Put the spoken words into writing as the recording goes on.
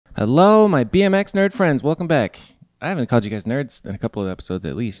Hello, my BMX nerd friends. Welcome back. I haven't called you guys nerds in a couple of episodes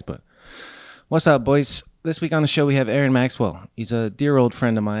at least, but what's up, boys? This week on the show, we have Aaron Maxwell. He's a dear old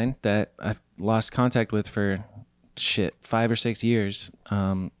friend of mine that I've lost contact with for, 5 or 6 years.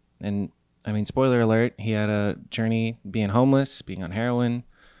 And, I mean, spoiler alert, he had a journey being homeless, being on heroin,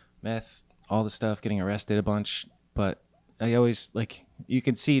 meth, all the stuff, getting arrested a bunch. But I always, you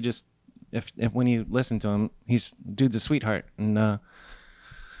can see just if when you listen to him, dude's a sweetheart. And,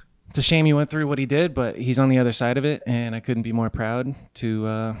 it's a shame he went through what he did, but he's on the other side of it, and I couldn't be more proud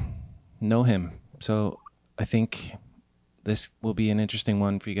to know him. So I think this will be an interesting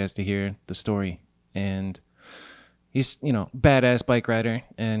one for you guys to hear the story. And he's, badass bike rider,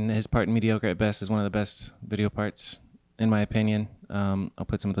 and his part in Mediocre at Best is one of the best video parts, in my opinion. I'll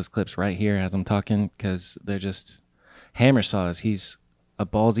put some of those clips right here as I'm talking because they're just hammer saws. He's a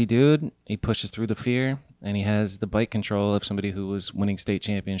ballsy dude. He pushes through the fear. And he has the bike control of somebody who was winning state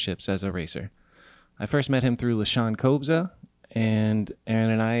championships as a racer. I first met him through LaShawn Kobza, and Aaron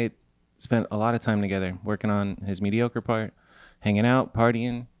and I spent a lot of time together working on his Mediocre part, hanging out,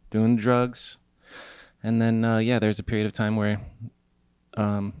 partying, doing drugs. And then, there's a period of time where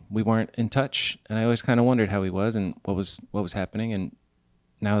we weren't in touch, and I always kind of wondered how he was and what was happening. And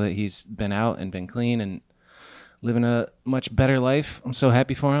now that he's been out and been clean and living a much better life, I'm so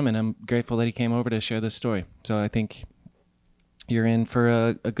happy for him, and I'm grateful that he came over to share this story. So I think you're in for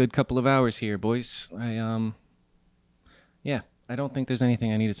a good couple of hours here, boys. I don't think there's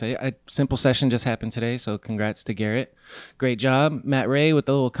anything I need to say. Simple session just happened today, so congrats to Garrett. Great job. Matt Ray with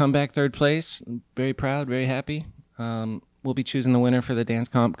the little comeback third place. I'm very proud, very happy. We'll be choosing the winner for the dance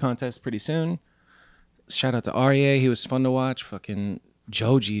comp contest pretty soon. Shout out to Aria. He was fun to watch. Fucking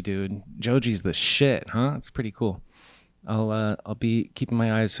Joji, dude. Joji's the shit, huh? It's pretty cool. I'll be keeping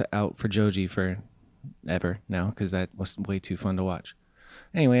my eyes out for Joji for ever now because that was way too fun to watch.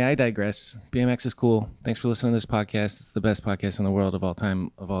 Anyway, I digress. BMX is cool. Thanks for listening to this podcast. It's the best podcast in the world of all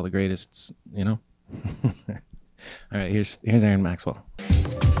time, of all the greatest, All right, here's Aaron Maxwell.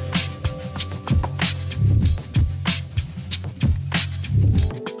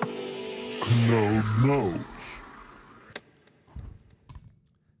 Kanode Knows.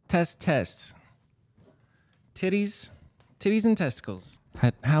 Test. Titties and testicles.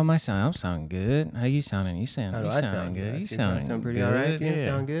 How am I sounding? I'm sounding good. How you sounding? You sounding good. You sound pretty good. all right. Yeah. You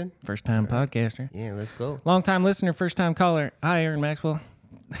sound good. First time podcaster. Yeah, let's go. Long time listener, first time caller. Hi, Aaron Maxwell.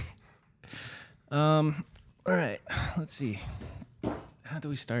 All right. Let's see. How do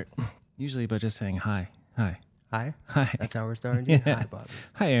we start? Usually by just saying hi. Hi. That's how we're starting. Dude. Yeah. Hi, Bobby.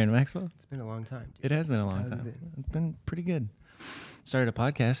 Hi, Aaron Maxwell. It's been a long time, dude. It has been a long time. It's been pretty good. Started a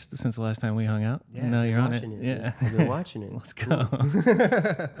podcast since the last time we hung out. Yeah, now you're on it. Yeah, I've been watching it. Let's go.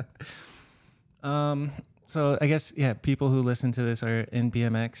 So I guess, people who listen to this are in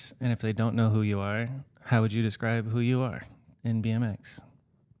BMX, and if they don't know who you are, how would you describe who you are in BMX?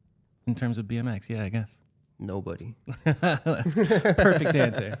 In terms of BMX, I guess. Nobody. That's a perfect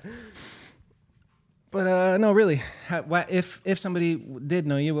answer. But no, really, if somebody did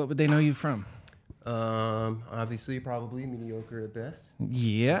know you, what would they know you from? Obviously, probably Mediocre at Best.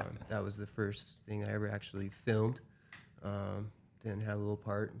 Yeah. That was the first thing I ever actually filmed. Then had a little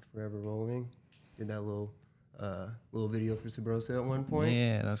part in Forever Rolling. Did that little video for Sabrosa at one point.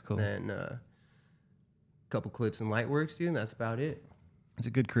 Yeah, that was cool. Then a couple clips in Lightworks, dude, and that's about it. It's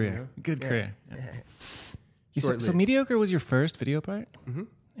a good career. Good career. Yeah. So Mediocre was your first video part? Mm-hmm.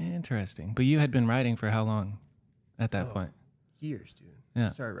 Interesting. But you had been riding for how long at that point? Years, dude. Yeah.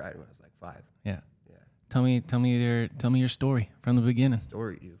 I started riding when I was like 5. Yeah. Yeah. Tell me your story from the beginning.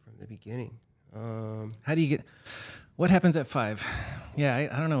 Story, dude, from the beginning. How do you get? What happens at 5? Yeah,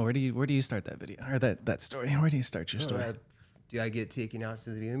 I don't know. Where do you start that video or that story? Where do you start your story? I get taken out to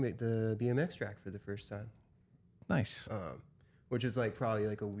the BMX track for the first time. Nice. Which is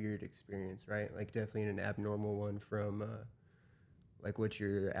probably a weird experience, right? Definitely an abnormal one from what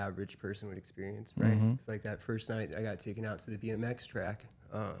your average person would experience, right? Mm-hmm. It's that first night I got taken out to the BMX track.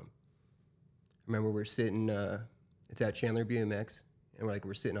 Remember we're sitting, it's at Chandler BMX, and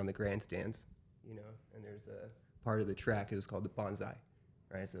we're sitting on the grandstands, and there's a part of the track, it was called the bonsai,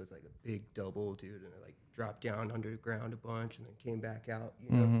 right? So it's a big double, dude, and it dropped down underground a bunch and then came back out,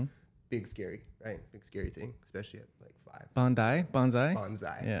 Mm-hmm. Big scary, right? Big scary thing, especially at 5. Bonsai?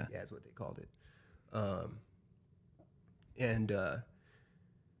 Bonsai, yeah, is what they called it. And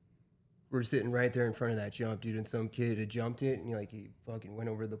we're sitting right there in front of that jump, dude, and some kid had jumped it, and he fucking went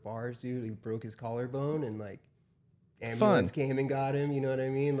over the bars, dude. He broke his collarbone, and ambulance came and got him. You know what I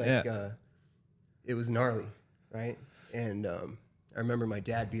mean? It was gnarly, right? And I remember my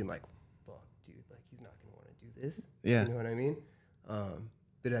dad being like, "Fuck, dude, he's not gonna want to do this." Yeah. You know what I mean?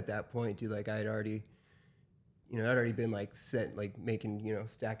 but at that point, dude, like I had already, I'd already been like set, like making,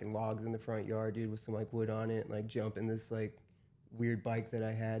 stacking logs in the front yard, dude, with some like wood on it, and like jumping this like weird bike that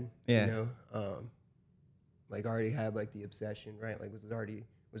I had, like already had like the obsession, right? Like was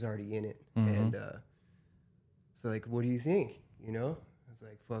already in it. And so like, what do you think? I was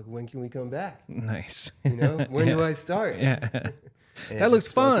like, fuck, when can we come back? Nice. When do I start? Yeah. And That looks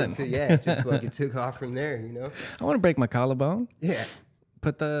fun. Just fucking took off from there, I want to break my collarbone. Yeah.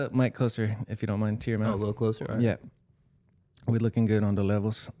 Put the mic closer, if you don't mind, to your mouth. Oh, a little closer? All right. Yeah. We're looking good on the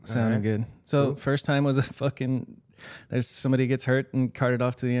levels. Sounding good. So Cool. first time was there's somebody gets hurt and carted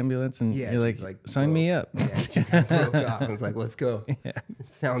off to the ambulance, and Yeah, you're dude, like, sign me up. Yeah, dude, broke off. I was like, let's go. Yeah.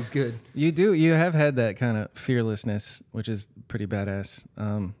 Sounds good. You have had that kind of fearlessness, which is pretty badass.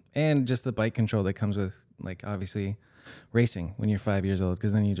 And just the bike control that comes with, like, obviously racing when you're 5 years old,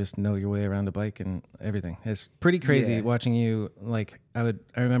 because then you just know your way around a bike and everything. It's pretty crazy watching you. Like, I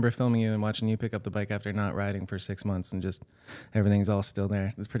remember filming you and watching you pick up the bike after not riding for 6 months, and just everything's all still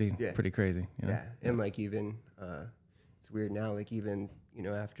there. It's pretty crazy. Yeah, and like even it's weird now. Like even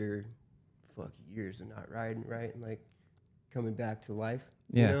after years of not riding, right, and like coming back to life.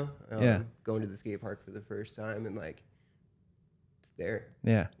 Going to the skate park for the first time, and like it's there.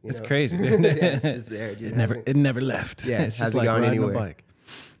 Yeah, it's crazy. Dude. It's just there, dude. It never left. Yeah, it's hasn't just like gone riding anywhere. a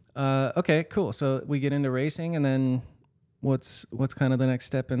bike. Okay, cool. So we get into racing, and then what's kind of the next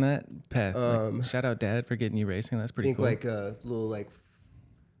step in that path? Like, shout out Dad for getting you racing. That's I pretty think cool. like a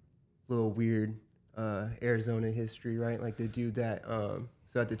little weird Arizona history, right? Like the dude that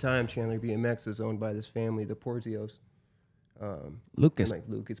so at the time Chandler BMX was owned by this family, the Porsios. Lucas. Like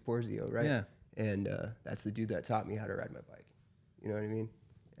Lucaz Porsio, right? Yeah. And that's the dude that taught me how to ride my bike. You know what I mean?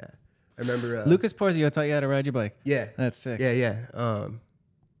 Yeah. I remember Lucaz Porsio taught you how to ride your bike. Yeah. That's sick. Yeah.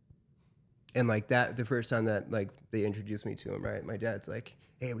 And like that, the first time that like they introduced me to him, right? My dad's like,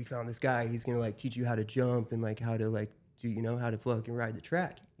 "Hey, we found this guy. He's gonna like teach you how to jump and like how to like do how to fucking ride the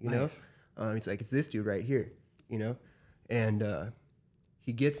track. Nice. He's like, it's this dude right here, and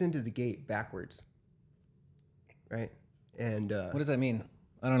he gets into the gate backwards, right? And What does that mean?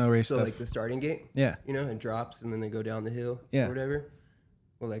 I don't know race so stuff. like the starting gate, Yeah. and drops, and then they go down the hill, Yeah. or whatever.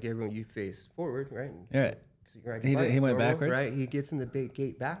 Well, like everyone, you face forward, right? Right. So you ride He your did- bike he went normal, backwards? right? He gets in the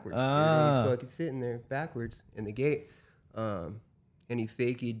gate backwards. Dude, Ah. and he's fucking sitting there backwards in the gate, and he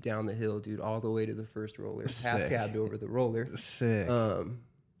faked down the hill, dude, all the way to the first roller, Sick. half cabbed over the roller. Sick. And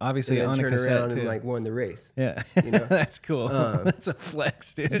Obviously then on a turned cassette around too. and like won the race. Yeah. you know? That's cool. That's a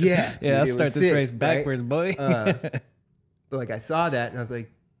flex, dude. Yeah, dude, Yeah, I'll it start was this sick, race right? backwards, boy. But like I saw that and I was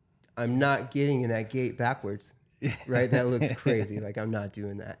like, I'm not getting in that gate backwards, right? That looks crazy. Like I'm not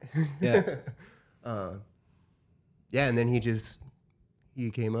doing that. Yeah. Yeah, and then he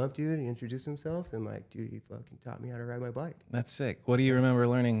came up, dude. He introduced himself, and like, dude, he fucking taught me how to ride my bike. That's sick. What do you remember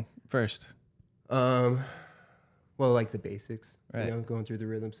learning first? Well, like the basics, Right. going through the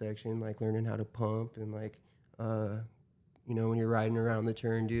rhythm section, like learning how to pump, and like, when you're riding around the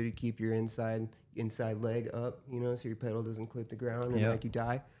turn, dude, you keep your inside leg up, so your pedal doesn't clip the ground and Yep. like you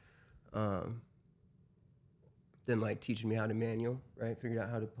die. Then like teaching me how to manual, right? Figured out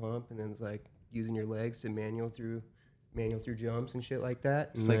how to pump, and then it's like using your legs to manual through jumps and shit like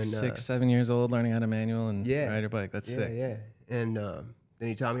that. Just and like then, 6, 7 years old, learning how to manual and Yeah. ride your bike. That's sick. Yeah. And then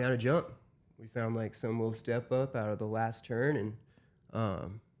he taught me how to jump. We found like some little step up out of the last turn, and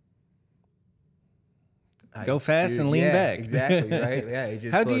Go fast and lean back. Exactly, right? Yeah. He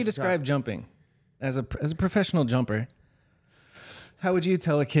just How do you fucking describe jumping as a professional jumper? How would you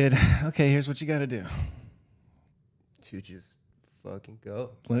tell a kid, okay, here's what you got to do? to just fucking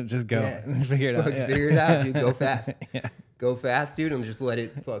go. Let it just go. Yeah. Figure it out. Fucking Yeah. figure it out, dude. Go fast. Yeah. Go fast, dude, and just let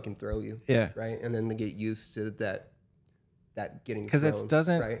it fucking throw you. Yeah. Right? And then they get used to that getting 'Cause it thrown,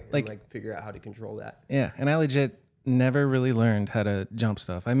 doesn't, right? like- and like figure out how to control that. Yeah, and I legit never really learned how to jump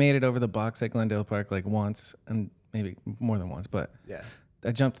stuff. I made it over the box at Glendale Park like once, and maybe more than once, but Yeah.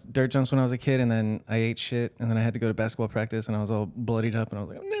 I jumped dirt jumps when I was a kid, and then I ate shit, and then I had to go to basketball practice, and I was all bloodied up, and I was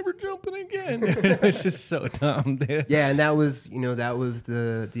like, I'm never jumping again. It's just so dumb, dude. Yeah, and that was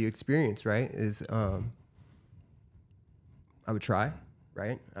the experience, right? Is I would try,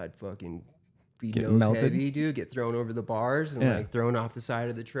 right? I'd fucking be Get nose melted? heavy, dude, get thrown over the bars and Yeah. like thrown off the side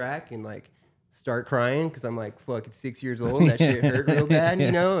of the track and like start crying because I'm like fucking 6 years old and that shit hurt real bad,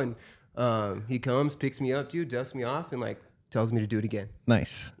 And he comes, picks me up, dude, dusts me off, and like tells me to do it again.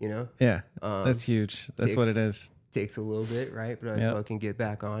 Nice. Yeah, That's huge. That's what it is. takes a little bit, right? But I Yep. fucking get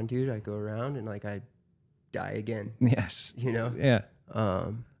back on, dude. I go around and like I die again, Yes. you know. Yeah.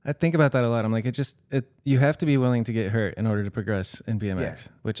 I think about that a lot. I'm like, you have to be willing to get hurt in order to progress in BMX, Yeah.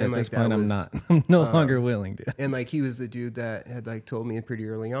 which And, at like, this that point I'm was, not. I'm no longer willing to. And like he was the dude that had like told me pretty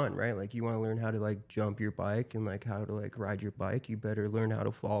early on, right? Like you want to learn how to like jump your bike and like how to like ride your bike, you better learn how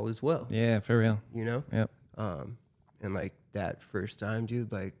to fall as well. Yeah, for real. You know? Yep. And like that first time,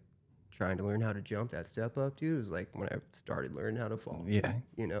 dude, like trying to learn how to jump that step up, dude, was like when I started learning how to fall. Yeah.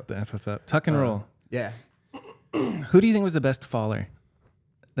 You know? That's what's up. Tuck and roll. Yeah. Who do you think was the best faller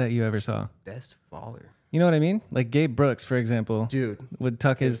that you ever saw? Best faller. You know what I mean? Like Gabe Brooks, for example, Dude. would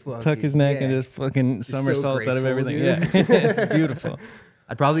tuck his fucking- neck and yeah. just fucking somersault out of graceful, everything. dude. Yeah, it's beautiful.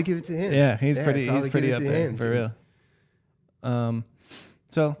 I'd probably give it to him. Yeah, he's I'd pretty probably give it up to there him, for dude. real.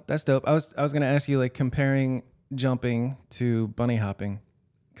 So that's dope. I was gonna ask you like comparing jumping to bunny hopping,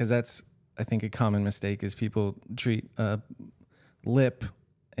 because that's I think a common mistake is people treat a lip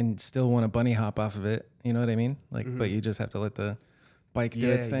and still want to bunny hop off of it. You know what I mean? Like, but you just have to let the bike do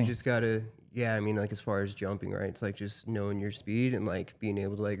its thing. You just gotta. Yeah, I mean, like as far as jumping, right? It's like just knowing your speed and like being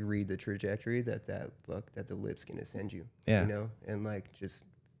able to like read the trajectory that the lip's gonna send you. Yeah. You know, and like just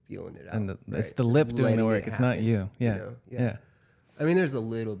feeling it out. And right? it's the Just lip doing the letting work. it It's not happen, you. Yeah. know? Yeah. I mean, there's a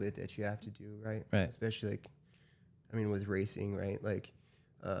little bit that you have to do, right? Right. Especially like, I mean, with racing, right? Like,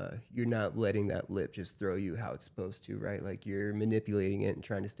 you're not letting that lip just throw you how it's supposed to, right? Like you're manipulating it and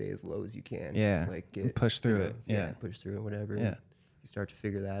trying to stay as low as you can. Yeah. Like Push through it. Yeah. Push through it, whatever. Yeah. You start to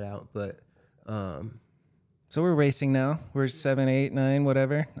figure that out, but. So we're racing now. We're 7, 8, 9,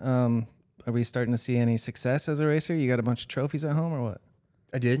 whatever. Are we starting to see any success as a racer? You got a bunch of trophies at home or what?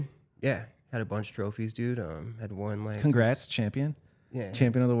 I did. Yeah. Had a bunch of trophies, dude. Had won like. Congrats, champion. Yeah.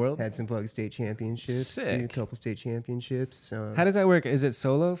 Champion of the world. Had some fucking state championships. Sick. Dude, a couple state championships. How does that work? Is it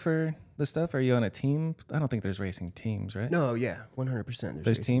solo for the stuff? Are you on a team? I don't think there's racing teams, right? No, yeah. 100%.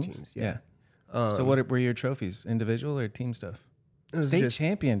 There's racing teams? Yeah. So what were your trophies? Individual or team stuff? It was State just-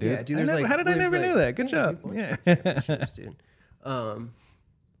 champion, dude. Yeah, dude. There's how did I never like- know that? Good yeah, job. dude, Yeah. championships, dude.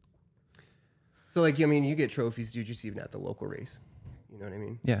 So like, I mean, you get trophies, dude, just even at the local race. You know what I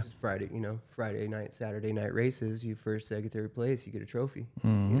mean? Yeah. Just Friday night, Saturday night races, you first, second, third place, you get a trophy.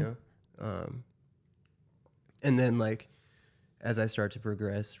 Mm-hmm. You know? And then like, as I start to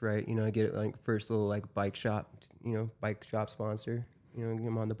progress, right, you know, I get like first little like bike shop sponsor. You know,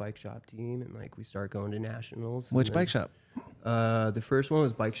 I'm on the bike shop team, and like we start going to nationals. Which and bike shop? The first one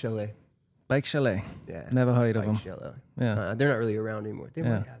was Bike Chalet. Bike Chalet. Yeah. Never heard of Bike them. Chalet. Yeah. They're not really around anymore. They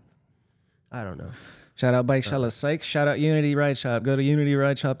Yeah. might have. I don't know. Shout out Bike Chalet. Psych. Shout out Unity Ride Shop. Go to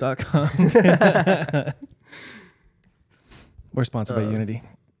unityrideshop.com. We're sponsored by Unity.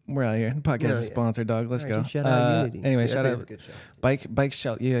 We're out here. The podcast is sponsored, dog. Let's All right, go. dude, shout out Unity. Anyway, Yeah, shout that's out a good show. Bike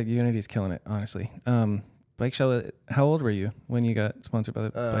Chalet. Yeah, Unity's killing it, honestly. Bike Chalet. How old were you when you got sponsored by the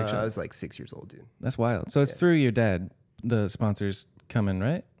Bike I Chalet? was like 6 years old, dude. That's wild. So it's through your dad, the sponsors coming,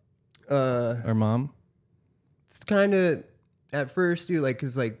 right? Or mom? It's kind of at first, dude, like,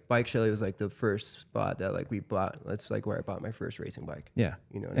 cause like Bike Chalet was like the first spot that like we bought. That's like where I bought my first racing bike. Yeah.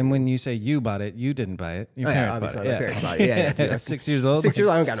 You know what I And mean? when you say you bought it, you didn't buy it. Your Oh, yeah, parents bought it. obviously, my parents bought it. Yeah, dude. At 6 years old. 6 years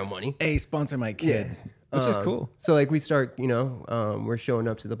old, I don't got no money. Hey, sponsor my kid. Which is cool. So like we start, you know, we're showing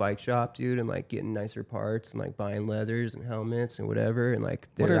up to the bike shop, dude, and like getting nicer parts and like buying leathers and helmets and whatever, and like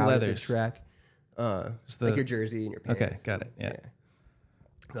What they're are out at leathers? the track, like your jersey and your pants. Okay, got it. Yeah.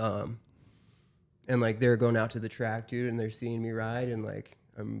 And like they're going out to the track, dude, and they're seeing me ride, and like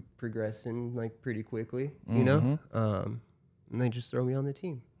I'm progressing like pretty quickly, you know. And they just throw me on the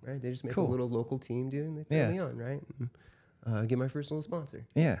team, right? They just make Cool. a little local team, dude, and they throw me on, right? And, get my first little sponsor.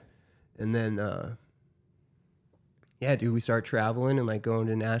 Yeah. And then, yeah, dude, we start traveling and like going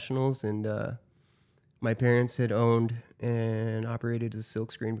to nationals. And my parents had owned and operated a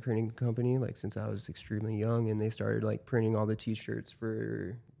silk screen printing company like since I was extremely young, and they started like printing all the T-shirts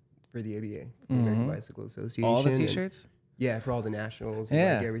for the ABA, the American Bicycle Association. All the and- T-shirts? yeah, for all the nationals. And,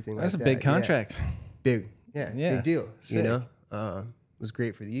 Yeah. like, everything. That's like a big that. Yeah. contract. Big, Yeah. big deal. Sick. You know, it was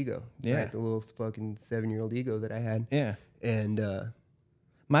great for the ego. Yeah. Right? The little fucking 7-year-old ego that I had. Yeah. And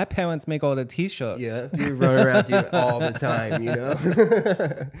My parents make all the T-shirts. yeah, dude, running around dude all the time, you know.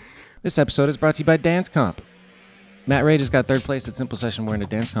 This episode is brought to you by Dance Comp. Matt Ray just got third place at Simple Session wearing a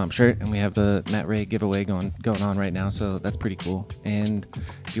Dance Comp shirt, and we have the Matt Ray giveaway going on right now, so that's pretty cool. And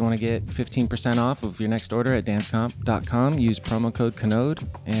if you want to get 15% off of your next order at dancecomp.com, use promo code Kanode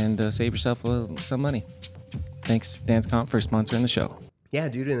and save yourself some money. Thanks, Dance Comp, for sponsoring the show. Yeah,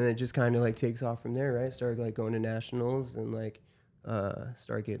 dude, and then it just kind of like takes off from there, right? Started like going to nationals and like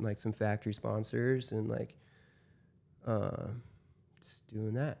start getting like some factory sponsors and like just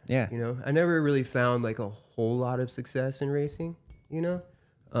doing that. Yeah. You know, I never really found like a whole lot of success in racing, you know?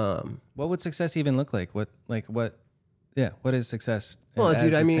 What would success even look like? What Yeah. What is success? Well, as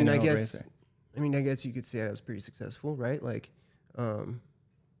dude, a I mean, 10-year-old racer? I guess you could say I was pretty successful, right? Like,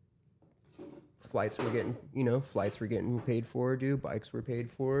 flights were getting paid for, dude. Bikes were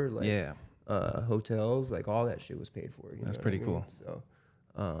paid for, like, Yeah. hotels, like all that shit was paid for. That's pretty cool. So,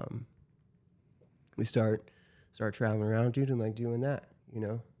 we start traveling around, dude, and like doing that, you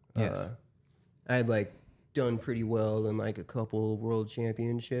know. Yes. I had like done pretty well in like a couple world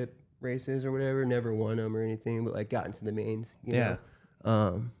championship races or whatever. Never won them or anything, but like got into the mains. You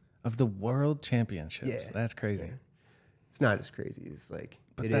know? Of the world championships. Yeah. That's crazy. Yeah. It's not as crazy as like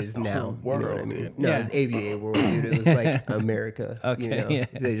But it that's is the now. whole world, you know what I mean? dude. No, Yeah. it was ABA world, dude. It was like America. Okay, You know? yeah.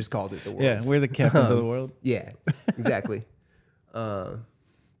 They just called it the world. Yeah, we're the captains of the world. Yeah, exactly. But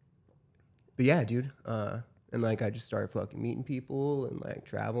yeah, dude. And like I just started fucking meeting people and like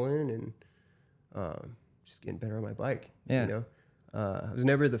traveling and just getting better on my bike. Yeah. You know, I was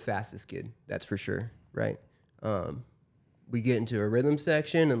never the fastest kid, that's for sure. Right. We get into a rhythm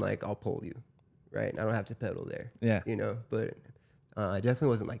section and like I'll pull you. Right. I don't have to pedal there. Yeah. You know, but I definitely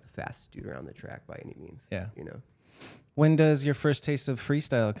wasn't like the fastest dude around the track by any means. Yeah. You know. When does your first taste of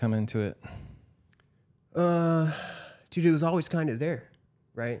freestyle come into it? Dude, it was always kind of there,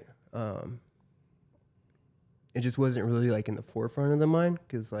 right? It just wasn't really like in the forefront of the mind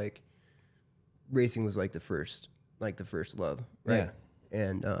because like racing was like the first love, right? Yeah.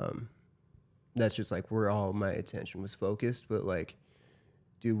 And that's just like where all my attention was focused. But like,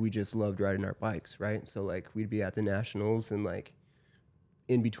 dude, we just loved riding our bikes, right? So like we'd be at the nationals and like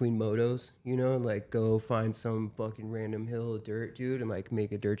in between motos, you know, like go find some fucking random hill of dirt, dude, and like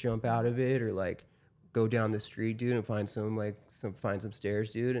make a dirt jump out of it, or like go down the street, dude, and find some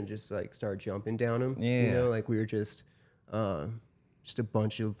stairs, dude, and just like start jumping down them. Yeah. You know, like we were just a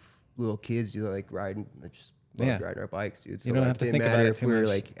bunch of little kids, dude, like riding, just loved riding our bikes, dude. So You don't like, have to didn't think matter about it if too we were much.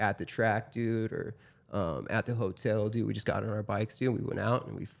 like at the track, dude, or at the hotel, dude. We just got on our bikes, dude. We went out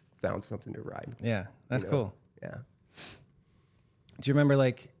and we found something to ride. Yeah, that's you know? cool. Yeah. Do you remember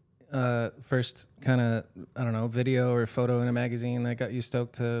like first kind of, I don't know, video or photo in a magazine that got you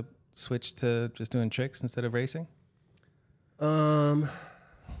stoked to switch to just doing tricks instead of racing? I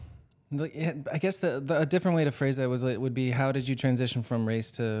guess a different way to phrase that would be, how did you transition from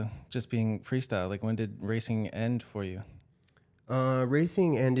race to just being freestyle? Like, when did racing end for you?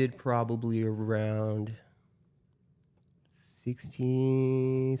 Racing ended probably around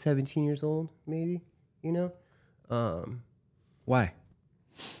 16, 17 years old, maybe, you know? Why?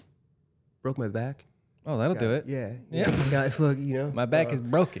 Broke my back. Oh, that'll do it. Yeah. Yeah. Got fuck, you know? My back is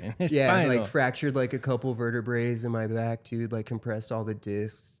broken. It's yeah, spinal. like fractured like a couple vertebrae in my back, dude. Like compressed all the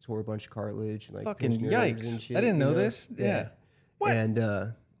discs, tore a bunch of cartilage, like Fucking pinched nerves yikes. and shit, I didn't you know this. Yeah. What? And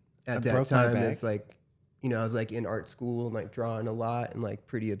at that broke my time, back. it's like, you know, I was like in art school and like drawing a lot and like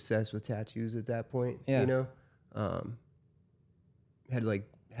pretty obsessed with tattoos at that point. Yeah. You know,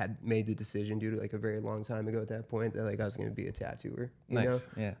 had made the decision, dude, like a very long time ago at that point that like I was going to be a tattooer. You Nice.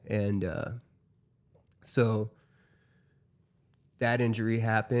 know? Yeah. And so that injury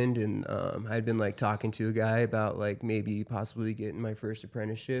happened, and I'd been like talking to a guy about like maybe possibly getting my first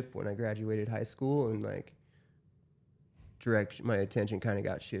apprenticeship when I graduated high school, and like my attention kind of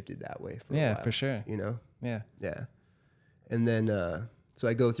got shifted that way for a while, for sure. you know? Yeah. Yeah. And then so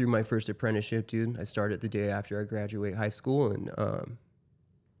I go through my first apprenticeship, dude. I started the day after I graduate high school, and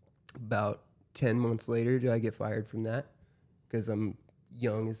about 10 months later, I get fired from that because I'm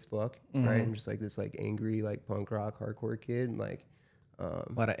young as fuck, right? I'm just like this like angry like punk rock hardcore kid, and like A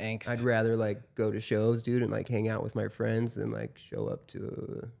lot of angst. I'd rather like go to shows, dude, and like hang out with my friends than like show up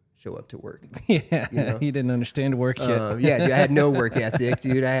to work. Yeah. You know? You didn't understand work yet. Yeah, dude, I had no work ethic,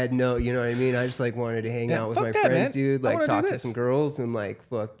 dude. I had no, you know what I mean? I just like wanted to hang out with fuck my that, friends, man. dude, I like wanna do talk to this. some girls and like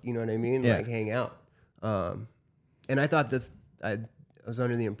fuck, you know what I mean? Yeah. Like hang out. And I thought I was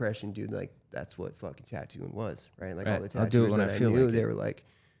under the impression, dude, like that's what fucking tattooing was, right? Like all Right. the I'll do it tattooers when that I I feel knew, like they it. were like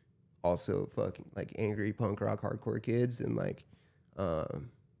also fucking like angry punk rock hardcore kids, and like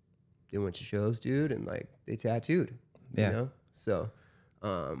they went to shows, dude, and like they tattooed. Yeah. You know? So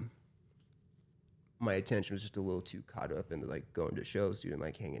my attention was just a little too caught up into like going to shows, dude, and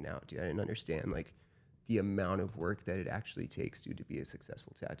like hanging out, dude. I didn't understand like the amount of work that it actually takes, dude, to be a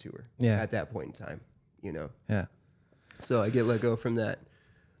successful tattooer. Yeah. At that point in time, you know. Yeah. So I get let go from that.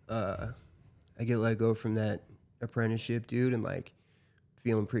 Apprenticeship, dude, and like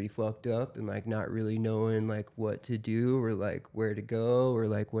feeling pretty fucked up and like not really knowing like what to do or like where to go or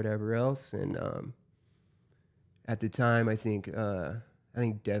like whatever else. And at the time, I think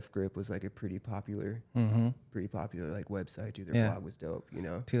Def Grip was like a pretty popular like website, dude. Their blog was dope, you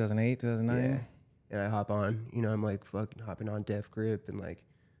know. 2008, 2009. Yeah. And I hop on, you know, I'm like fucking hopping on Def Grip, and like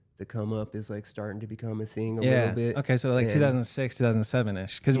the come up is like starting to become a thing a Yeah. little bit. Okay, so like And 2006,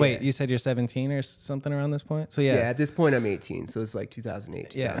 2007-ish. Because wait, Yeah. you said you're 17 or something around this point? So yeah. yeah. At this point, I'm 18, so it's like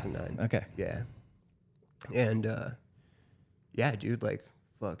 2008, Yeah. 2009. Okay. Yeah. And yeah, dude, like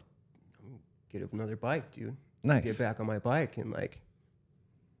fuck, get another bike, dude. Nice. Get back on my bike and like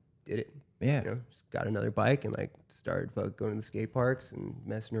did it. Yeah. You know, just got another bike and like started going to the skate parks and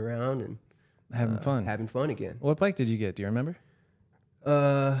messing around and Having fun. having fun again. What bike did you get? Do you remember?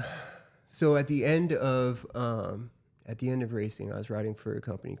 So at the end of racing, I was riding for a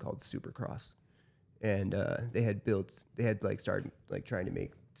company called Supercross, and they had like started like trying to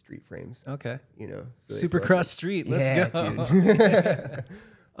make street frames. Okay. You know, so they Supercross Street. Let's yeah, go. dude.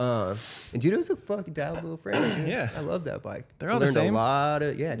 And dude, it was a fucking dialed little frame. Dude. Yeah. I love that bike. They're all the same. I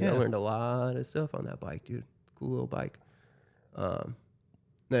Yeah. learned a lot of stuff on that bike, dude. Cool little bike.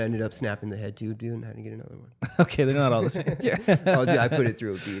 Then I ended up snapping the head too, dude, and had to get another one. Okay, they're not all the same. Yeah. Oh, dude, I put it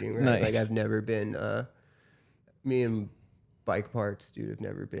through a beating, right? Nice. Like I've never been, me and bike parts, dude, have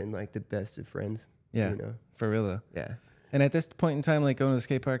never been like the best of friends. Yeah. You know? For real though. Yeah. And at this point in time, like going to the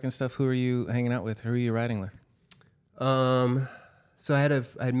skate park and stuff, who are you hanging out with? Who are you riding with? So I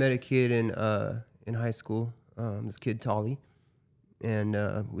had met a kid in high school, this kid Tolly, and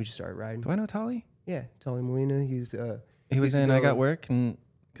we just started riding. Do I know Tolly? Yeah, Tolly Molina. He was used to in I go- Got Work and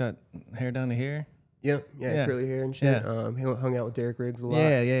got hair down to here. Yeah, Yeah. curly hair and shit. Yeah. He hung out with Derek Riggs a lot.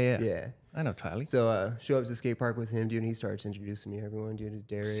 Yeah. I know Tolly. So show up to the skate park with him, dude, and he starts introducing me to everyone, dude, to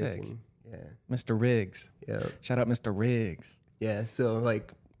Derek. Sick. And, yeah. Mr. Riggs. Yeah. Shout out Mr. Riggs. Yeah. So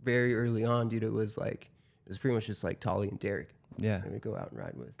like very early on, dude, it was pretty much just like Tolly and Derek. Yeah. That we go out and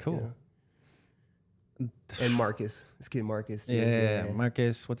ride with. Cool. You know? And Marcus, this kid Marcus. Dude. Yeah.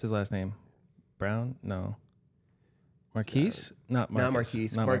 Marcus, what's his last name? Brown? No. Marquise? Not Marcus. Not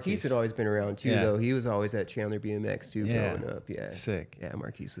Marquise. Not Marquise had always been around too, Yeah. though. He was always at Chandler BMX too, Yeah. growing up. Yeah. Sick. Yeah,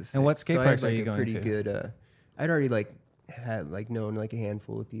 Marquise was sick. And what skate So I parks had, are like, you a going pretty to? good, I'd already had known like a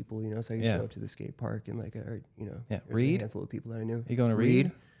handful of people, you know, so I could Yeah. show up to the skate park and like, you know, Yeah. there was Reed? a handful of people that I knew. You going to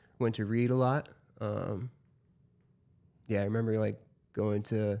Reed? Went to Reed a lot. Yeah, I remember like going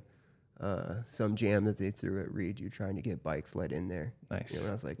to some jam that they threw at Reed. You trying to get bikes let in there. Nice. You know, when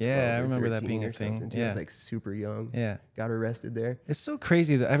I was like, Yeah, 12 I or remember that 13 being or a thing. something, dude. I was Yeah. like super young. Yeah. Got arrested there. It's so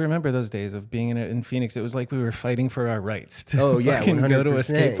crazy that I remember those days of being in Phoenix. It was like we were fighting for our rights to Oh yeah, fucking 100%. go to a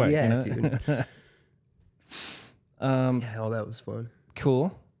skate park. Yeah, you know? dude. Yeah, all that was fun.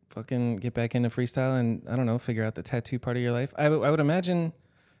 Cool. Fucking get back into freestyle and I don't know, figure out the tattoo part of your life. I would imagine,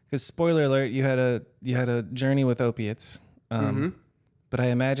 because spoiler alert, you had a journey with opiates. But I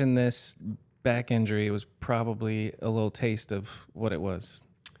imagine this back injury was probably a little taste of what it was,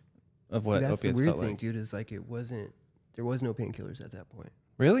 of what that's opiates the weird felt thing, like. dude. Is like there was no painkillers at that point.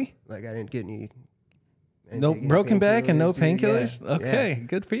 Really? Like I didn't get any. I didn't No take any broken back and no painkillers, dude. painkillers? Yeah, Okay, yeah.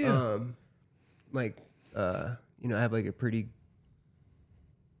 good for you. You know, I have like a pretty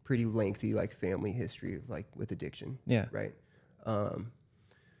lengthy like family history of like with addiction. Yeah. Right.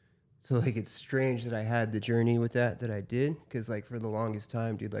 So like it's strange that I had the journey with that I did, because like for the longest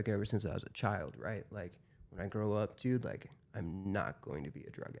time, dude, like ever since I was a child, right? Like when I grow up, dude, like I'm not going to be a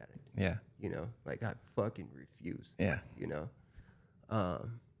drug addict. Yeah. You know, like I fucking refuse. Yeah. You know.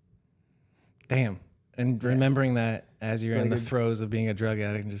 Damn. And remembering that as you're So, in the like, throes of being a drug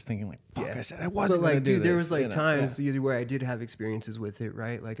addict and just thinking like, fuck, Yeah. I said I wasn't But like, gonna do dude, there this, was like you know? times either where I did have experiences with it,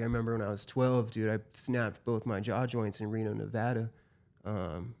 right? Like I remember when I was 12, dude, I snapped both my jaw joints in Reno, Nevada,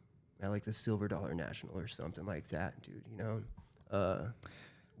 at like the Silver Dollar National or something like that, dude. You know,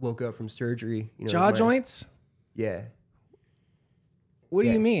 woke up from surgery. You know, Jaw joints? Yeah. What do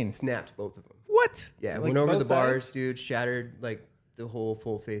Yeah, you mean? Snapped both of them. What? Yeah, Like went over both the sides? bars, dude. Shattered like the whole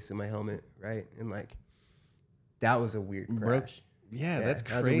full face of my helmet, right? And like that was a weird Broke- crash. Yeah, that's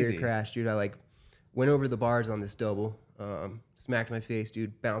That was a crazy. weird crash, dude. I like went over the bars on this double, smacked my face,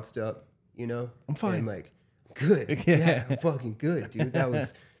 dude, bounced up, you know? I'm fine. And like, good. Yeah. Yeah, I'm fucking good, dude.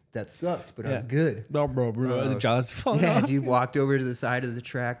 That sucked, but Yeah. I'm good. No, bro, his jaw's falling Yeah, off. dude, walked over to the side of the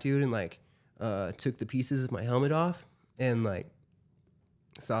track, dude, and like took the pieces of my helmet off and like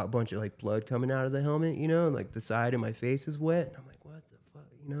saw a bunch of like blood coming out of the helmet, you know, and like the side of my face is wet. And I'm like, what the fuck,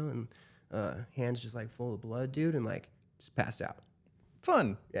 you know? And hands just like full of blood, dude, and like just passed out.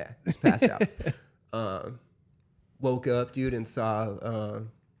 Fun. Yeah, just passed out. Woke up, dude, and saw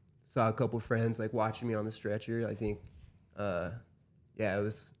a couple friends like watching me on the stretcher. I think, it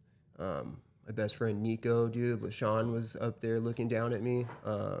was my best friend Nico, dude. LaShawn was up there looking down at me.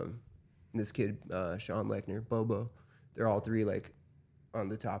 And this kid, Sean Lechner, Bobo. They're all three like on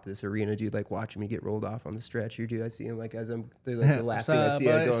the top of this arena, dude, like watching me get rolled off on the stretcher, dude. I see him like as they're like the last thing I see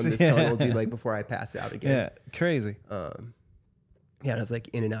I go in this tunnel, dude, like before I pass out again. Yeah, crazy. Yeah, and I was like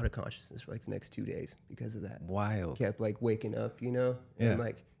in and out of consciousness for like the next 2 days because of that. Wild. Kept like waking up, you know, Yeah. and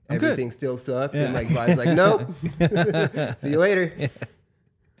like I'm good. everything still sucked, Yeah. and like body's like, nope, see you later. Yeah.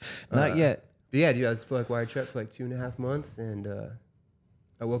 Not yet. But yeah, dude, I was like wired shut for like 2.5 months, and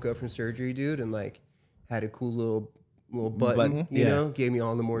I woke up from surgery, dude, and like had a cool little button, you know, gave me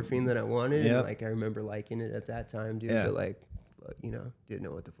all the morphine that I wanted. Yep. And like I remember liking it at that time, dude, Yeah. but like, you know, didn't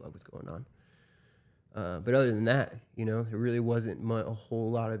know what the fuck was going on. But other than that, you know, there really wasn't a whole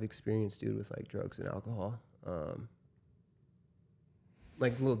lot of experience, dude, with like drugs and alcohol.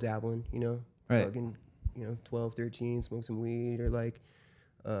 Like a little dabbling, you know, Right. fucking, you know, 12, 13, smoke some weed, or like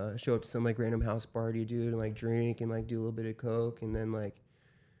show up to some like random house party, dude, and like drink and like do a little bit of coke. And then like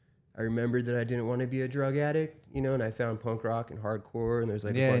I remembered that I didn't want to be a drug addict, you know, and I found punk rock and hardcore, and there's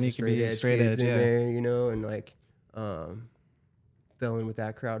like a bunch of straight edge in there, you know, and like fell in with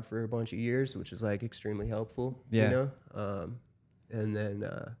that crowd for a bunch of years, which is like extremely helpful, you know, and then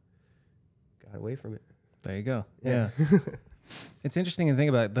got away from it. There you go. Yeah. It's interesting to think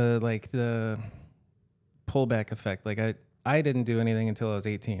about the pullback effect. Like I didn't do anything until I was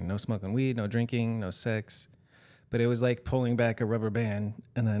 18. No smoking weed, no drinking, no sex. But it was like pulling back a rubber band,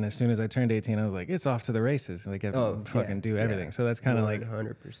 and then as soon as I turned 18, I was like, it's off to the races. Like I fucking do everything. Yeah. So that's kind of like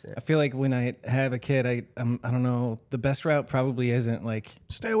 100%. I feel like when I have a kid, I don't know. The best route probably isn't like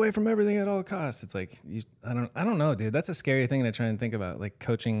stay away from everything at all costs. It's like I don't know, dude. That's a scary thing to try and think about, like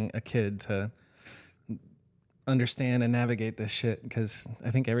coaching a kid to understand and navigate this shit, because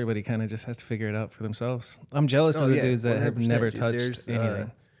I think everybody kind of just has to figure it out for themselves. I'm jealous of the dudes that have never touched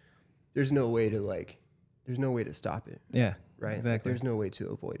anything. There's no way to stop it. Yeah. Right. Exactly. Like, there's no way to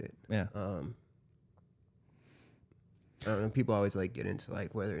avoid it. Yeah. I don't know. People always like get into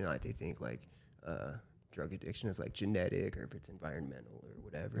like whether or not they think like drug addiction is like genetic or if it's environmental or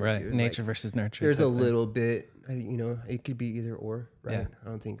whatever. Right. Dude. Nature like, versus nurture. There's a little bit, you know, it could be either or. Right. Yeah. I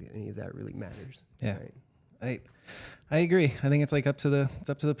don't think any of that really matters. Yeah. Right? I agree. I think it's like up to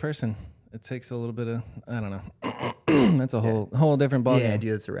the person. It takes a little bit of, I don't know. That's a whole different ballgame. Yeah,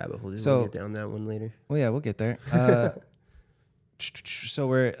 dude, that's a rabbit hole. So we'll get down that one later. Well, yeah, we'll get there. So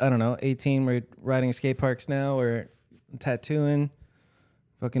we're, I don't know, 18. We're riding skate parks now. We're tattooing.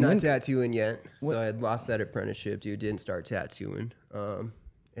 Not tattooing yet. So I had lost that apprenticeship, dude. Didn't start tattooing. And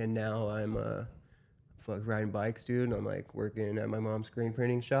now I'm riding bikes, dude. And I'm like working at my mom's screen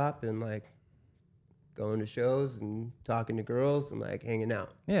printing shop and like going to shows and talking to girls and like hanging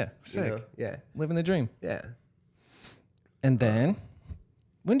out. Yeah, sick. You know? Yeah. Living the dream. Yeah. And then,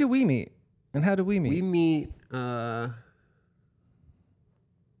 when do we meet? And how do we meet? We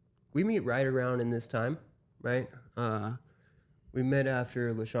meet right around in this time, right? We met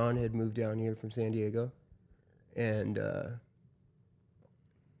after LaShawn had moved down here from San Diego. And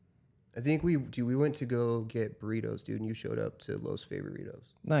I think we went to go get burritos, dude, and you showed up to Los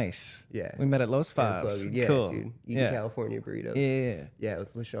Favoritos. Nice. Yeah. We met at Los Favs. Yeah, cool. Dude. Eating California burritos. Yeah. Yeah,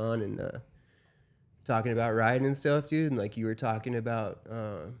 with LaShawn and talking about riding and stuff, dude. And like you were talking about,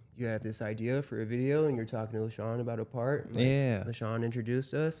 you had this idea for a video and you're talking to LaShawn about a part. And, like, LaShawn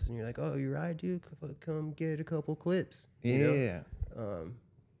introduced us and you're like, oh, you ride, dude? Come get a couple clips. You know? And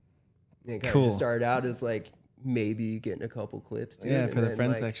it kind of just started out as like, maybe getting a couple clips, dude. Yeah, for the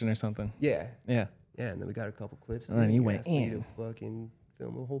friend section or something. Yeah. Yeah. Yeah, and then we got a couple clips, dude. And then you went in. To fucking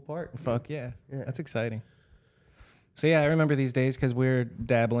film the whole part. Fuck yeah. That's exciting. So yeah, I remember these days because we're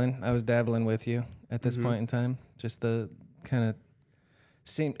dabbling. I was dabbling with you at this point in time. Just the kind of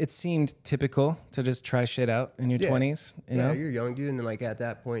seemed typical to just try shit out in your 20s. You know? You're young, dude, and like at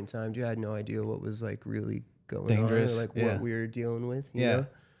that point in time, you had no idea what was like really going dangerous, on, or like what we were dealing with. You know?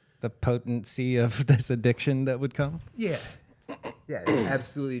 The potency of this addiction that would come. Yeah. Yeah,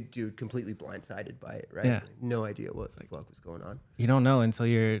 absolutely, dude, completely blindsided by it, right? Yeah. No idea what the fuck was going on. You don't know until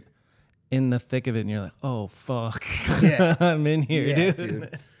you're in the thick of it and you're like, oh, fuck. Yeah. I'm in here,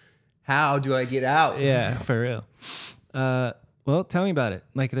 dude. How do I get out? Yeah, for real. Well, tell me about it.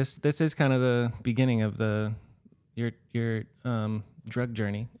 Like this is kind of the beginning of your drug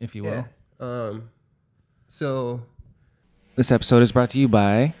journey, if you will. Yeah. So this episode is brought to you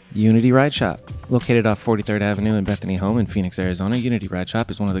by Unity Ride Shop. Located off 43rd Avenue in Bethany Home in Phoenix, Arizona, Unity Ride Shop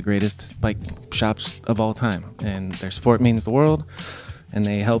is one of the greatest bike shops of all time. And their support means the world. And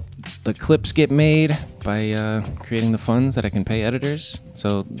they help the clips get made by creating the funds that I can pay editors.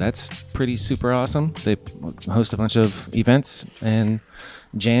 So that's pretty super awesome. They host a bunch of events and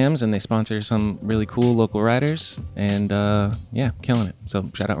jams, and they sponsor some really cool local riders. And killing it. So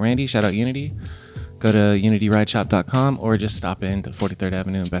shout out Randy, shout out Unity. Go to unityrideshop.com or just stop in to 43rd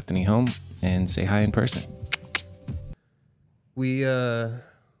Avenue in Bethany Home and say hi in person. We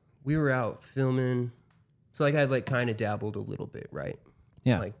were out filming So like I'd like kind of dabbled a little bit, right?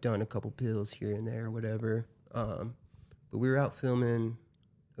 Yeah. Like done a couple pills here and there, whatever. But we were out filming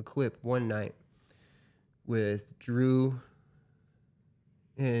a clip one night with Drew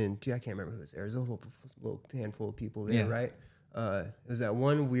and dude, I can't remember who was there. There's a whole little handful of people there, right? It was that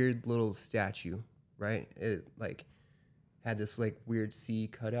one weird little statue, right? It like had this like weird C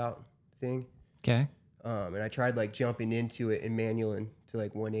cutout thing. Okay. And I tried like jumping into it and manualing to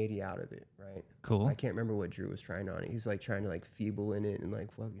like 180 out of it, right? Cool. I can't remember what Drew was trying on it. He's like trying to like feeble in it and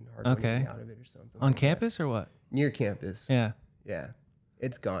like fucking hard out of it or something. On like campus or what? Near campus. Yeah. Yeah.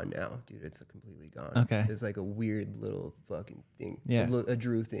 It's gone now, dude. It's completely gone. Okay. It's like a weird little fucking thing. Yeah. A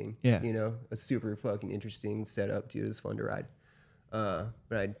Drew thing. Yeah. You know, a super fucking interesting setup, dude. It was fun to ride. But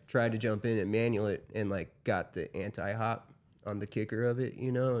I tried to jump in and manual it and like got the anti-hop on the kicker of it,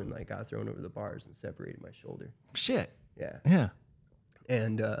 you know, and like got thrown over the bars and separated my shoulder. Shit. Yeah. Yeah.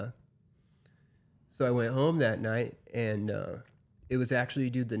 And so I went home that night and it was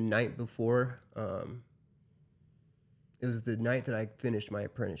actually, dude, the night before. It was the night that I finished my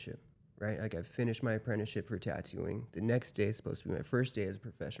apprenticeship, right? Like I finished my apprenticeship for tattooing. The next day is supposed to be my first day as a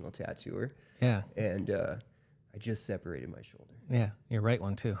professional tattooer. Yeah. And I just separated my shoulder. Yeah. You're right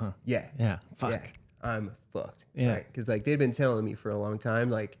one too, huh? Yeah. Yeah. Fuck. Yeah. I'm fucked. Yeah. Right? Because like they'd been telling me for a long time,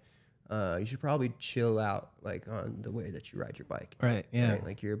 like, you should probably chill out like on the way that you ride your bike. Right. Yeah. Right?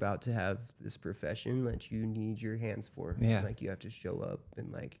 Like you're about to have this profession that you need your hands for. Yeah. Like you have to show up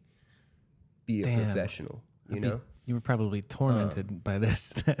and like be a Damn. professional, you know? You were probably tormented by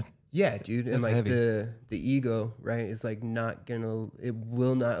this. Yeah, dude. And That's like heavy. the ego, right, is like it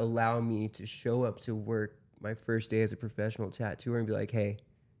will not allow me to show up to work my first day as a professional tattooer and be like, hey,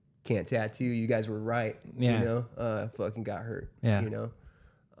 can't tattoo. You guys were right. Yeah. You know, fucking got hurt. Yeah. You know?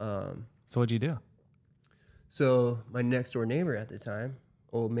 So what'd you do? So my next door neighbor at the time,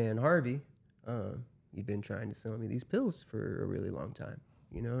 old man Harvey, he'd been trying to sell me these pills for a really long time,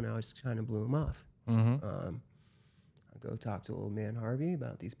 you know, and I just kind of blew him off. Mm-hmm. I go talk to old man Harvey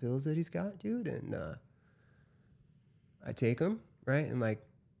about these pills that he's got, dude, and I take them, right? And like,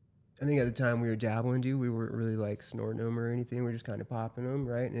 I think at the time we were dabbling, dude, we weren't really like snorting them or anything. We were just kind of popping them,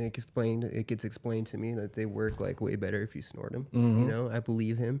 right? And it gets explained to me that they work like way better if you snort them. Mm-hmm. You know, I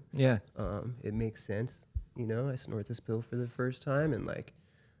believe him. Yeah. It makes sense. You know, I snort this pill for the first time and like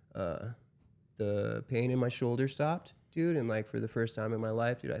the pain in my shoulder stopped, dude. And like for the first time in my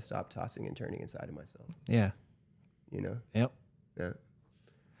life, dude, I stopped tossing and turning inside of myself. Yeah. You know? Yep. Yeah.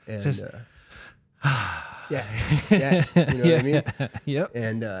 And Just yeah. Yeah. You know what I mean? Yep.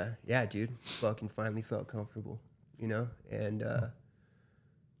 And yeah, dude, fucking finally felt comfortable, you know? And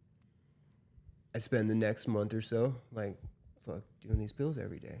I spend the next month or so like fuck doing these pills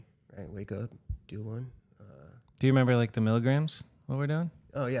every day, right? Wake up, do one. Do you remember like the milligrams? What we're doing?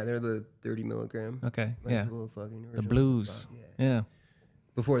 Oh yeah, they're the 30 milligram. Okay. Like Yeah. the little fucking The original blues. fuck, yeah. Yeah.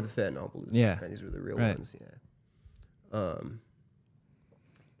 Before the fentanyl blues. Yeah. Right? These were the real Right. ones. Yeah.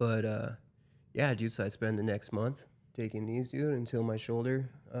 But yeah, dude. So I spend the next month taking these, dude, until my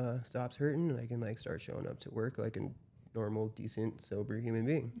shoulder stops hurting and I can like start showing up to work like a normal, decent, sober human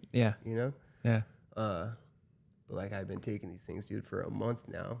being. Yeah. You know. Yeah. But like I've been taking these things, dude, for a month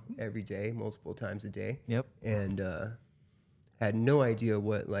now, every day, multiple times a day. Yep. And had no idea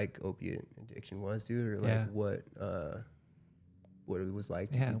what like opiate addiction was, dude, or like Yeah. what it was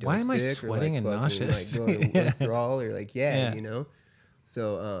like to Yeah, be dope why am I sick, or, sweating like, and fucking, nauseous? Like going to Yeah. withdrawal or like Yeah. you know.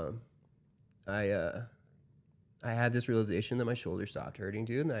 So I had this realization that my shoulder stopped hurting,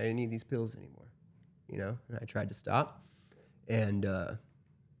 dude, and I didn't need these pills anymore, you know. And I tried to stop, and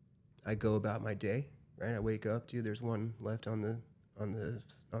I go about my day. Right, I wake up, dude. There's one left on the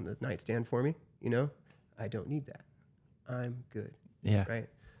nightstand for me. You know, I don't need that. I'm good. Yeah. Right.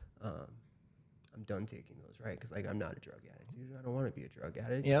 I'm done taking those. Right, because like I'm not a drug addict, dude. I don't want to be a drug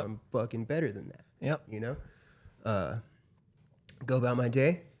addict. Yep. I'm fucking better than that. Yep. You know. Go about my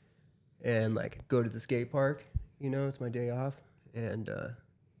day, and like go to the skate park. You know, it's my day off, and I'm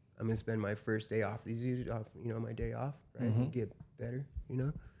gonna spend my first day off. My day off. Right, and get better. You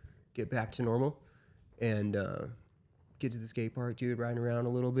know, get back to normal. And get to the skate park, dude, riding around a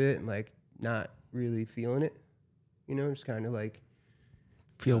little bit and like not really feeling it, you know, just kind of like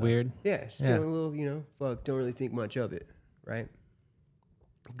Feel weird. yeah, just feeling a little, you know, don't really think much of it, right?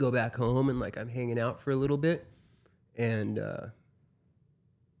 Go back home and like I'm hanging out for a little bit, and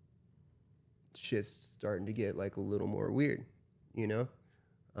shit's starting to get like a little more weird, you know.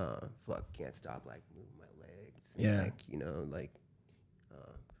 Can't stop like moving my legs, and, Yeah. like, you know, like.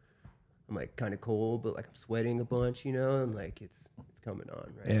 I'm like kind of cold, but like I'm sweating a bunch, you know, and like it's coming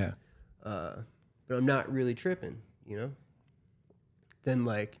on, right? Yeah. But I'm not really tripping, you know. Then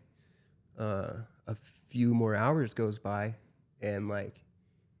like a few more hours goes by, and like,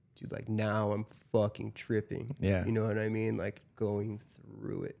 dude, like now I'm fucking tripping. Yeah. You know what I mean? Like going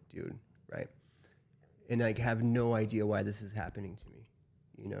through it, dude. Right. And like have no idea why this is happening to me.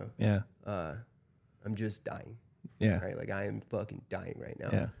 You know? Yeah. I'm just dying. Yeah. Right. Like I am fucking dying right now.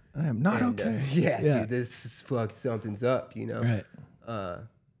 Yeah. I am not okay. Yeah, dude, this is fuck, something's up, you know? Right.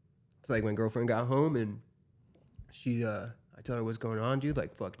 It's like my girlfriend got home and she, I tell her what's going on, dude.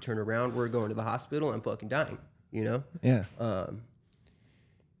 Like, fuck, turn around. We're going to the hospital. I'm fucking dying, you know? Yeah.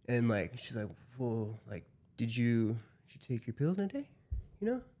 And like, she's like, whoa, like, did you take your pill today? You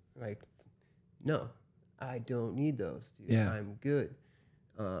know? Like, no, I don't need those, dude. Yeah. I'm good.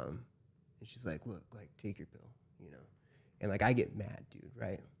 And she's like, look, like, take your pill, you know? And like, I get mad, dude,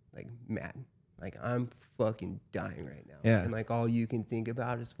 right? Like, mad. Like, I'm fucking dying right now. Yeah. And like, all you can think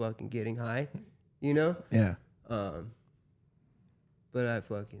about is fucking getting high, you know? Yeah. But I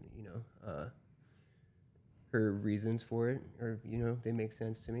fucking, you know, her reasons for it, or, you know, they make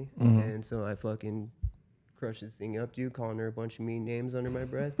sense to me. And so I fucking crush this thing up, dude, calling her a bunch of mean names under my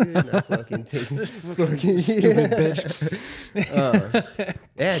breath, dude. And I fucking take this fucking Stupid bitch.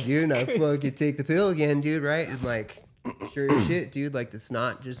 yeah, dude, and I fucking take the pill again, dude, right? And like, sure as shit, dude, like the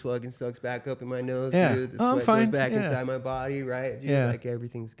snot just fucking sucks back up in my nose, Yeah. dude. The Oh, I'm sweat fine. goes back Yeah. inside my body, right? Dude, Yeah. like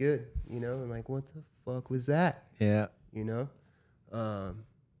everything's good, you know? And like, what the fuck was that? Yeah. You know?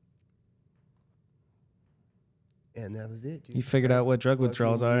 And that was it, dude. You figured out what drug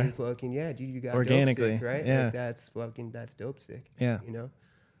withdrawals are. Fucking, yeah, dude, you got Organically, dope sick, right? yeah. Like that's dope sick. Yeah. You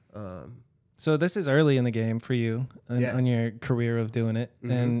know? So this is early in the game for you Yeah. on your career of doing it.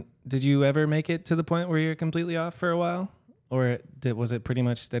 And did you ever make it to the point where you're completely off for a while? Or was it pretty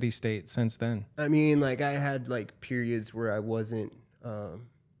much steady state since then? I mean, like I had like periods where I wasn't,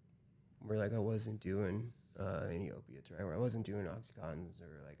 where like I wasn't doing any opiates, right? Where I wasn't doing oxycontins,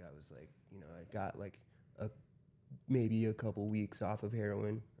 or like I was like, you know, I got like maybe a couple weeks off of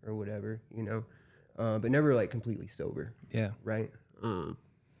heroin or whatever, you know, but never like completely sober. Yeah. Right.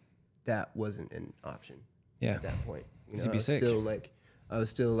 That wasn't an option. Yeah. At that point, you know, you'd be sick. I was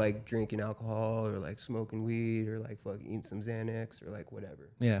still like drinking alcohol or like smoking weed or like fucking eating some Xanax or like whatever.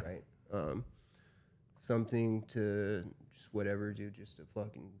 Yeah. Right. Something to just whatever, dude, just to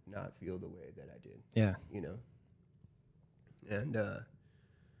fucking not feel the way that I did. Yeah. You know. And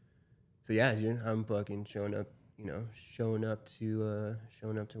so yeah, dude, I'm fucking showing up to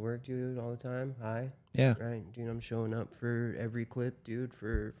work, dude, all the time. High. Yeah. Right, dude. I'm showing up for every clip, dude.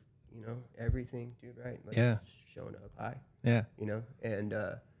 For you know everything, dude. Right. Like, Yeah. Showing up high. Yeah. You know, and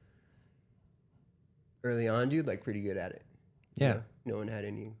early on, dude, like pretty good at it. You Yeah. know? No one had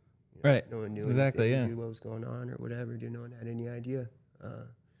any. Right. No one knew Exactly. anything, Yeah. dude, what was going on or whatever. Dude, no one had any idea.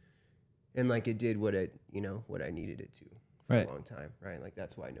 And like it did what I needed it to for Right. a long time. Right. Like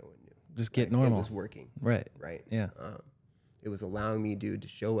that's why no one knew. Just get Like, normal. It was working. Right. Right. Yeah. It was allowing me, dude, to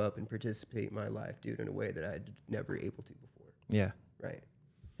show up and participate in my life, dude, in a way that I'd never able to before. Yeah. Right.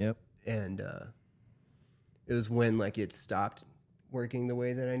 Yep. And it was when like it stopped working the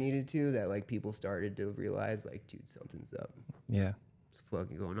way that I needed to that like people started to realize like, dude, something's up. Yeah. What's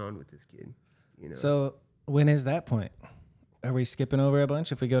fucking going on with this kid? You know. So when is that point? Are we skipping over a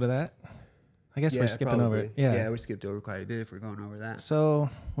bunch if we go to that? I guess we're skipping over it. Yeah. Yeah, we skipped over quite a bit if we're going over that. So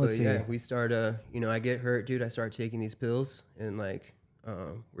let's see. Yeah, we start. I get hurt, dude. I start taking these pills, and like,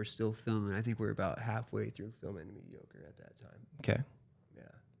 we're still filming. I think we're about halfway through filming Mediocre at that time. Okay.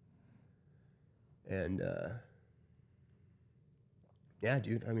 Yeah. And yeah,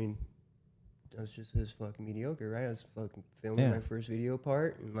 dude. I mean, that was just his fucking Mediocre, right? I was fucking filming my first video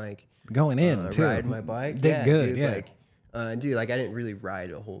part and like Going in too. riding my bike. Did good. Dude, yeah. Like I didn't really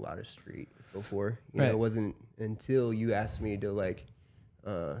ride a whole lot of street before. You know, Right. it wasn't until you asked me to like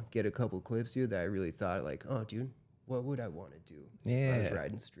get a couple clips, dude, that I really thought like, oh, dude, what would I want to do? If I was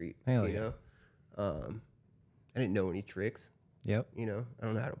riding street. Hell you yeah. know, I didn't know any tricks. Yep. You know, I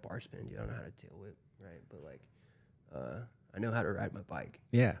don't know how to bar spin. Dude. I don't know how to tail whip, right? But like, I know how to ride my bike.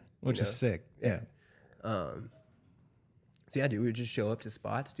 Yeah. Which know? is sick. Yeah. So yeah, dude, we would just show up to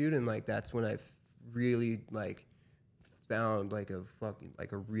spots, dude, and like that's when I really like found like a fucking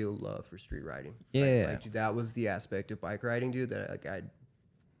like a real love for street riding. Yeah. Like dude, that was the aspect of bike riding, dude, that like I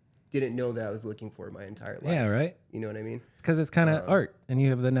didn't know that I was looking for my entire life. Yeah. Right. You know what I mean? Because it's kind of art, and you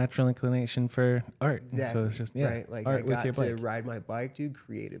have the natural inclination for art. Exactly. So it's just right. Like art I with got your to bike. ride my bike, dude,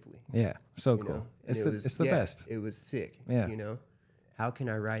 creatively. Yeah. So You cool. know? It's And the best. It was sick. Yeah. You know, how can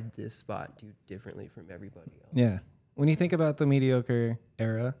I ride this spot, dude, differently from everybody else? Yeah. When you think about the Mediocre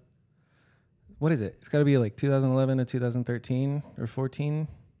era, what is it? It's got to be like 2011 to 2013 or 14.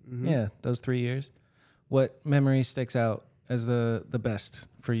 Mm-hmm. Yeah, those 3 years. What memory sticks out as the best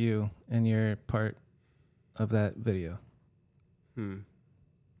for you in your part of that video?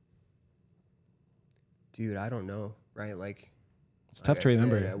 Dude, I don't know, right? Like, It's tough to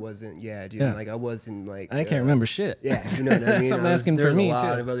remember. I wasn't, dude. Yeah. Like, I wasn't like. I can't remember shit. Yeah, you know what I mean. So I'm asking for there's me a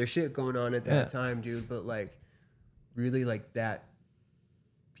lot too. of other shit going on at that time, dude. But like, really, like that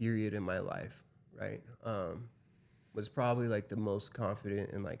period in my life, right, was probably like the most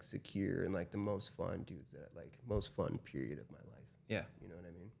confident and like secure and like the most fun, dude. That like most fun period of my life. Yeah. You know what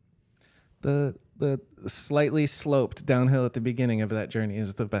I mean? The slightly sloped downhill at the beginning of that journey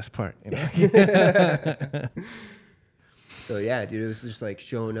is the best part. You know? So yeah, dude, it was just like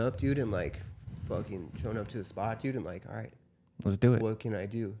showing up, dude, and like fucking showing up to a spot, dude, and like, all right, Let's do it. what can I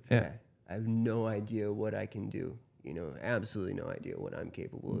do? Yeah. I have no idea what I can do. You know, absolutely no idea what I'm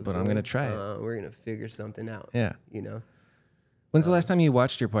capable of. But I'm doing. gonna try it. We're gonna figure something out. Yeah. You know. When's the last time you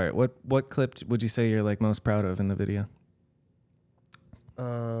watched your part? What clip would you say you're like most proud of in the video?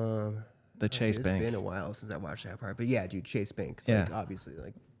 The Chase Bank. It's been a while since I watched that part, but yeah, dude, Chase Banks. Yeah. Like, obviously,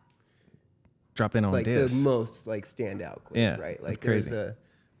 like Drop in on like this. the most like standout clip, Yeah, right? that's Like crazy. there's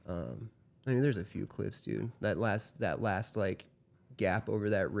I mean, there's a few clips, dude. That last like gap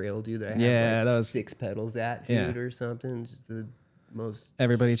over that rail, dude. That I had like that was 6 pedals at, dude, or something. Just the most.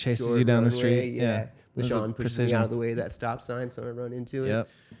 Everybody chases short you down the runway, street. Yeah. Those are LaShawn pushes me precision. out of the way of that stop sign, so I run into it.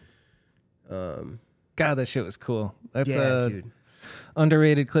 Yep. God, that shit was cool. That's Yeah, a dude.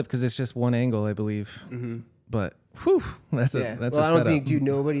 underrated clip because it's just one angle, I believe. But whew, that's Yeah. a Well, a I don't setup. think, dude,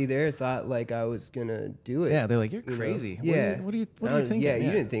 nobody there thought like I was gonna do it. Yeah, they're like, you're you know? crazy. Yeah. What are you thinking? Yeah, you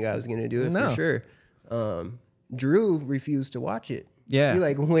didn't think I was gonna do it No. for sure. Drew refused to watch it. Yeah. He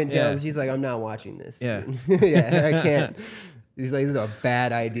like went down. Yeah. She's like, I'm not watching this. Yeah. dude." Yeah, I can't. He's like, this is a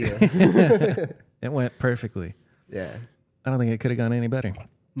bad idea. It went perfectly. Yeah. I don't think it could have gone any better.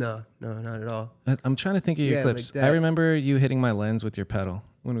 No, not at all. I'm trying to think of your Yeah, clips. like I that. remember you hitting my lens with your pedal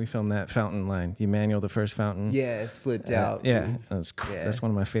when we filmed that fountain line. You manual the first fountain. Yeah, it slipped out. Yeah, and that's that's one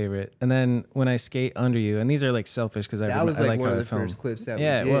of my favorite. And then when I skate under you, and these are like selfish because That was I like like one how of I the filmed. first clips that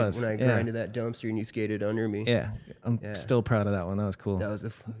Yeah, we it did was. when I Yeah. grinded that dumpster and you skated under me. Yeah, I'm Yeah. still proud of that one. That was cool. That was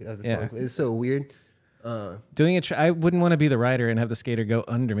a Yeah. fun clip. It's so weird. Doing it, I wouldn't want to be the rider and have the skater go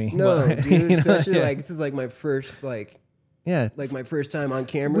under me. No, Well, dude. you know, Especially yeah. like this is like my first like my first time on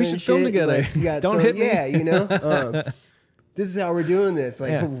camera. We and should film shit. together. Like, yeah, Don't hit me. Yeah, you know. This is how we're doing this.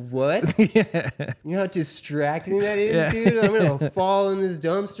 Like, Yeah. what? Yeah. You know how distracting that is, Yeah. dude? I'm gonna fall in this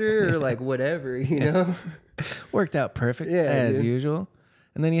dumpster or like whatever, you know? Worked out perfect Yeah, as dude. usual.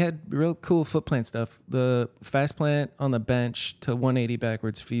 And then you had real cool foot plant stuff. The fast plant on the bench to 180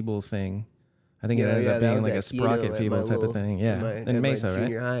 backwards feeble thing. I think it ended up that being was like a at sprocket Keno at feeble my type little- of thing. at Yeah. my- In at my Mesa, right?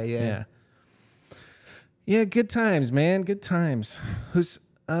 junior high, yeah. Yeah, good times, man. Good times.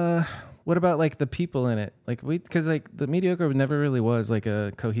 What about like the people in it? Like because like the Mediocre never really was like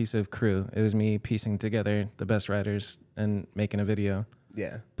a cohesive crew. It was me piecing together the best riders and making a video.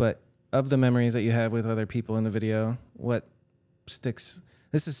 Yeah. But of the memories that you have with other people in the video, what sticks?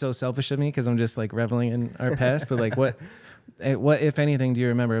 This is so selfish of me because I'm just like reveling in our past. But like, what if anything, do you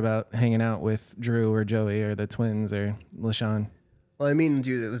remember about hanging out with Drew or Joey or the twins or LaShawn? Well, I mean,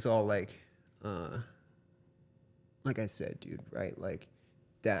 dude, it was all like I said, dude, right? Like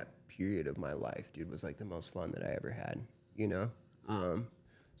that period of my life, dude, was like the most fun that I ever had, you know?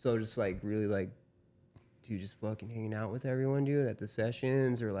 So just like really like, dude, just fucking hanging out with everyone, dude, at the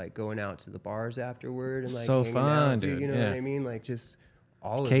sessions or like going out to the bars afterward and like So hanging fun, out, dude, You know yeah. what I mean? Like just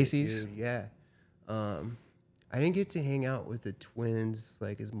all of Casey's? it, dude. Yeah. I didn't get to hang out with the twins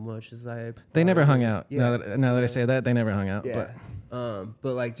like as much as I. They never probably- hung out. Yeah. Now that I say that, they never hung out. Yeah. But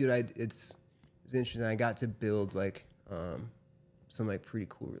But like, dude, it's interesting. I got to build like some like pretty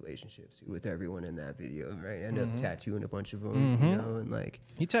cool relationships with everyone in that video, right? I ended up tattooing a bunch of them, you know, and like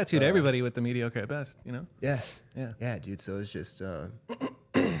he tattooed everybody with the Mediocre at best, you know? yeah, dude. So it's just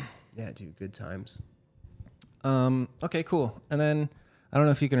yeah, dude, good times. Okay, cool. And then I don't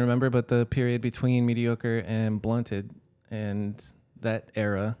know if you can remember, but the period between Mediocre and Blunted and that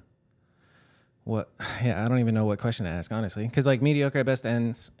era. I don't even know what question to ask, honestly. Because like Mediocre at best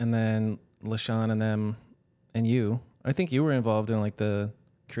ends, and then LaShawn and them and you. I think you were involved in like the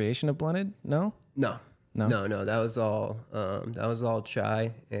creation of Blunted. No. No. That was all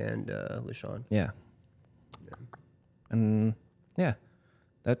Chai and LaShawn. Yeah. And yeah,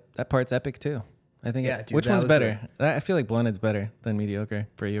 that part's epic too. I think. Yeah, dude, which that one's was better? I feel like Blunted's better than Mediocre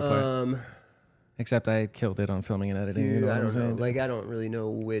for your part. Except I killed it on filming and editing. Dude, you know what I I'm don't know. saying? Like, I don't really know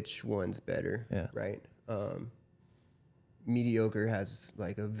which one's better. Yeah. Right. Mediocre has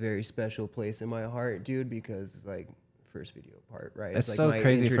like a very special place in my heart, dude, because like first video part, right? That's like so my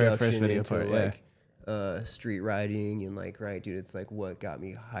crazy for a first introduction video into, part, yeah. Like street riding and like, right, dude, it's like what got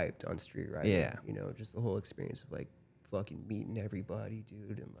me hyped on street riding. Yeah. You know, just the whole experience of like fucking meeting everybody,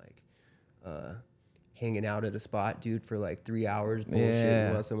 dude, and like hanging out at a spot, dude, for like 3 hours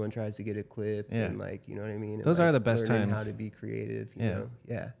bullshitting while someone tries to get a clip and like, you know what I mean? And Those like are the best learning times. how to be creative, you know?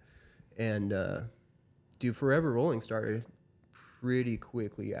 Yeah. And dude, Forever Rolling started pretty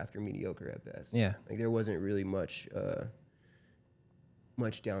quickly after Mediocre at best. Yeah. Like there wasn't really much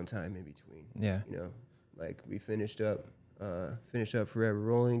downtime in between. Yeah. You know, like we finished up Forever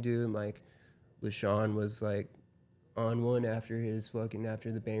Rolling, dude, and like LaShawn was like on one after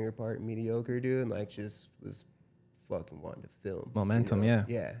the banger part in Mediocre, dude, and like just was fucking wanting to film. Momentum, you know?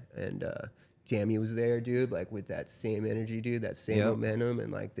 yeah. Yeah. And Tammy was there, dude, like with that same energy, dude, that same momentum,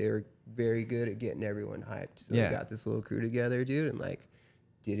 and like they were very good at getting everyone hyped. So we got this little crew together, dude, and like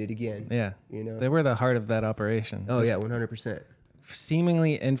did it again. Yeah. You know? They were the heart of that operation. Oh yeah, 100%.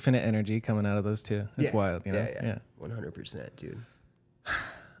 Seemingly infinite energy coming out of those two. It's wild, you know? Yeah. 100%, dude.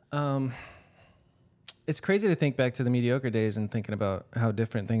 It's crazy to think back to the Mediocre days and thinking about how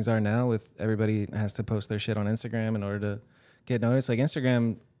different things are now with everybody has to post their shit on Instagram in order to get noticed. Like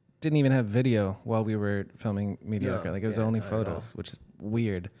Instagram didn't even have video while we were filming Mediocre. No, like it was only photos, which is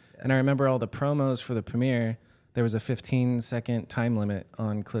weird. Yeah. And I remember all the promos for the premiere. There was a 15-second time limit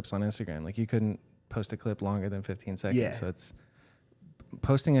on clips on Instagram. Like you couldn't post a clip longer than 15 seconds. Yeah. So it's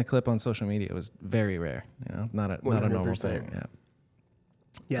posting a clip on social media was very rare. You know, not a normal thing. Yeah.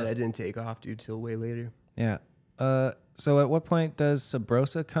 Yeah, that didn't take off, dude, till way later. Yeah. So at what point does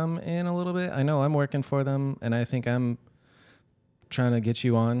Sabrosa come in a little bit? I know I'm working for them, and I think I'm trying to get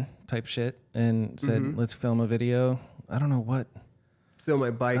you on type shit, and said, let's film a video. I don't know what. So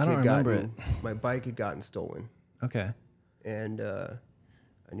my bike had gotten stolen. Okay. And I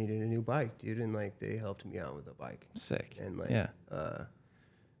needed a new bike, dude, and like they helped me out with a bike. Sick. And like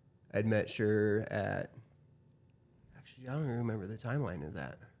I'd met Sure at, actually I don't even remember the timeline of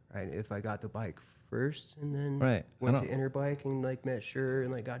that. Right, if I got the bike first and then went to Interbike and like met Sure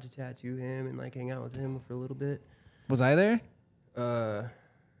and like got to tattoo him and like hang out with him for a little bit. Was I there? I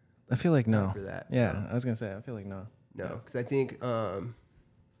feel like no. For that, yeah, no. I was gonna say I feel like no. No, because I think so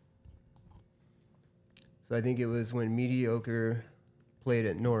I think it was when Mediocre played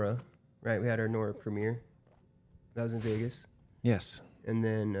at Nora, right? We had our Nora premiere. That was in Vegas. Yes. And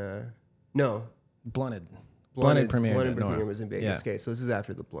then no, Blunted premiere. Blunted premiere was in Vegas. Yeah. Okay, so this is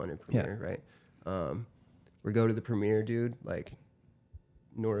after the Blunted premiere, right? We go to the premiere, dude. Like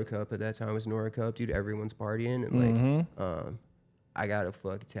Nora Cup at that time was Nora Cup, dude. Everyone's partying, and like I got a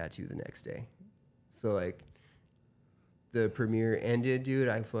fucking tattoo the next day. So like the premiere ended, dude.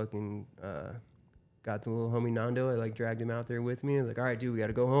 I fucking got the little homie Nando. I like dragged him out there with me. I was like, all right, dude, we got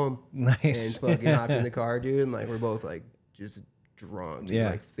to go home. Nice. And fucking hopped in the car, dude. And like we're both like just drunk, dude,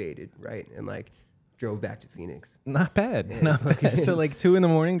 like faded, right? And like drove back to Phoenix. Not bad. Not bad. So like 2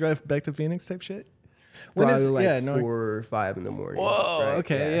 a.m, drive back to Phoenix type shit? Probably like 4 or 5 in the morning. Whoa, right?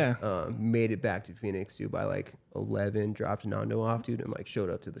 okay, yeah. Made it back to Phoenix, dude, by like 11, dropped Nando off, dude, and like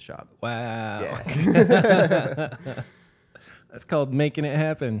showed up to the shop. Wow. Yeah. That's called making it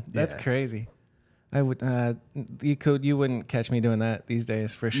happen. That's crazy. I would, you wouldn't catch me doing that these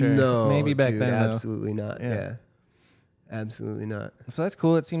days for sure. No, maybe back dude, then. Absolutely not. Yeah. Absolutely not. So that's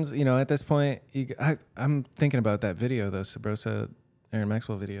cool. It seems, you know, at this point, I'm thinking about that video, the Sabrosa Aaron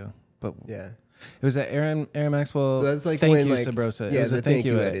Maxwell video. But yeah, it was that Aaron Maxwell. So that's like thank when, you, like, Sabrosa. Yeah, it was the thank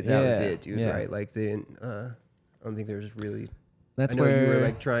you edit. That was Yeah. it, dude. Yeah. Right? Like they didn't. I don't think there was really. That's I know where you were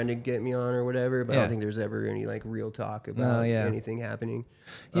like trying to get me on or whatever, but I don't think there's ever any like real talk about anything happening.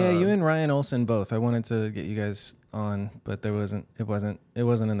 Yeah, you and Ryan Olsen both. I wanted to get you guys on, but there wasn't. It wasn't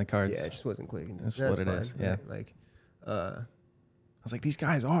in the cards. Yeah, it just wasn't clicking. That's what it is. Yeah. Right? Like, I was like, these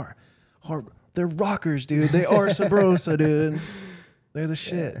guys are they're rockers, dude. They are Sabrosa, dude. They're the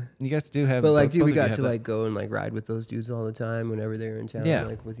shit. Yeah. You guys do have, but like, dude, we got to like go and like ride with those dudes all the time whenever they're in town,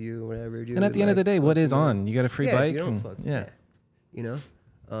 like with you, whatever, dude. And at the end of the day, what is on? You got a free bike, you know.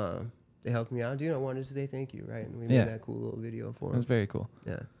 They helped me out, dude. I wanted to say thank you, right? And we made that cool little video for them. That's very cool.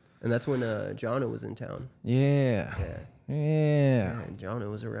 Yeah, and that's when Jonna was in town. Yeah. And Jonna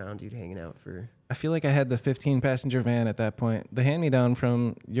was around, dude, hanging out for. I feel like I had the 15-passenger van at that point. The hand-me-down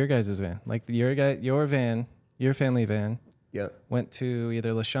from your guys' van, like your van, your family van. Yep. Went to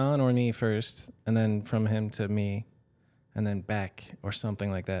either LaShawn or me first, and then from him to me, and then back or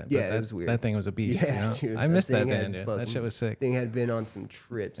something like that. Yeah, but it was weird. That thing was a beast. Yeah, you know? dude, I missed that van, dude. That shit was sick. Thing had been on some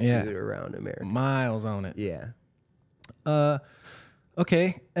trips, dude, around America. Miles on it. Yeah.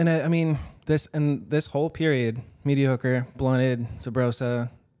 Okay, and I mean this whole period, Mediocre, Blunted, Sabrosa,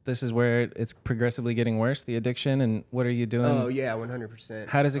 this is where it's progressively getting worse, the addiction, and what are you doing? Oh yeah, 100%.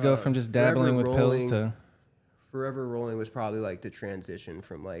 How does it go from just dabbling with pills to? Forever Rolling was probably like the transition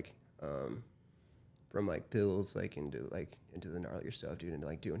from pills like into the gnarlier stuff, dude, into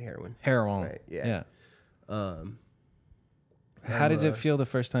like doing heroin. Heroin. Right. Yeah. How did it feel the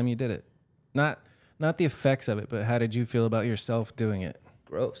first time you did it? Not the effects of it, but how did you feel about yourself doing it?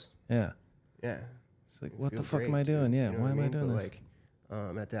 Gross. Yeah. Yeah. It's like, what the fuck am I doing? Yeah. You know Why am I doing but this? Like,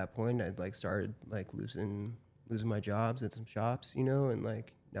 at that point, I'd like started like losing my jobs at some shops, you know, and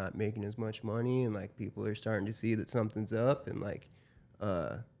like not making as much money, and like people are starting to see that something's up, and like,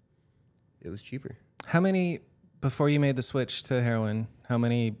 it was cheaper. How many, before you made the switch to heroin, how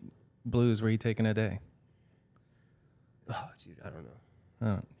many blues were you taking a day? Oh, dude, I don't know.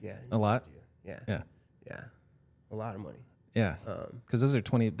 Oh, Yeah. a lot? Yeah. Yeah. Yeah. A lot of money. Yeah. Because those are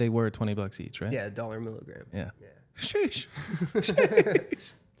they were $20 each, right? Yeah, $1 a milligram. Yeah. Yeah. Sheesh.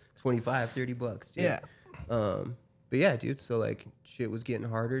 25, $30, dude. Yeah. But yeah, dude, so like shit was getting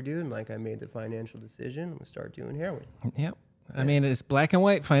harder, dude, and like I made the financial decision to start doing heroin. Yep. I mean, it's black and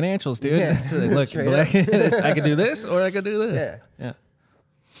white financials, dude. Yeah. It's like, look, I could do this or I could do this. Yeah. Yeah.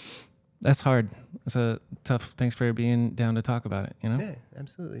 That's hard. It's a tough. Thanks for being down to talk about it. You know. Yeah,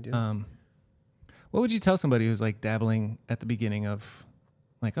 absolutely, dude. What would you tell somebody who's like dabbling at the beginning of,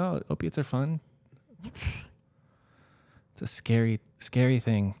 like, oh, opiates are fun? It's a scary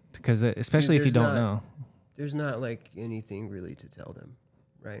thing because especially if you don't know. There's not like anything really to tell them,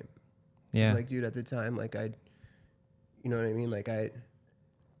 right? Yeah. Like, dude, at the time, like you know what I mean? Like I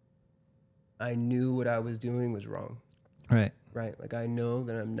knew what I was doing was wrong. Right. Right. Like I know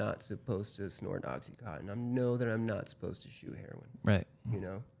that I'm not supposed to snort Oxycontin. I know that I'm not supposed to shoot heroin. Right. You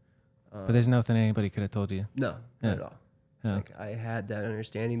know. But there's nothing anybody could have told you. No, Yeah. not at all. Yeah. Like I had that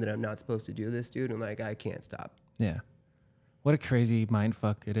understanding that I'm not supposed to do this, dude, and like I can't stop. Yeah. What a crazy mind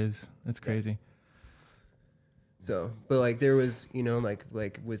fuck it is. It's crazy. So, but like there was, you know, like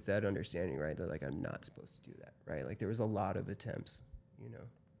with that understanding, right, that like I'm not supposed to do that, right? Like there was a lot of attempts, you know.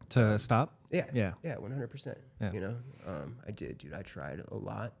 To stop? Yeah. Yeah. Yeah, 100%. Yeah. You know, I did, dude. I tried a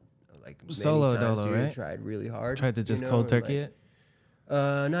lot, like many Solo times, dolo, dude. right? Tried really hard. Tried to just you know, cold and, turkey like, it?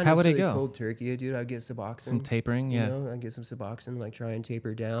 Not How would it necessarily go? cold turkey, dude. I'd get Suboxone. Some tapering, yeah. You know, I'd get some Suboxone, like try and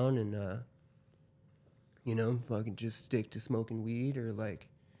taper down, and you know, fucking just stick to smoking weed or like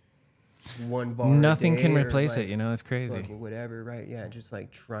just one bar. Nothing a day can or, replace like, it, you know. It's crazy. Fucking whatever, right? Yeah, just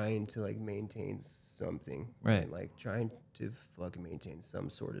like trying to like maintain something, Right. and, like trying to fucking maintain some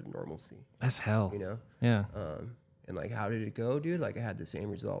sort of normalcy, That's hell. you know. Yeah. And like, how did it go, dude? Like, I had the same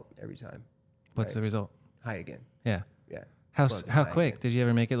result every time. What's the result? High again. Yeah. Yeah. How Fucking how high quick? again. Did you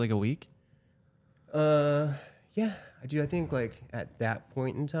ever make it like a week? Yeah, I do. I think like at that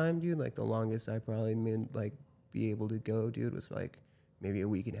point in time, dude, like the longest I probably like be able to go, dude, was like maybe a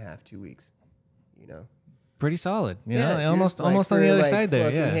week and a half, 2 weeks. You know. Pretty solid. You Yeah, know, dude, almost like, on for, the other like, side there.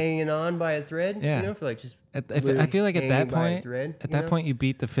 fucking Yeah. hanging on by a thread. Yeah. You know, for like just. I feel like at that point, you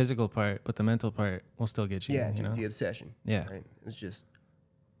beat the physical part, but the mental part will still get you. Yeah, you dude, know? the obsession. Yeah. Right. It was just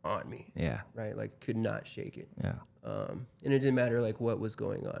on me. Yeah. Right. Like could not shake it. Yeah. And it didn't matter like what was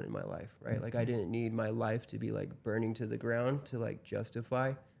going on in my life, right? Like I didn't need my life to be like burning to the ground to like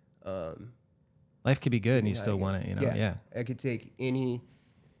justify. Life could be good and you high still again. want it, you know? Yeah. I could take any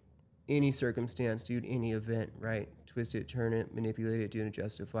circumstance, dude, any event, right? Twist it, turn it, manipulate it, dude, and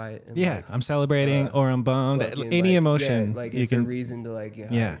justify it. And Yeah. like, I'm celebrating or I'm bummed. fucking, Any like, emotion. yeah, like you it's can. a reason to like get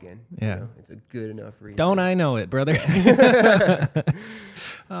high Yeah, again. yeah. You know? It's a good enough reason. Don't I know it, brother?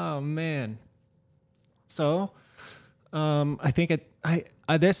 Oh man. So, I think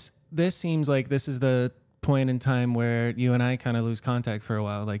this seems like this is the point in time where you and I kind of lose contact for a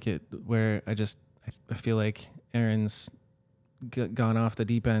while. Like where I feel like Aaron's gone off the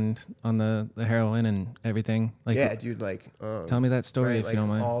deep end on the heroin and everything. Like, yeah, dude. Like, tell me that story right, if like you don't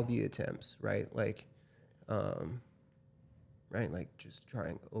mind. all the attempts, right? Like, right, like just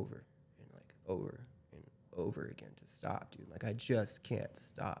trying over and like over and over again to stop, dude. Like I just can't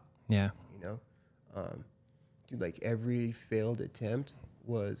stop. Yeah. You know, dude. Like every failed attempt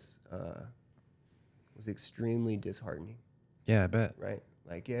was extremely disheartening. Yeah, I bet. Right.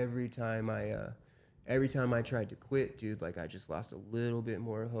 Like every time I tried to quit, dude, like I just lost a little bit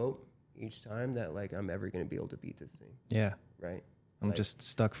more hope each time that like I'm ever gonna be able to beat this thing. Yeah. Right. I'm Like, just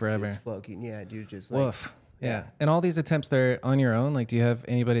stuck forever. Just fucking yeah, dude. Just like Woof. Yeah. And all these attempts, they're on your own. Like, do you have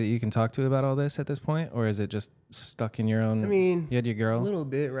anybody that you can talk to about all this at this point? Or is it just stuck in your own? I mean, you had your girl? a little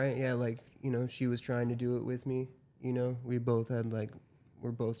bit, right? Yeah, like, you know, she was trying to do it with me. You know, we both had like, we're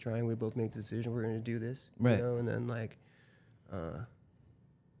both trying. We both made the decision we're going to do this. Right. You know, and then like,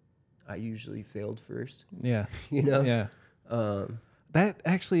 I usually failed first. Yeah. You know? Yeah. That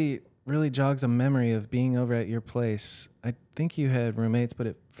actually really jogs a memory of being over at your place. I think you had roommates, but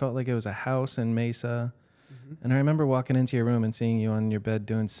it felt like it was a house in Mesa. And I remember walking into your room and seeing you on your bed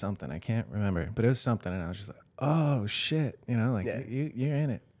doing something. I can't remember, but it was something. And I was just like, oh, shit. You know, like you're in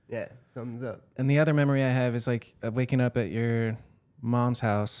it. Yeah, something's up. And the other memory I have is like waking up at your mom's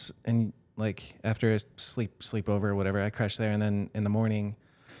house and like after a sleepover or whatever, I crashed there. And then in the morning,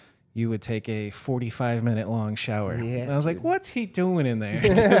 you would take a 45-minute long shower. Yeah, and I was like, what's he doing in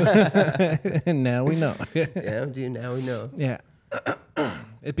there? And now we know. Yeah, dude, now we know. Yeah.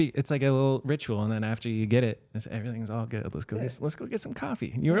 It's like a little ritual, and then after you get it, everything's all good. Let's go get some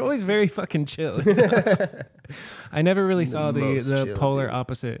coffee. You were always very fucking chill. I never really saw the chill, polar dude.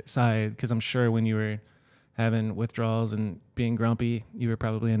 opposite side, because I'm sure when you were having withdrawals and being grumpy, you were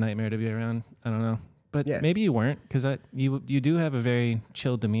probably a nightmare to be around. I don't know, but Yeah. maybe you weren't, because you do have a very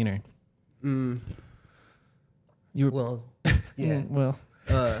chill demeanor. You were Well, yeah. well.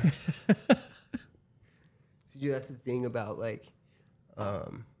 So, dude, that's the thing about like,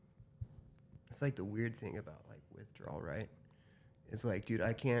 it's like the weird thing about like withdrawal, right? It's like, dude,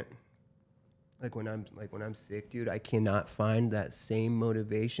 I can't, like when I'm sick, dude, I cannot find that same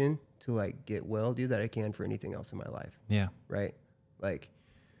motivation to like get well, dude, that I can for anything else in my life. Yeah. Right? Like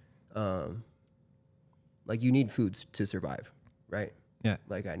you need foods to survive, right? Yeah.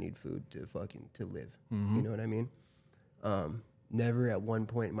 Like I need food to live. You know what I mean? Never at one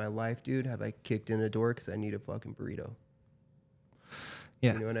point in my life, dude, have I kicked in a door because I need a fucking burrito.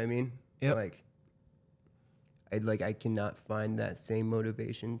 Yeah. You know what I mean? Yep. I cannot find that same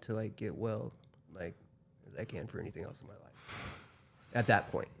motivation to like get well, like as I can for anything else in my life. At that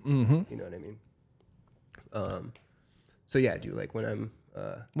point, you know what I mean? So yeah, dude, like when I'm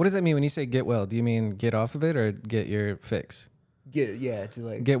What does that mean when you say get well? Do you mean get off of it or get your fix? to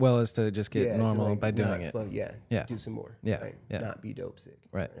like Get well is to just get to, normal like, by doing not it. to do some more. Yeah, Right? yeah. Not be dope sick.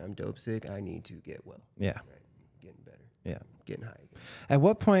 Right. When I'm dope sick, I need to get well. Yeah. Right. Getting better. Yeah. Getting high again. At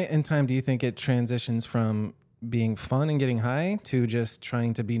what point in time do you think it transitions from being fun and getting high to just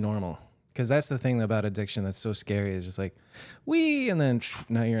trying to be normal? Because that's the thing about addiction that's so scary, is just like, and then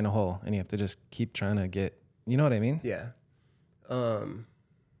now you're in a hole and you have to just keep trying to get, you know what I mean? Yeah.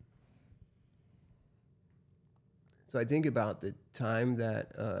 So I think about the time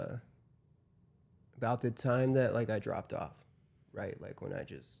that like I dropped off, right? Like when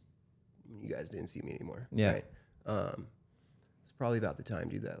you guys didn't see me anymore. Yeah. Right? It's probably about the time,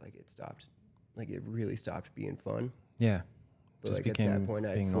 dude, that like it stopped, like it really stopped being fun. Yeah. But Just like at became that point, I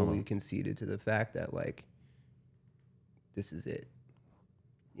fully being normal. conceded to the fact that like this is it.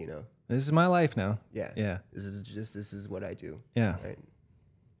 You know? This is my life now. Yeah. Yeah. This is what I do. Yeah. Right?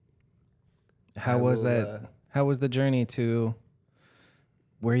 How was that? How was the journey to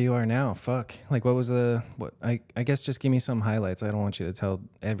where you are now? Fuck. Like, what was I guess just give me some highlights. I don't want you to tell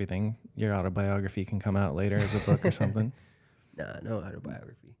everything. Your autobiography can come out later as a book or something. Nah, no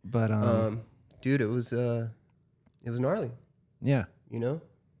autobiography. But, dude, it was gnarly, yeah. you know?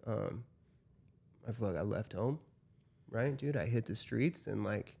 I feel like I left home, right, dude? I hit the streets and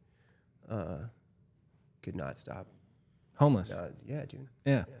like, could not stop. Homeless. Yeah, dude.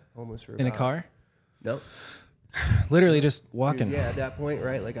 Yeah. Homeless for In a car? Nope. Literally just walking. Dude, yeah, at that point,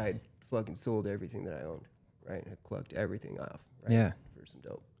 right? Like I fucking sold everything that I owned, right? I clucked everything off, right? Yeah. For some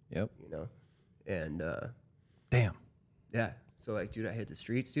dope. Yep. You know? And Damn. yeah. So like, dude, I hit the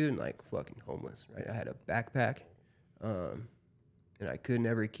streets, dude, and like fucking homeless, right? I had a backpack, and I could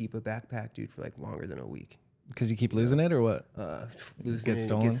never keep a backpack, dude, for like longer than a week. Because you keep losing it or what? Losing Get it,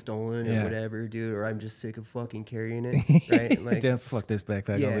 stolen? get stolen Yeah. or whatever, dude, or I'm just sick of fucking carrying it, right? Like, Damn, fuck this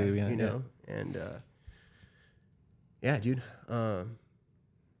backpack. yeah, I'll leave it behind. you know, and yeah, dude,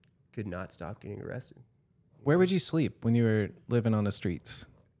 could not stop getting arrested. Where would you sleep when you were living on the streets?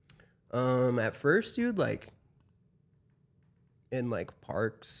 At first, dude, like in like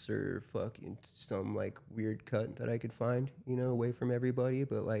parks or fucking some like weird cut that I could find, you know, away from everybody,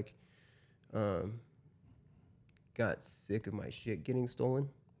 but like, got sick of my shit getting stolen,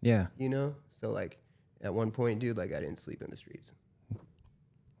 Yeah. you know? So like at one point, dude, like I didn't sleep in the streets.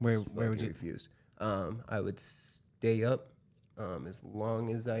 Where would Fucking you? refused. I would stay up as long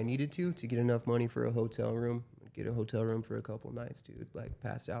as I needed to get enough money for a hotel room. Get a hotel room for a couple nights, dude. Like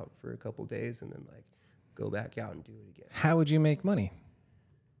pass out for a couple days and then like go back out and do it again. How would you make money?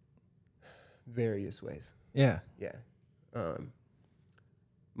 Various ways. Yeah. Yeah.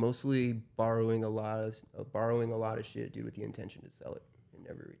 Mostly borrowing a lot of shit, dude, with the intention to sell it and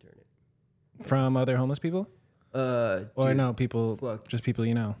never return it. From other homeless people? Or Dude, no, people, fuck. just people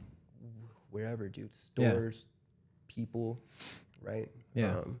you know. Wherever, dude. Stores, people, right?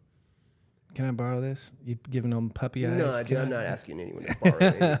 Yeah. can I borrow this? You giving them puppy eyes? No, dude, I'm not asking anyone to borrow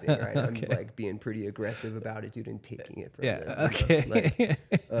anything, right? I'm like being pretty aggressive about it, dude, and taking it from them. Okay. Like,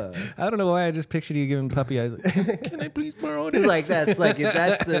 I don't know why I just pictured you giving puppy eyes. Like, can I please borrow this? like that's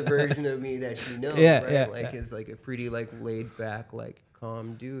the version of me that you know, Yeah, right? yeah, Like is like a pretty like laid back, like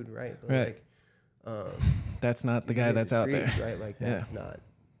calm dude, right? But Right. like, that's not the guy hit that's the out there. streets, right? Like that's not.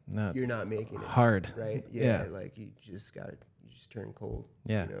 No, You're not making it hard. right? Yeah. Like you just turn cold.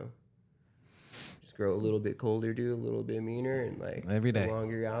 Yeah. You know. Just grow a little bit colder, dude, a little bit meaner, and like Every day. the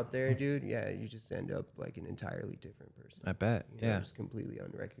longer you're out there, dude, yeah, you just end up like an entirely different person. I bet. You know, Yeah. just completely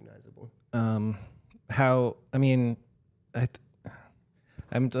unrecognizable. How? I mean,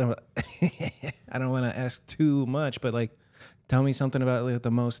 I'm. I don't want to ask too much, but like, tell me something about like,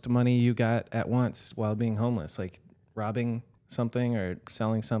 the most money you got at once while being homeless, like robbing something or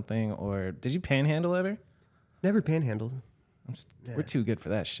selling something, or did you panhandle ever? Never panhandled. We're too good for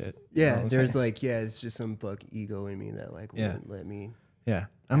that shit. Yeah, You know what I'm there's saying? like, it's just some fuck ego in me that like wouldn't let me. Yeah,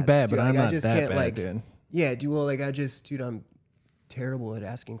 I'm bad, Dude, but I'm like, I not just that can't, bad, like, dude. Yeah, dude, well, like dude, I'm terrible at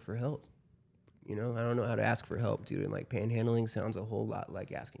asking for help. You know, I don't know how to ask for help, dude. And like panhandling sounds a whole lot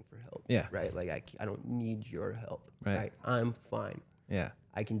like asking for help. Yeah. Right? Like I don't need your help. Right. I'm fine. Yeah,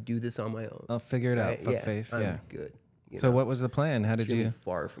 I can do this on my own. I'll figure it out. Right? Fuck face. I'm Yeah. good. You So know? what was the plan? How did Feeling you?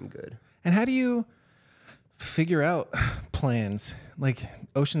 far from good. And how do you figure out plans? Like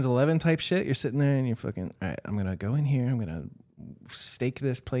Ocean's 11 type shit? You're sitting there and you're fucking, all right, I'm going to go in here. I'm going to stake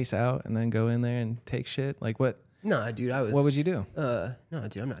this place out and then go in there and take shit. Like what? Nah, dude, What would you do? No,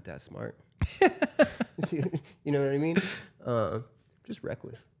 dude, I'm not that smart. You know what I mean? Just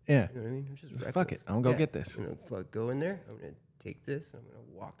reckless. Yeah. You know what I mean? I'm just reckless. Fuck it. I'm going to go get this. I'm gonna go in there. I'm gonna take this. I'm gonna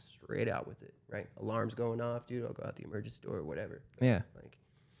walk straight out with it. Right? Alarms going off, dude. I'll go out the emergency door or whatever. Yeah. Like,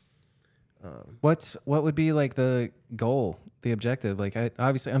 What would be like the goal, the objective? Like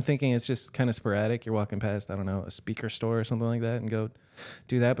obviously I'm thinking it's just kind of sporadic. You're walking past, I don't know, a speaker store or something like that and go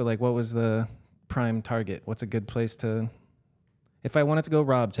do that. But like, what was the prime target? What's a good place to, if I wanted to go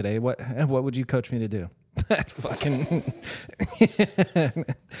rob today, what would you coach me to do? That's fucking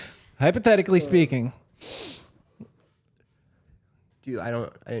hypothetically speaking. dude, I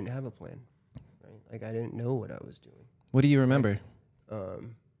didn't have a plan. Right? Like I didn't know what I was doing. What do you remember?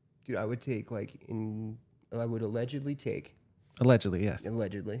 Dude, I would take I would allegedly take. Allegedly, yes.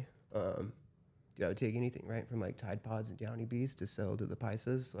 Allegedly. Dude, I would take anything, right? From like Tide Pods and Downy Bees to sell to the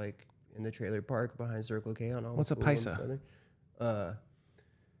Paisas, like in the trailer park behind Circle K on all. What's a Paisa? Paisa.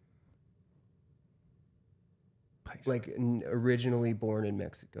 Like originally born in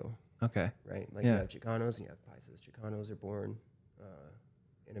Mexico, Okay. right? Like Yeah. you have Chicanos and you have Paisas. Chicanos are born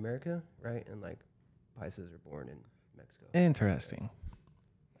in America, right? And like Paisas are born in Mexico. Interesting.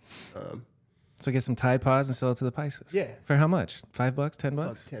 So get some Tide Pods and sell it to the Pisces. Yeah. For how much? $5, $10?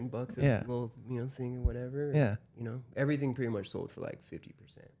 Fuck, $10 a Yeah. little, thing or whatever. Yeah. You know, everything pretty much sold for like 50%.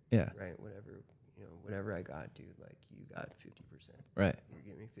 Yeah. Right? Whatever I got, dude, like you got 50%. Right. You're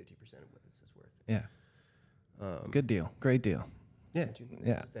giving me 50% of what this is worth. Yeah. Good deal. Great deal. Yeah, dude.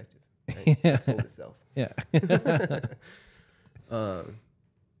 Yeah. It's effective. Right? Yeah. It sold itself. Yeah.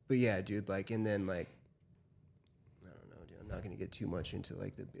 But yeah, dude, like, and then like, I don't know, dude, I'm not gonna get too much into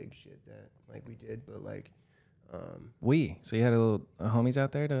like the big shit that like we did, but like, So you had a homies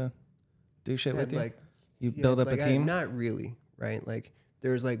out there to do shit with you? like, You build up a team? Not really, right? Like,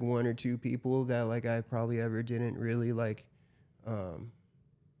 there's like one or two people that like I probably ever didn't really like,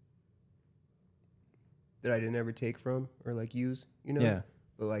 that I didn't ever take from or like use, you know? Yeah.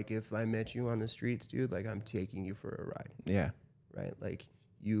 But like, if I met you on the streets, dude, like I'm taking you for a ride. Yeah. Right? Like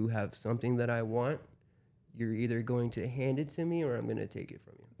you have something that I want, you're either going to hand it to me or I'm going to take it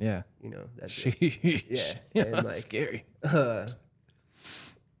from you. Yeah. You know, that's Sheesh. Yeah. Yeah. And like, Scary. and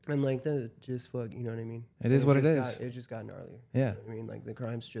like that just fuck, you know what I mean? It is what it is. It just got gnarlier. Yeah. You know what I mean? Like the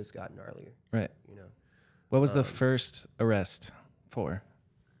crimes just got gnarlier, Right. you know? What was the first arrest for?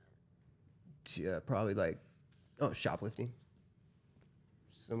 Probably like, shoplifting.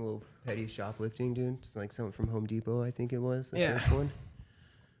 Some little petty shoplifting, dude. It's like something from Home Depot, I think it was, the Yeah. first one.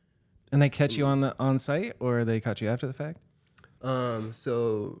 And they catch you on site, or they caught you after the fact?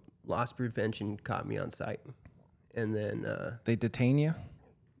 So loss prevention caught me on site. And then They detain you?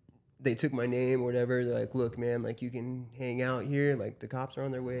 they took my name or whatever. They're like, look, man, like you can hang out here. Like the cops are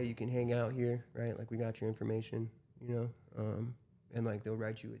on their way. You can hang out here, right? Like we got your information, you know? And like they'll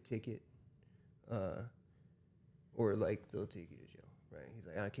write you a ticket. Or like they'll take you to jail, right? He's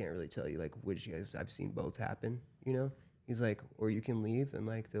like, I can't really tell you like which guys. I've seen both happen, you know? He's like, or you can leave and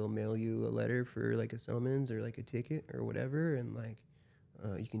like they'll mail you a letter for like a summons or like a ticket or whatever. And like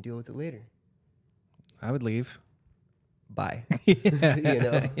you can deal with it later. I would leave. bye. Yeah. You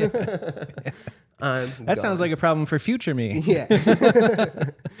know? That sounds like a problem for future me. Yeah.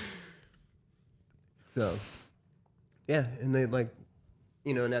 So, yeah, and they like,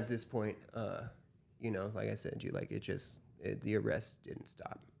 you know, and at this point, you know, like I said, dude, like the arrest didn't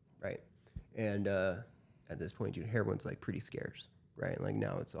stop, right? And at this point, dude, heroin's like pretty scarce, right? Like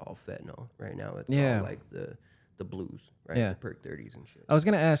now it's all fentanyl, right? Now it's all like the blues, right? Yeah. The perk 30s and shit. I was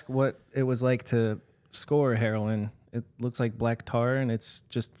gonna ask what it was like to score heroin. It looks like black tar, and it's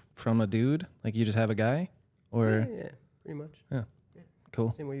just from a dude. Like you just have a guy, or Yeah, pretty much. yeah.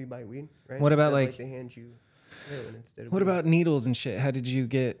 Cool. Same way you buy weed, right? What about, Instead, like they hand you heroin instead of What weed. about needles and shit? How did you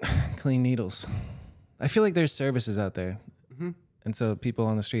get clean needles? I feel like there's services out there, and so people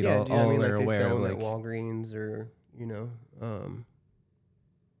on the street all dude, I mean, are like they aware. sell Of, them like, at Walgreens or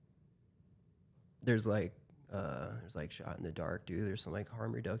there's like shot in the dark, dude. There's some like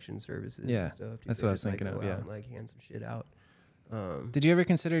harm reduction services. Yeah, and stuff, dude. that's They what I was just, like, thinking go of, out yeah. and, like hand some shit out. Did you ever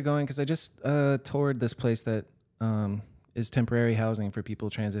consider going? Because I just toured this place that is temporary housing for people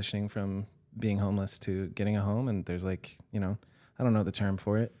transitioning from being homeless to getting a home, and there's like, you know, I don't know the term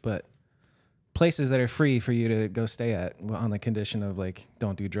for it, but places that are free for you to go stay at on the condition of like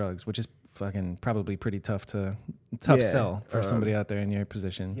don't do drugs, which is fucking probably pretty tough sell for somebody out there in your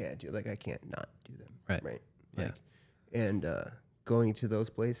position. Yeah, dude. Like I can't not do them. Right. Right. Yeah. Like, and going to those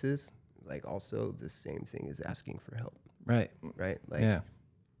places, like also the same thing as asking for help. Right. Right. Like Yeah.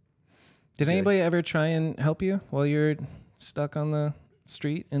 Did anybody ever try and help you while you're stuck on the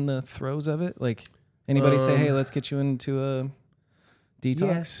street in the throes of it? Like anybody say, hey, let's get you into a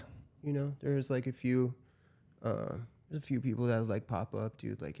detox? Yeah. You know, there's like a few people that like pop up,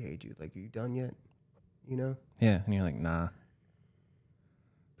 dude, like, hey, dude, like, are you done yet? You know? Yeah. And you're like, nah.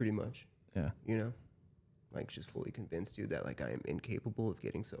 Pretty much. Yeah. You know? Like just fully convinced, dude, that like I am incapable of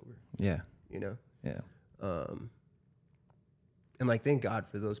getting sober. Yeah. You know? Yeah. And like thank God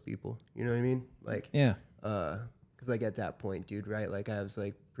for those people. You know what I mean? Like Yeah. because like at that point, dude, right? Like I was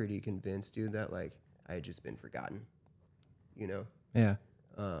like pretty convinced, dude, that like I had just been forgotten. You know? Yeah.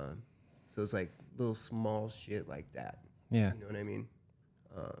 So it's like little small shit like that. Yeah. You know what I mean?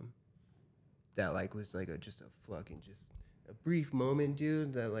 That like was like just a brief moment,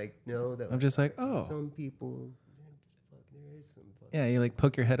 dude. That like that I'm just like, oh. some people, there is some. Yeah. You like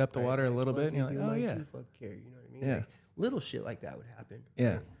poke your head up the right, water a like, little bit, and you're fucking like, oh feel yeah. you fuck care. You know what I mean? Yeah. Like, little shit like that would happen.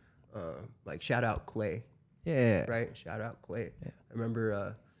 Yeah. Right? Like shout out Clay. Yeah. Right. Shout out Clay. Yeah. I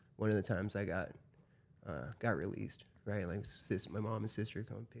remember one of the times I got released. Right. Like my mom and sister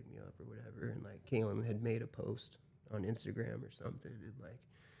come pick me up or whatever, and like Kaylin had made a post on Instagram or something, and like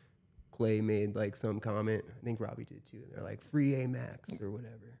Clay made like some comment. I think Robbie did too. And they're like free A Max or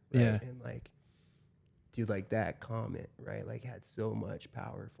whatever. Right? Yeah. And like, dude, like that comment, right? Like had so much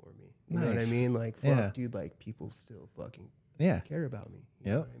power for me. You know what I Nice. mean? Like, fuck, Yeah. dude, like people still fucking care about me.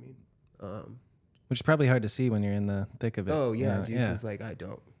 You Yep. know what I mean? Which is probably hard to see when you're in the thick of it. Oh yeah, you know? dude. Yeah. Because like I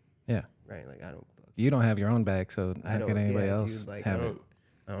don't. Yeah. Right. Like I don't. You don't have your own bag, so I how don't. can anybody yeah, else dude, like have it?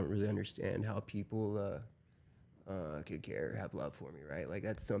 I don't really understand how people could care, have love for me, right? Like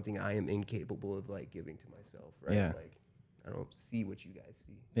that's something I am incapable of like giving to myself, right? Yeah. Like I don't see what you guys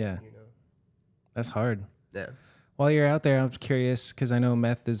see. Yeah. You know. That's hard. Yeah. While you're out there, I'm curious because I know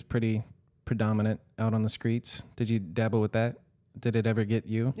meth is pretty predominant out on the streets. Did you dabble with that? Did it ever get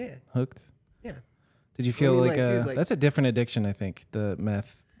you Yeah. hooked? Yeah. Did you feel mean, dude, like- that's a different addiction, I think, the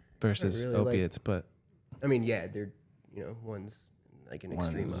meth versus really, like- opiates, but I mean, yeah, they're one's like an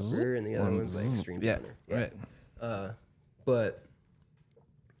extreme One's- upper and the other one's like one's- extreme yeah, downer. right. But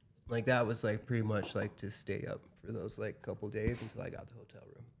like that was like pretty much like to stay up for those like couple days until I got the hotel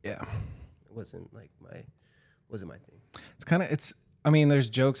room. Yeah. It wasn't my thing. It's kind of, I mean, there's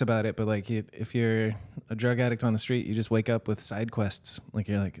jokes about it, but like if you're a drug addict on the street, you just wake up with side quests. Like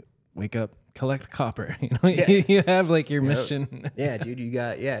you're like, wake up, collect copper. You know, Yes. you have like your mission. Yeah, dude,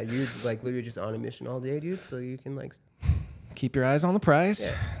 you're like literally just on a mission all day, dude. So you can like Keep your eyes on the prize.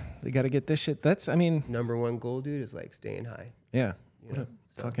 Yeah. They got to get this shit. That's, I mean, number one goal, dude, is like staying high. yeah. You know?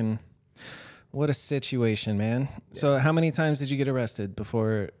 So, What a situation, man. Yeah. So how many times did you get arrested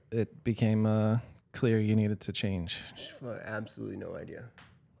before it became clear you needed to change? absolutely no idea.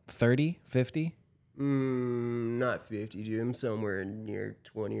 30, 50? Not 50, dude. I'm somewhere near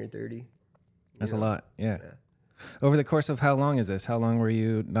 20 or 30. That's a lot. Yeah. Over the course of how long is this? How long were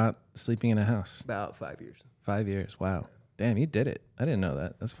you not sleeping in a house? About 5 years. 5 years. Wow. Damn, you did it. I didn't know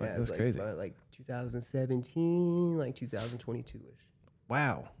that. That's that's like, crazy. Like 2017, like 2022-ish.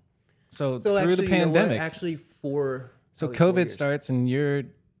 Wow. So So through the actually, you know what? pandemic. Actually, So probably 4 COVID years. starts and you're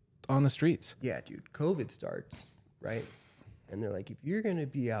on the streets. Yeah, dude. COVID starts, right? And they're like, if you're going to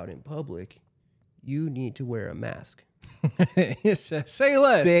be out in public, you need to wear a mask, He said, say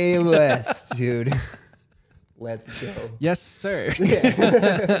less. Say less, dude. Let's go. Yes, sir.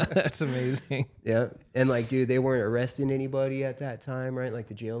 Yeah. That's amazing. Yeah. And like, dude, they weren't arresting anybody at that time, right? Like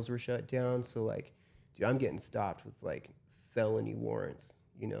the jails were shut down. So like, dude, I'm getting stopped with like felony warrants,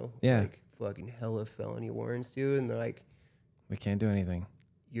 you know? Yeah. Like fucking hella felony warrants, dude. And they're like, We can't do anything.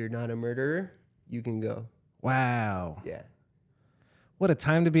 you're not a murderer. You can go. Wow. Yeah. What a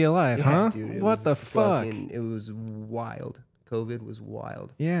time to be alive, Yeah, huh? dude, it What the was fuck? It was wild. COVID was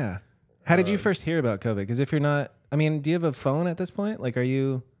wild. Yeah. How did you first hear about COVID? Because if you're not, I mean, do you have a phone at this point? Like, are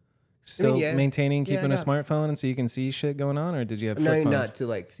you still yeah. maintaining, Yeah, keeping a no. smartphone and so you can see shit going on? Or did you have flip No, phones? not to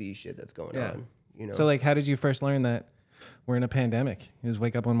like see shit that's going on, you know? So, like, how did you first learn that we're in a pandemic? You just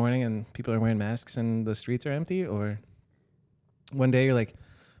wake up one morning and people are wearing masks and the streets are empty? Or one day you're like,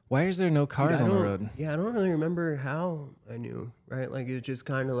 why is there no cars on the road? Yeah, I don't really remember how I knew, right? Like, it just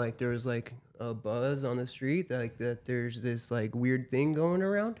kind of like there was like a buzz on the street, like that there's this like weird thing going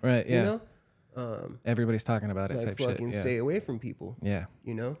around. Right, yeah. You know? Everybody's talking about it Like type shit. fucking Yeah. stay away from people, Yeah.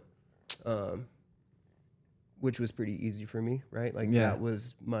 you know? Which was pretty easy for me, right? Like Yeah. that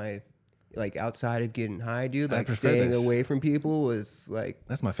was my, like outside of getting high, dude, I like prefer staying this. away from people was like,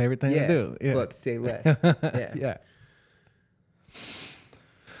 That's my favorite thing yeah, to do. Yeah. fuck, say less. Yeah. Yeah.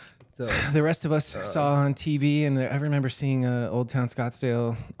 So The rest of us saw on TV, and I remember seeing Old Town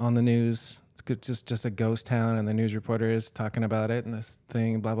Scottsdale on the news. It's good, just a ghost town, and the news reporter is talking about it and this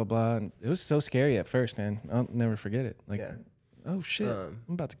thing, blah blah blah. And it was so scary at first, man. I'll never forget it. Like, yeah. oh shit, I'm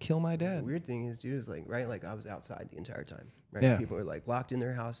about to kill my The dad. weird thing is, dude, is like, right, like I was outside the entire time, right? Yeah. People are like locked in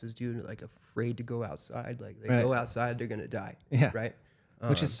their houses, dude, like afraid to go outside. Like they Right. go outside, they're gonna die. Yeah. Right.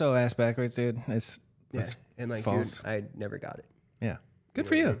 Which is so ass backwards, dude. It's Yeah. And like, false. dude, I never got it. Yeah, good You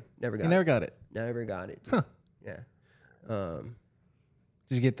for know what I you. mean? Never got You it. never got it. Never got it. Dude. Huh. Yeah.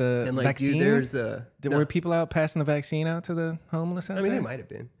 Did you get the And like, vaccine? dude, there's a. No. Were people out passing the vaccine out to the homeless out I mean, there? they might have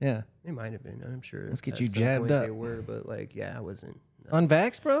been. Yeah. They might have been. I'm sure. Let's get at you some jabbed point up. They were, but like, yeah, I wasn't. No.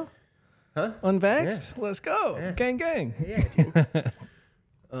 Unvaxxed, bro? Huh? Unvaxxed? Let's go. Yeah. Gang, gang. Yeah. Dude.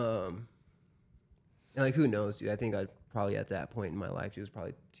 And like, who knows, dude? I think I probably at that point in my life, dude, was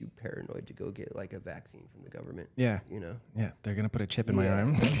probably too paranoid to go get like a vaccine from the government. Yeah. You know. Yeah, they're going to put a chip in my Yeah,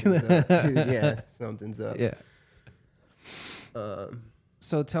 arm. something's up, dude. Yeah, something's up. Yeah.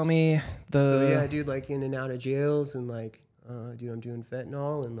 So tell me So yeah, dude, like in and out of jails, and like, dude, I'm doing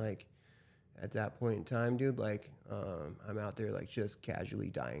fentanyl, and like, at that point in time, dude, like, I'm out there like just casually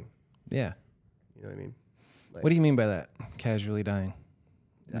dying. Yeah. You know what I mean? Like, What do you mean by that? Casually dying.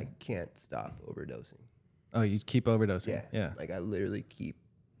 I can't stop overdosing. Oh, you keep overdosing. Yeah. Yeah. Like I literally keep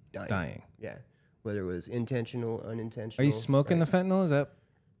dying. Dying. Yeah. Whether it was intentional, unintentional. Are you smoking right? the fentanyl? Is that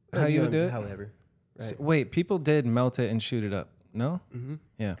how you would do it? However. Right. So, wait, people did melt it and shoot it up. No? Mm-hmm.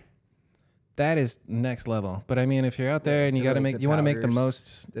 Yeah. That is next level. But I mean, if you're out there and you got to like make, the you want to make the powders,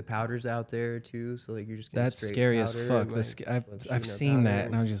 most. The powder's out there too, so like you're just getting That's straight scary as powder fuck. and, The like, sc- shooting I've up seen powder that,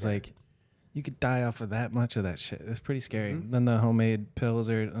 and I was just yeah. like, you could die off of that much of that shit. It's pretty scary. Mm-hmm. Then the homemade pills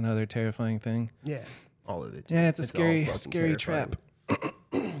are another terrifying thing. Yeah, all of it. dude. Yeah, it's a all scary, fucking scary terrifying.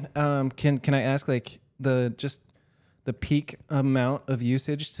 trap. Can I ask like the peak amount of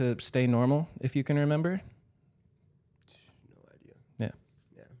usage to stay normal, if you can remember? No idea. Yeah,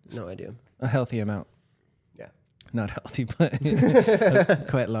 Yeah, no idea. a healthy amount. Yeah. Not healthy, but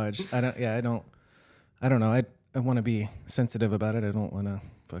quite large. I don't know. I want to be sensitive about it. I don't want to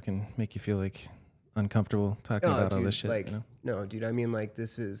fucking make you feel like uncomfortable talking about all dude, this shit. Like, you know? no, dude. I mean, like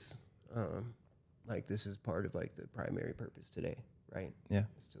this is part of like the primary purpose today, right? Yeah.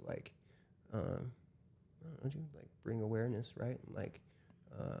 Is to like, I don't know, dude, like bring awareness, right? And like,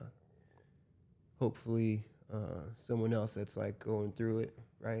 hopefully, someone else that's like going through it,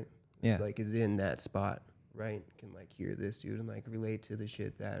 right? Yeah. Like is in that spot, right? Can like hear this, dude, and like relate to the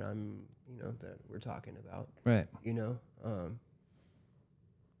shit that that we're talking about, Right. you know,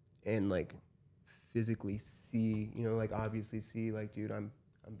 and like physically see, like obviously see, like, dude, I'm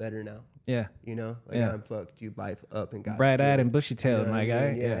better now, Yeah. like Yeah. I'm fucked, dude, life up and got Bright-eyed good, and bushy-tailed, what my I guy.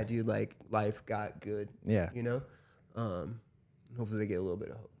 mean? Yeah. Yeah, dude, like life got good, Yeah. hopefully they get a little bit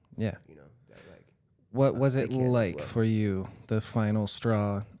of hope, Yeah. that like, What was they it can as like well. for you, the final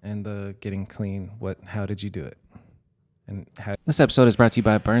straw and the getting clean? How did you do it? And how? This episode is brought to you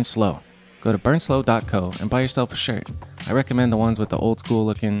by Burn Slow. Go to burnslow.co and buy yourself a shirt. I recommend the ones with the old school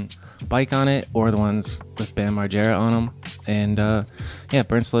looking bike on it, or the ones with Bam Margera on them. And yeah,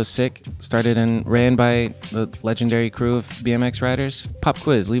 Burn Slow's sick. Started and ran by the legendary crew of BMX riders. Pop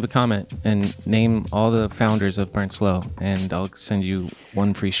quiz, leave a comment, and name all the founders of Burn Slow, and I'll send you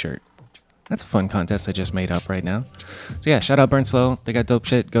one free shirt. That's a fun contest I just made up right now. So yeah, shout out Burn Slow. They got dope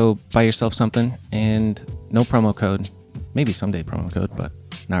shit. Go buy yourself something, and no promo code. Maybe someday promo code, but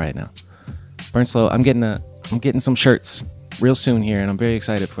not right now. Burn Slow. I'm getting some shirts real soon here, and I'm very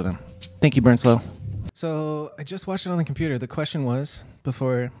excited for them. Thank you, Burn Slow. So I just watched it on the computer. The question was,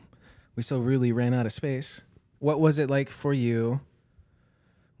 before we so rudely ran out of space, what was it like for you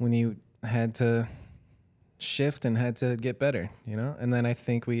when you had to shift and had to get better, you know? And then I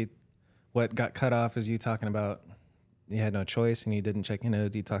think what got cut off is you talking about you had no choice and you didn't check into a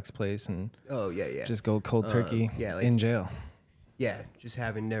detox place and just go cold turkey in jail. Yeah, just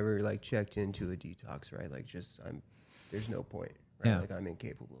having never like checked into a detox, right? Like there's no point, right? Like I'm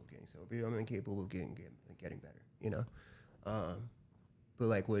incapable of getting sober. I'm incapable of getting better, you know? But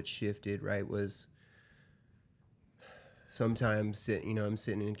like what shifted, right, was sometimes, I'm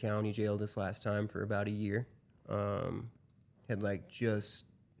sitting in county jail this last time for about a year. Had like just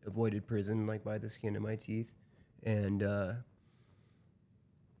avoided prison like by the skin of my teeth. And I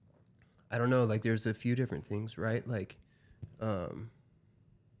don't know, like there's a few different things, right? Like I'm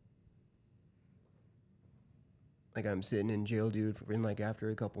sitting in jail, dude, and like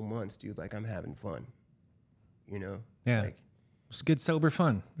after a couple months, dude, like I'm having fun, you know? Yeah. Like, it's good sober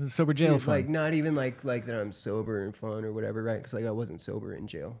fun. It's sober jail fun. Like not even like that I'm sober and fun or whatever, right? Because like I wasn't sober in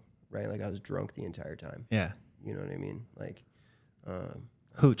jail, right? Like I was drunk the entire time. Yeah. You know what I mean? Like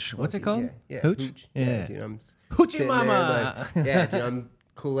hooch. What's it called? Yeah. Hooch? Yeah. Dude, I'm Hoochie mama. There, like, dude, I'm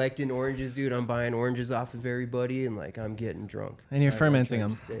collecting oranges, dude. I'm buying oranges off of everybody, and like I'm getting drunk. And you're fermenting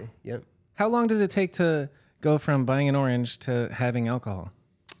them. Yep. How long does it take to go from buying an orange to having alcohol?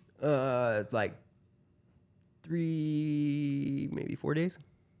 Like 3, maybe 4 days.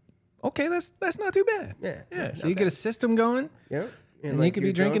 Okay, that's not too bad. Yeah. So you get a system going. Yep. And like you could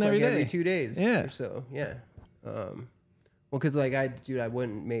be drinking drunk, every like day. every 2 days. Yeah. Or so. Yeah. Well, because like I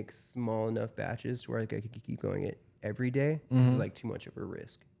wouldn't make small enough batches to where like I could keep going it every day. This is like too much of a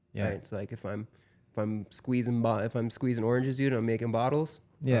risk. Yeah. Right. So like if I'm squeezing oranges, dude, and I'm making bottles.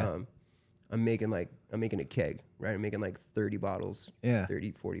 Yeah. I'm making a keg, right? I'm making like 30 bottles. Yeah.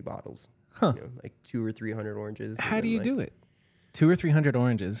 30, 40 bottles. Huh. You know, like 200 or 300 oranges. How do you do it? 200 or 300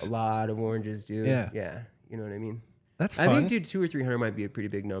 oranges. A lot of oranges, dude. Yeah. Yeah. You know what I mean? That's fun. I think, dude, 200 or 300 might be a pretty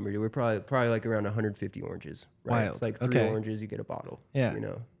big number. Dude. We're probably like around 150 oranges. Right? Wild. It's like 3 oranges, you get a bottle. Yeah. You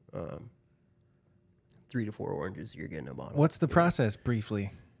know, 3 to 4 oranges, you're getting a bottle. What's the process,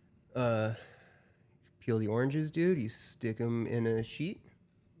 briefly? Peel the oranges, dude. You stick them in a sheet,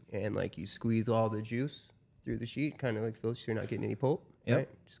 and like you squeeze all the juice through the sheet, kind of like filter, so you're not getting any pulp. Yep. Right?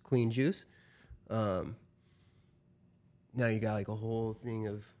 Just clean juice. Now you got like a whole thing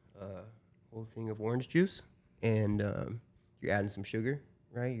of orange juice. And you're adding some sugar,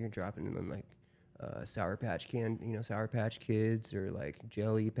 right? You're dropping in them like Sour Patch Kids or like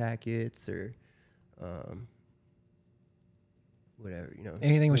jelly packets or whatever, you know.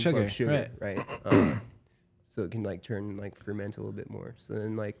 Anything with sugar, right? So it can like turn like ferment a little bit more. So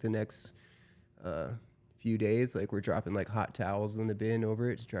then like the next few days, like we're dropping like hot towels in the bin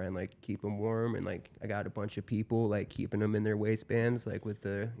over it to try and like keep them warm. And like I got a bunch of people like keeping them in their waistbands, like with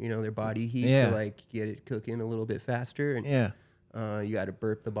the, you know, their body heat to like get it cooking a little bit faster. And you got to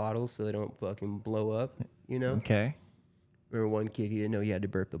burp the bottles so they don't fucking blow up, you know? Okay. Remember one kid, he didn't know he had to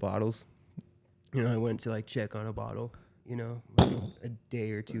burp the bottles. You know, I went to like check on a bottle, you know, like a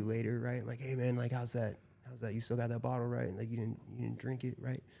day or two later, right? Like, hey man, like how's that? You still got that bottle, right? Like you didn't drink it,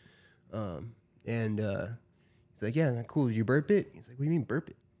 right? And he's like, yeah, like, cool. Did you burp it? He's like, what do you mean burp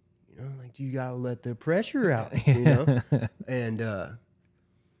it? You know, like, do you gotta let the pressure out? You know? And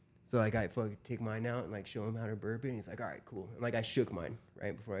so like I fucking take mine out and like show him how to burp it. And he's like, all right, cool. And like I shook mine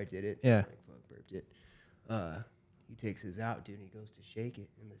right before I did it. Yeah. Like fuck burped it. He takes his out, dude, and he goes to shake it.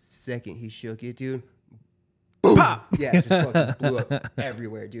 And the second he shook it, dude, boom! Pop! Yeah, it just fucking blew up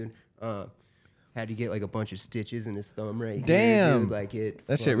everywhere, dude. Had to get like a bunch of stitches in his thumb right here, dude. Like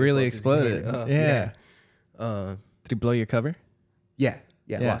that shit really exploded. Yeah. Did he blow your cover? Yeah.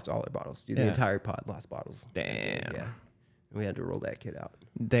 Lost all our bottles, dude. Yeah. The entire pod lost bottles. Damn. Yeah. And we had to roll that kid out.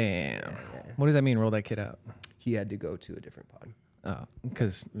 Damn. Yeah. What does that mean? Roll that kid out? He had to go to a different pod. Oh,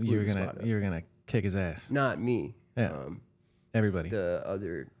 because you were gonna kick his ass. Not me. Yeah. Everybody. The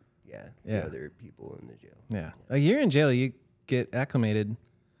other people in the jail. Yeah. A year in jail, you get acclimated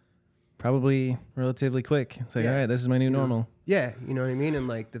probably relatively quick. It's like, all right, this is my new normal. Yeah, you know what I mean? And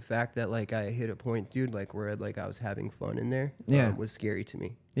like the fact that like I hit a point, dude, like where like I was having fun in there was scary to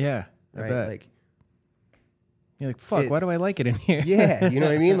me. Yeah. Right? I bet. Like you're like, fuck, why do I like it in here? Yeah, you know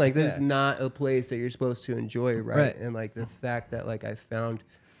what I mean? Like this is not a place that you're supposed to enjoy, right? And like the fact that like I found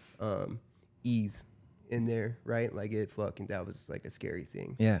ease in there, right? Like that was like a scary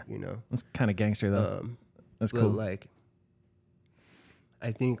thing. Yeah. You know? That's kind of gangster though. That's but cool. like,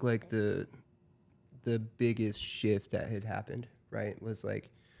 I think like the biggest shift that had happened, right, was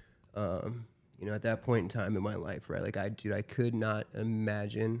like, you know, at that point in time in my life, right, like I could not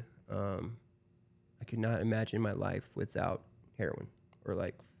imagine, my life without heroin or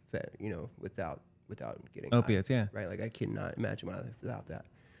like, you know, without getting Opiates, high, yeah. right? Like I cannot imagine my life without that.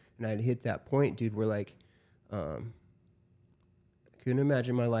 And I'd hit that point, dude, where like, I couldn't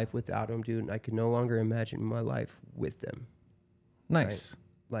imagine my life without them, dude. And I could no longer imagine my life with them. Nice.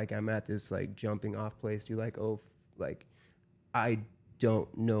 Right? Like I'm at this like jumping off place, dude. Like, like I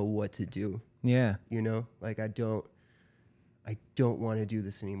don't know what to do. Yeah. You know, like I don't want to do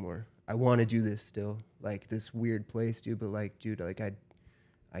this anymore. I want to do this still, like this weird place, dude. But like, dude, like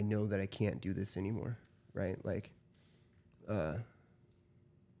I know that I can't do this anymore, right? Like, you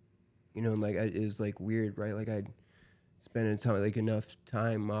know, and like it was like weird, right? Like I'd spent like enough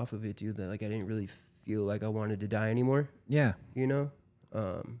time off of it, dude, that like I didn't really feel like I wanted to die anymore. Yeah. You know?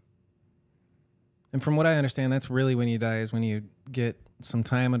 And from what I understand, that's really when you die, is when you get some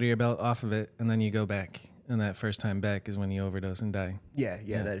time under your belt off of it, and then you go back. And that first time back is when you overdose and die. Yeah,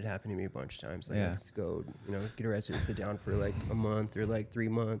 that had happened to me a bunch of times. Like Yeah. I'd go, you know, get arrested, sit down for like a month or like 3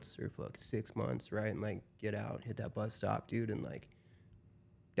 months or 6 months, right? And like get out, hit that bus stop, dude, and like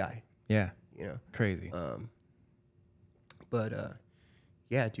die. Yeah. You know? Crazy. But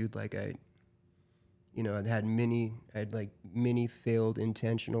yeah, dude, like you know, I'd like many failed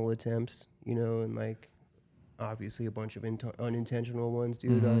intentional attempts, you know, and like obviously a bunch of unintentional ones,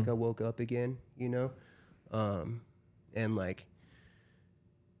 dude. Mm-hmm. Like I woke up again, you know, and like,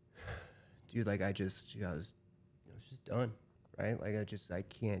 dude, like I was just done, right? Like I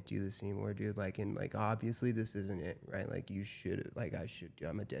can't do this anymore, dude. Like, and like obviously this isn't it, right? Like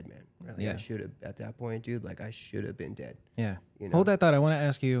I'm a dead man, right? Like Yeah. I should have at that point, dude. Like I should have been dead. Yeah. You know? Hold that thought. I want to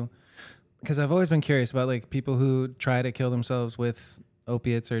ask you, because I've always been curious about like people who try to kill themselves with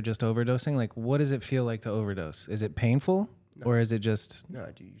opiates or just overdosing. Like, what does it feel like to overdose? Is it painful, or is it just? No,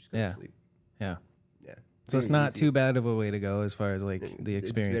 dude, you just go to sleep. Yeah. Yeah. So it's Very not easy. too bad of a way to go as far as like the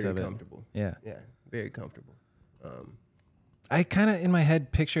experience it's very of it. comfortable. Yeah. Yeah, very comfortable. I kind of in my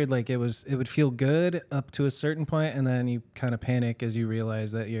head pictured like it would feel good up to a certain point, and then you kind of panic as you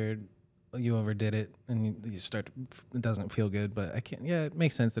realize that you overdid it, and you start it doesn't feel good. But I can't. Yeah, it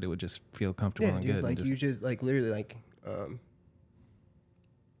makes sense that it would just feel comfortable Yeah, and dude, good. like and you just like literally like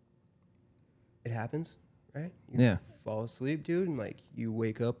it happens, right? You Yeah. fall asleep, dude, and like you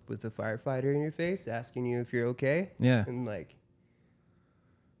wake up with a firefighter in your face asking you if you're okay. Yeah. And like,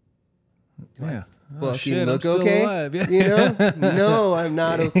 do Yeah. I Oh, fucking shit, I'm look still okay? alive. Yeah. You know? No, I'm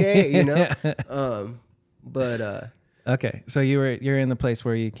not okay, you know? But Okay, so you're in the place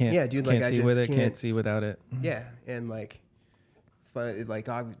where you can't. Yeah, dude, Can't like, I see just with it. Can't can't- see without it. yeah, and like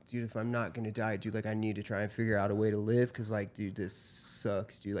dude, if I'm not gonna die, dude, like I need to try and figure out a way to live, because like, dude, this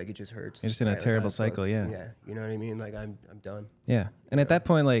sucks, dude. Like it just hurts. You're just in a right? terrible Like, cycle, yeah. Yeah, you know what I mean? Like I'm done. Yeah, and at that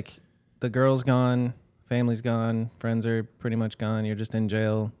point, like the girl's gone, family's gone, friends are pretty much gone. You're just in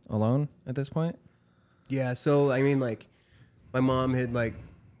jail alone at this point. Yeah, so I mean, like, my mom had like,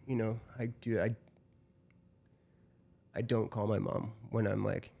 you know, I don't call my mom when I'm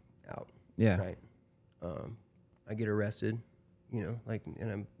like out. Yeah. Right. I get arrested, you know, like,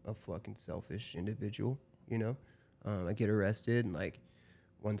 and I'm a fucking selfish individual, you know. I get arrested, and like,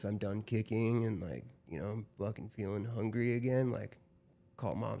 once I'm done kicking and like, you know, I'm fucking feeling hungry again, like,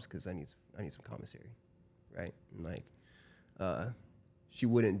 call mom's because I need some commissary, right? And like, she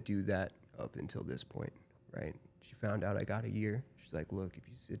wouldn't do that up until this point, right? She found out I got a year. She's like, look, if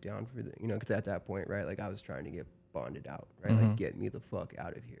you sit down for the, you know, because at that point, right, like I was trying to get bonded out, right? Like, get me the fuck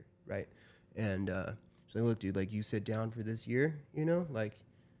out of here, right? And she's like, look, dude, like you sit down for this year, you know, like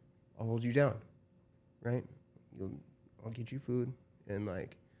I'll hold you down, right? I'll get you food, and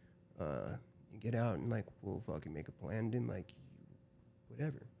like you get out, and like we'll fucking make a plan, and like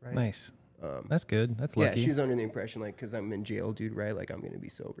whatever, right? Nice. That's good. That's lucky. Yeah, she was under the impression, like, because I'm in jail, dude, right? Like, I'm going to be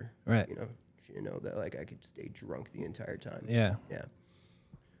sober. Right. You know, she didn't know that, like, I could stay drunk the entire time. Yeah. Yeah.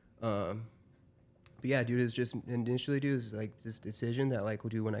 But yeah, dude, it's just initially, dude, it's like this decision that, like, we'll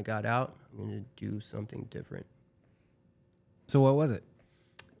do when I got out. I'm going to do something different. So what was it?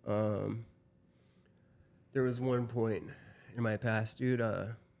 There was one point in my past, dude,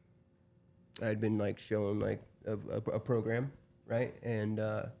 I'd been, like, shown, like, a program, right? And,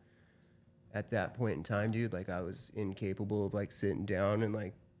 at that point in time, dude, like I was incapable of like sitting down and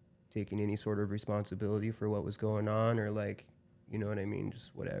like taking any sort of responsibility for what was going on, or like, you know what I mean?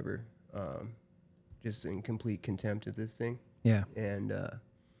 Just whatever. Just in complete contempt of this thing. Yeah. And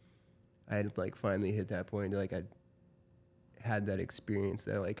I had like finally hit that point, like I had that experience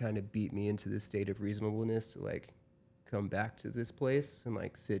that like kind of beat me into this state of reasonableness to like come back to this place and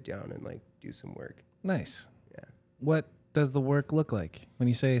like sit down and like do some work. Nice. Yeah. What does the work look like when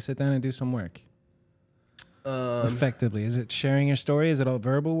you say sit down and do some work? Effectively, is it sharing your story? Is it all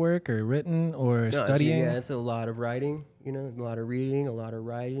verbal work or written or no, studying? Dude, yeah, it's a lot of writing, you know, a lot of reading, a lot of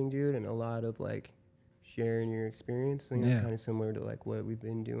writing, dude, and a lot of like sharing your experience. You know, Yeah. kind of similar to like what we've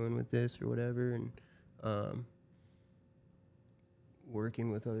been doing with this or whatever, and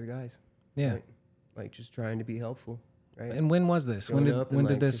working with other guys. Yeah. Right? Like just trying to be helpful. Right. And when was this? Growing When up did and,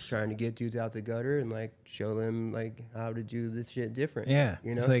 like, this? just trying to get dudes out the gutter and like show them like how to do this shit different. Yeah,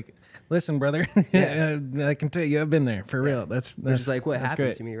 you know, it's like, listen, brother. Yeah. I can tell you, I've been there for real. That's just like what happened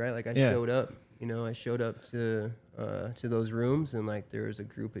great. to me, right? Like I showed up, you know, I showed up to those rooms and like there was a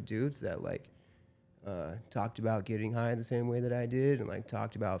group of dudes that like talked about getting high the same way that I did and like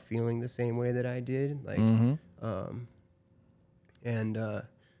talked about feeling the same way that I did, like, and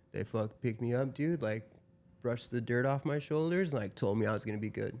they picked me up, dude, like brushed the dirt off my shoulders and like told me I was gonna be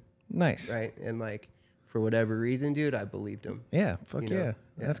good. Nice. Right. And like for whatever reason, dude, I believed them. Yeah. Fuck You know? yeah.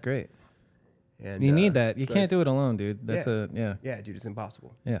 That's great. And You need that. You so can't do it's- it alone, dude. That's Yeah, dude, it's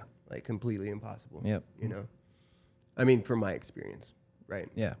impossible. Yeah. Like completely impossible. Yep. You know? I mean, from my experience, right?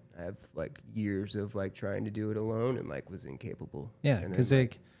 Yeah. I have like years of like trying to do it alone and like was incapable. Yeah. And then, Because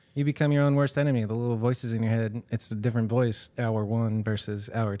like you become your own worst enemy. The little voices in your head. It's a different voice. Hour 1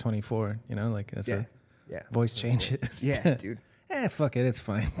 versus hour 24. You know, like that's a voice changes. Yeah, dude. Fuck it. It's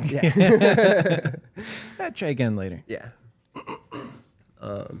fine. Yeah. I'll try again later. Yeah.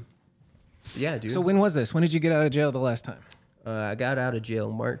 Yeah, dude. So when was this? When did you get out of jail the last time? I got out of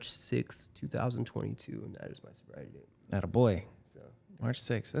jail March 6th, 2022, and that is my sobriety date. Atta boy. So, March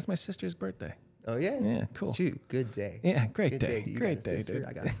 6th. That's my sister's birthday. oh yeah. Yeah, cool. Shoot, good day. Yeah, great Good day. You Great got a day, sister, dude.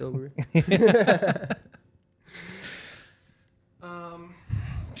 I got sober.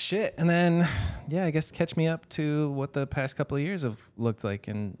 Shit. And then, yeah, I guess catch me up to what the past couple of years have looked like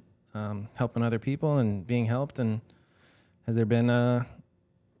and helping other people and being helped. And has there been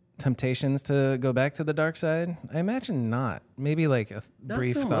temptations to go back to the dark side? I imagine not. Maybe like a Not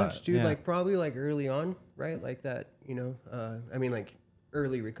brief so thought. much, dude. Yeah. Like probably like early on, right? Like that, you know. I mean, like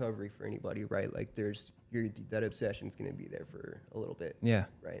early recovery for anybody, right? Like there's that obsession's gonna be there for a little bit, Yeah.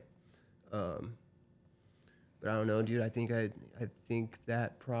 right? But I don't know, dude. I think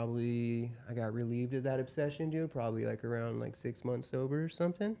that probably I got relieved of that obsession, dude. Probably like around like 6 months sober or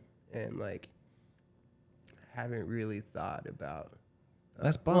something, and like haven't really thought about.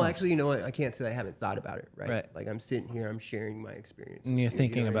 That's bomb. Well, actually, you know what? I can't say I haven't thought about it, right? Right. Like I'm sitting here, I'm sharing my experience. And you're with you,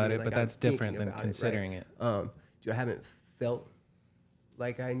 thinking you know what I about mean? it, but Like, I'm that's different thinking than about considering it. it. Right? Dude, I haven't felt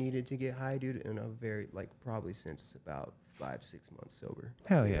like I needed to get high, dude, in a very like probably since about 5-6 months sober.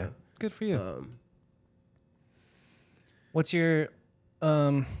 Hell you yeah. know? Good for you. What's your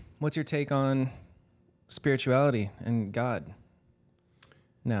take on spirituality and God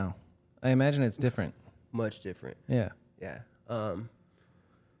now? I imagine it's different. Much different. Yeah. Yeah.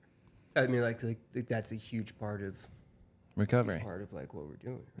 I mean, like that's a huge part of Recovery. part of like what we're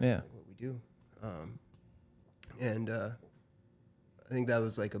doing. Right? Yeah. Like what we do. And I think that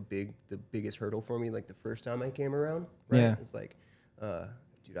was like the biggest hurdle for me. Like the first time I came around. Right? Yeah. It's like,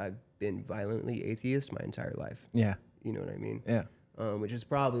 dude, I've been violently atheist my entire life. Yeah. You know what I mean? Yeah. Which is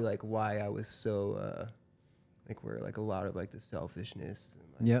probably like why I was so like where like a lot of like the selfishness and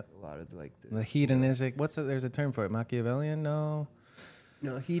like Yep. a lot of like The hedonistic. There's a term for it. Machiavellian? No.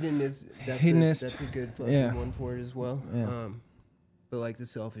 no hedonist. Hedonist. That's a good fucking Yeah. one for it as well. Yeah. But like the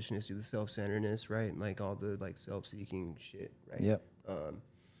selfishness, the self-centeredness, right, and like all the like self-seeking shit, right? Yep.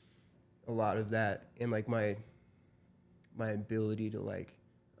 A lot of that, and like my ability to like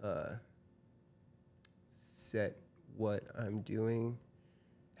set what I'm doing,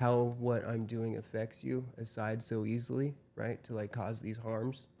 how what I'm doing affects you aside so easily, right? To like cause these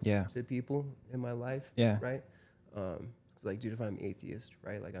harms Yeah. to people in my life, Yeah. right? 'Cause like, dude, if I'm atheist,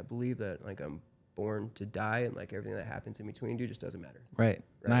 right, like I believe that like I'm born to die and like everything that happens in between, dude, just doesn't matter. Right.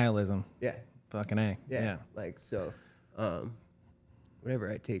 Nihilism. Yeah, Fucking A. yeah. Like so, whatever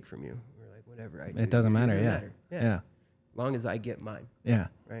I take from you, or like whatever I do, It doesn't dude, matter. doesn't Yeah. matter. Yeah. As long as I get mine, Yeah.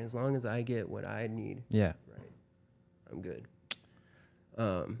 right? As long as I get what I need, Yeah. right? I'm good.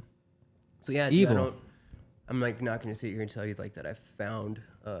 So yeah, Evil. dude, I'm like not gonna sit here and tell you like that I found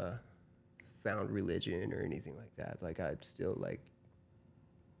religion or anything like that. Like I'm still like,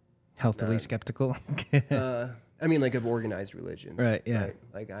 Healthily skeptical. I mean, like of organized religions, Right, yeah.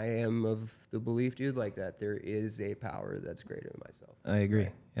 Like I am of the belief, dude, like that there is a power that's greater than myself. I agree.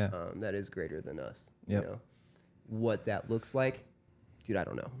 Right? Yeah. That is greater than us. Yep. You know what that looks like, dude. I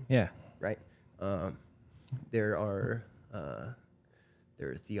don't know. Yeah. right? There are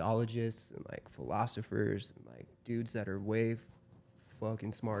theologians and like philosophers and like dudes that are way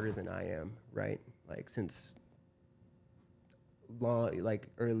fucking smarter than I am, right? Like since like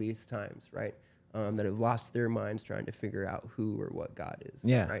earliest times, right? That have lost their minds trying to figure out who or what God is.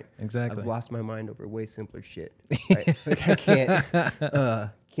 Yeah, right. exactly. I've lost my mind over way simpler shit. Right? Like I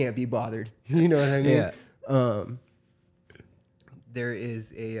can't be bothered. You know what I mean? Yeah. There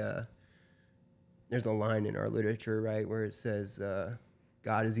is there's a line in our literature, right, where it says,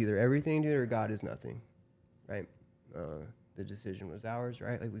 God is either everything, dude, or God is nothing, right? The decision was ours,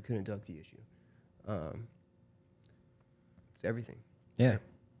 right? Like we couldn't duck the issue. It's everything. Yeah. Right?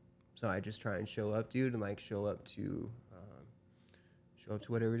 So I just try and show up, dude, and like show up to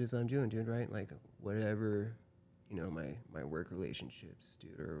whatever it is I'm doing, dude, right? Like whatever, you know, my work relationships,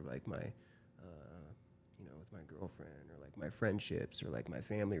 dude, or like my, you know, with my girlfriend, or like my friendships, or like my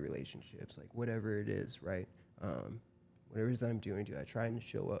family relationships, like whatever it is, right? Whatever it is I'm doing, dude, I try and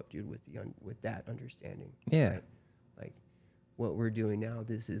show up, dude, with with that understanding. Yeah. Right? Like what we're doing now,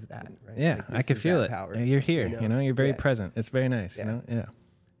 this is that, right? Yeah, like, I could feel it. Power, You're here, you know, you're very present. It's very nice, you know? Yeah.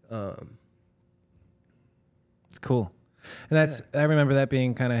 It's cool. And that's, I remember that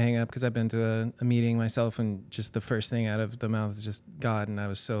being kind of hang up because I've been to a meeting myself, and just the first thing out of the mouth is just God. And I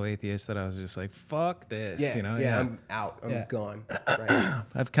was so atheist that I was just like, fuck this, you know? Yeah, I'm out. I'm gone. Right?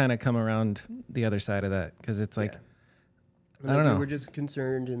 I've kind of come around the other side of that because it's like, I don't know. We're just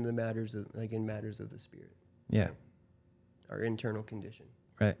concerned in the matters of, like in matters of the spirit. Yeah. Right? Our internal condition.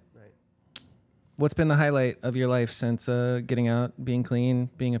 Right. Right. What's been the highlight of your life since getting out, being clean,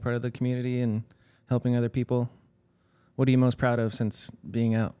 being a part of the community, and helping other people? What are you most proud of since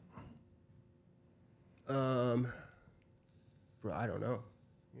being out? Bro, I don't know.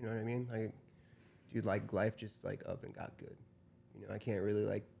 You know what I mean? Like, dude, like life just like up and got good. You know, I can't really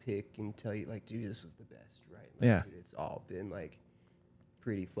like pick and tell you like, dude, this was the best, right? Like, Yeah. Dude, it's all been like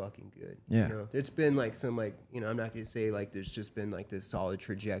pretty fucking good. Yeah. You know, it's been like some like, you know, I'm not gonna say like there's just been like this solid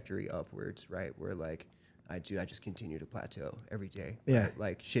trajectory upwards, right? Where like I just continue to plateau every day. Yeah. Right?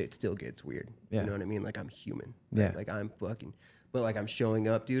 Like shit still gets weird. Yeah. You know what I mean? Like I'm human. Yeah. Right? Like I'm fucking, but like I'm showing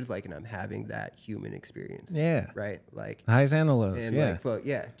up, dude. Like, and I'm having that human experience. Yeah. Right. Like The highs and the lows. and Yeah. like fuck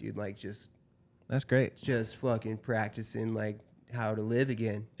yeah, dude. Like just That's great. fucking practicing like how to live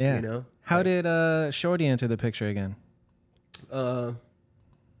again. Yeah. You know. How like, did Shorty enter the picture again? Through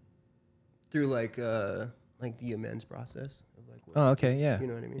like the amends process of like. What Oh, okay. Yeah. You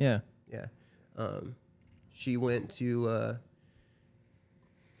know what I mean? Yeah. Yeah. She went to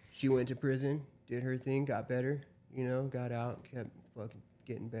prison, did her thing, got better, you know, got out, kept fucking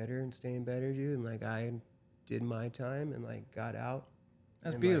getting better and staying better, dude. And like I did my time and like got out.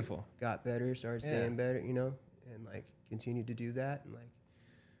 That's and, beautiful. Like, got better, started staying better, you know, and like continued to do that. And like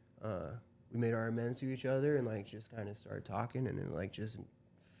we made our amends to each other and like just kind of started talking, and then like just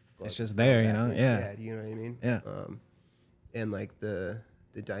it's just there, you know? Yeah. Yeah, you know what I mean? Yeah. And like the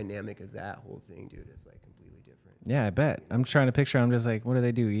dynamic of that whole thing, dude, is like completely different. Yeah, I bet. I'm trying to picture. I'm just like, what do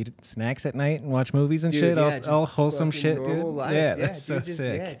they do? Eat snacks at night and watch movies and Dude, shit? yeah, all just wholesome fucking shit, dude. normal life. Yeah, that's dude, so just,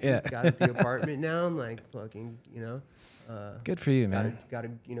 sick. Yeah, dude, got at the apartment now and like fucking, you know. Good for you, man. Got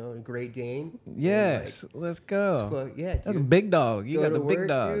a you know, a Great Dane. Yes, and, let's like, go. yeah, dude. That's a big dog. You Go got to the big work,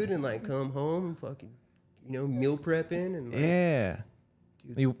 dog. dude, and like come home and fucking, you know, meal prepping and like, Yeah.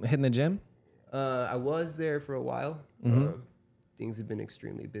 dude, You hitting the gym? I was there for a while. Mm-hmm. Things have been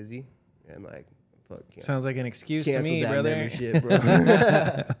extremely busy, and like, fuck. Sounds like an excuse to Cancel me, that brother. membership,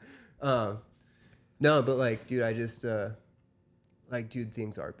 bro. No, but like, dude, I just like, dude,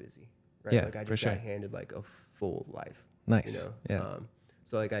 things are busy, right? Yeah, like I for just sure. got handed like a full life. Nice. You know? Yeah.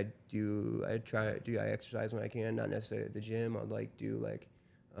 So like I exercise when I can, not necessarily at the gym. I'd like do like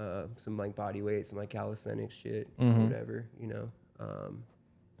some like body weight, some like calisthenics shit, Mhm. whatever, you know.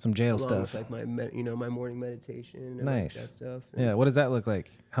 Some jail Along stuff. with, like my morning meditation and Nice. like, that stuff. And Yeah. What does that look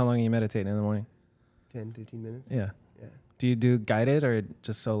like? How long are you meditating in the morning? 10, 15 minutes. Yeah. Yeah. Do you do guided or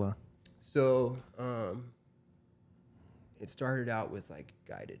just solo? So it started out with like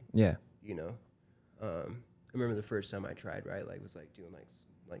guided, Yeah. you know. I remember the first time I tried, right? Like was like doing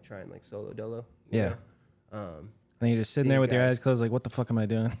like trying like solo dolo. You Yeah. know? And you're just sitting there with your eyes closed, like, what the fuck am I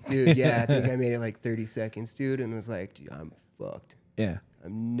doing? Dude, yeah, I think I made it like 30 seconds, dude, and was like, dude, I'm fucked. Yeah.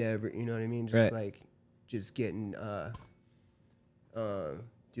 I'm never, you know what I mean? Just Right. like, just getting,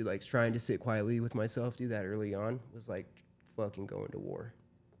 dude, like trying to sit quietly with myself, dude, that early on was like fucking going to war,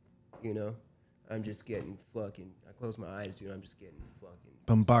 you know? I'm just getting fucking, I close my eyes, dude, I'm just getting fucking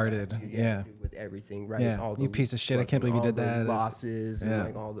Bombarded. dude, Yeah. dude, with everything, right? Yeah. All You piece of shit, I can't believe you all did the that. Losses Yeah. and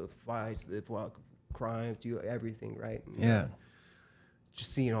like all the fights, the crimes, dude, everything, right? And, Yeah.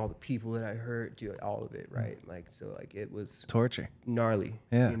 just seeing all the people that I hurt, dude, all of it, right? Like, so like it was Torture. gnarly,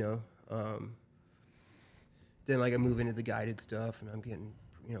 Yeah. you know? Then like I move into the guided stuff and I'm getting,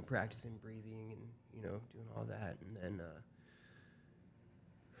 you know, practicing breathing and, you know, doing all that. And then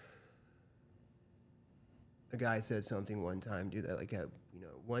a guy said something one time, dude, that like, you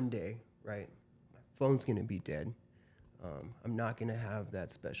know, one day, right, my phone's going to be dead. I'm not going to have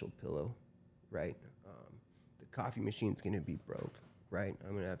that special pillow, right? The coffee machine's going to be broke, right?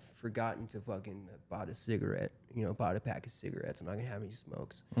 I'm going to have forgotten to fucking bought a cigarette, you know, bought a pack of cigarettes. I'm not going to have any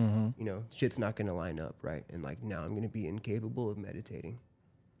smokes. You know, shit's not going to line up, right? And like now I'm going to be incapable of meditating,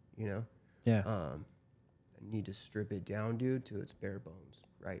 you know? Yeah. I need to strip it down, dude, to its bare bones,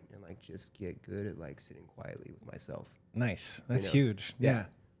 right? And like just get good at like sitting quietly with myself. Nice. That's know? huge. Yeah.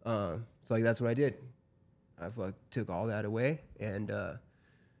 So like that's what I did. I took all that away, and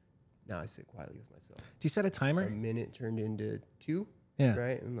now I sit quietly with myself. Do you set a timer? A minute turned into 2, Yeah.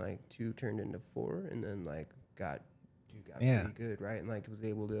 right, and like 2 turned into 4, and then like got Yeah. pretty good, right, and like was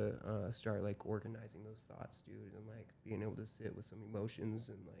able to start like organizing those thoughts, dude, and like being able to sit with some emotions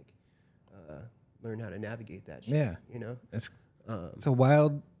and like learn how to navigate that shit. Yeah. You know, It's a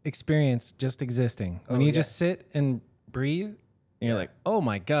wild experience just existing. When you just sit and breathe, and you're like, oh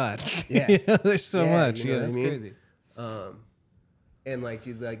my God. Yeah. There's so much. You know what That's I mean? crazy. And like,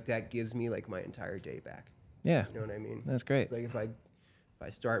 dude, like that gives me like my entire day back. Yeah. You know what I mean? That's great. It's like if I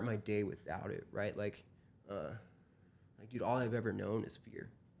start my day without it, right? Like, dude, all I've ever known is fear,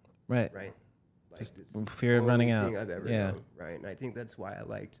 Right. right? Like, Just it's the fear of running only out. thing I've ever Yeah. known, right? And I think that's why I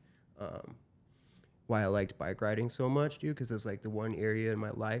liked bike riding so much, dude, because it's like the one area in my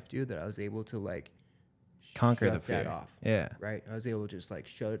life, dude, that I was able to like Conquer shut the fear. that off. Yeah. Right? I was able to just like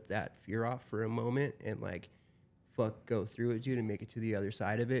shut that fear off for a moment and like go through it, dude, and make it to the other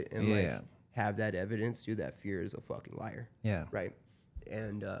side of it and Yeah. like have that evidence, dude, that fear is a fucking liar. Yeah. Right?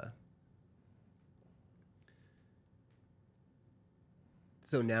 And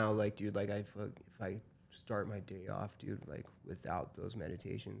so now, like, dude, like if I start my day off, dude, like without those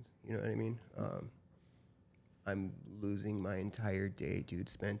meditations, you know what I mean? I'm losing my entire day, dude,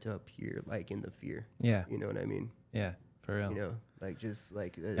 spent up here, like in the fear. Yeah. You know what I mean? Yeah. For real. You know, like just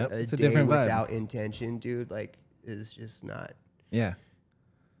like a It's a day different vibe. without intention, dude, like is just not, Yeah.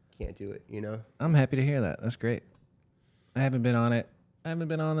 can't do it, you know? I'm happy to hear that. That's great. I haven't been on it. I haven't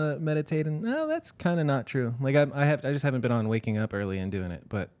been on the meditating. No, that's kind of not true. Like I just haven't been on waking up early and doing it.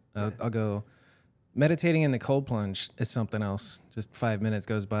 But I'll go meditating in the cold plunge is something else. Just 5 minutes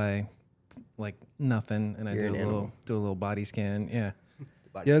goes by like nothing, and You're I an do a little body scan. Yeah.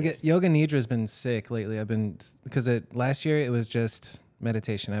 Body Yoga Nidra's been sick lately. I've been because last year it was just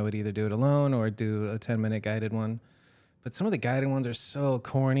meditation. I would either do it alone or do a 10-minute guided one. But some of the guided ones are so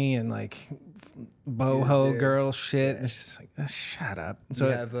corny and like boho girl shit. yeah. It's just like, shut up. So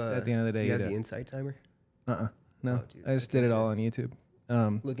have, at the end of the day, do you have the insight timer? no, Oh, dude, I just look did it into all on YouTube.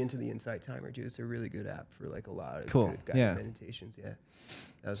 Look into the insight timer, dude. It's a really good app for like a lot of Cool, good guided yeah. meditations. Yeah,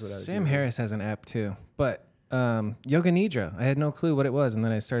 that's what I was Sam doing. Harris has an app too, but Yoga Nidra, I had no clue what it was, and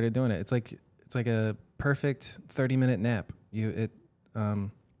then I started doing it. It's like a perfect 30-minute nap.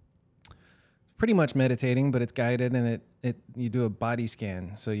 Pretty much meditating, but it's guided, and you do a body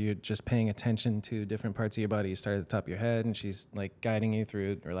scan. So you're just paying attention to different parts of your body. You start at the top of your head, and she's like guiding you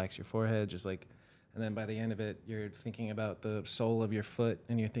through. Relax your forehead, just like, and then by the end of it, you're thinking about the sole of your foot,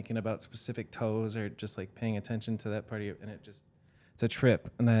 and you're thinking about specific toes, or just like paying attention to that part of you. And it's a trip.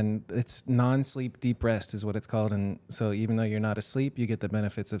 And then it's non-sleep deep rest is what it's called. And so even though you're not asleep, you get the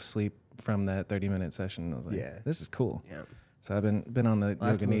benefits of sleep from that 30-minute session. I was like, Yeah. this is cool. Yeah. So I've been on the I'll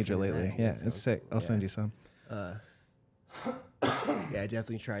have Yoga to look Nidra into lately. that. Yeah, That it's sounds sick. cool. I'll send you some. Yeah, I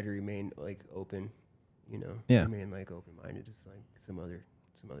definitely try to remain like open, you know. Yeah. Remain like open minded, just like some other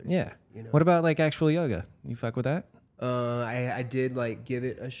Yeah. shit, you know. What about like actual yoga? You fuck with that? I did like give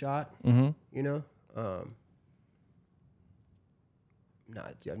it a shot, Mm-hmm. you know.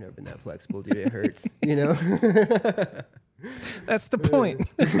 I've never been that flexible, dude. It hurts, you know. That's the point.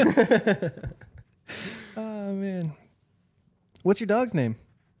 Oh man. What's your dog's name?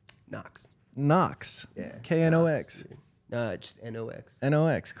 Knox. Knox. Yeah. Knox. Dude. No, just Nox.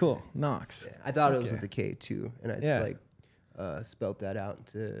 Nox. Cool. Knox. Yeah. I thought it was Okay. with a K too, and I just Yeah. like spelt that out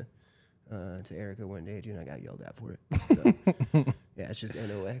to Erica one day, dude. And I got yelled at for it. So, yeah, it's just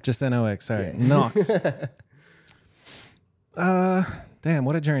Nox. Just Nox. Sorry. Yeah. Knox. Damn,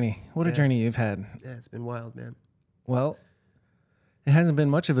 what a journey. What a journey you've had. Yeah, it's been wild, man. Well, it hasn't been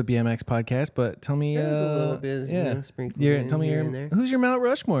much of a BMX podcast, but tell me, There's a little bit, you know, sprinkled in tell me here and there. who's your Mount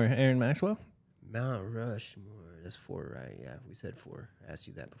Rushmore, Aaron Maxwell? Mount Rushmore. That's 4, right? Yeah, we said 4. I asked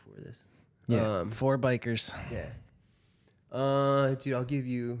you that before this. Yeah, 4 bikers. Yeah. Dude, I'll give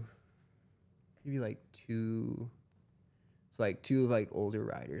you like two. It's like two of like older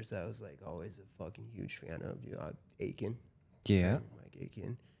riders that I was like always a fucking huge fan of. Dude, Aiken. Yeah. Mike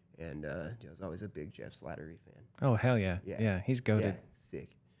Aiken. And dude, I was always a big Jeff Slattery fan. Oh, hell yeah. Yeah, he's goated. Yeah,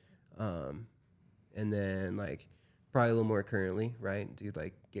 sick. And then like probably a little more currently, right? Dude,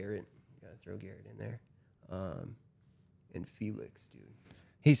 like Garrett. You gotta throw Garrett in there. And Felix, dude.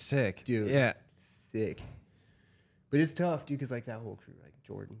 He's sick. Dude. Yeah. Sick. But it's tough, dude, because like that whole crew, like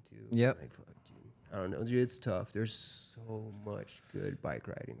Jordan too. Yep. Like, fuck, dude. I don't know, dude. It's tough. There's so much good bike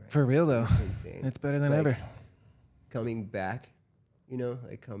riding right For real though. It's insane. It's better than like, ever. Coming back, you know,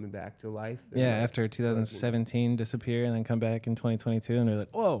 like coming back to life. Yeah, like, after 2017 disappear and then come back in 2022 and they're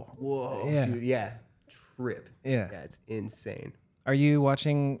like, whoa, yeah. Dude, yeah, trip. Yeah. Yeah, it's insane. Are you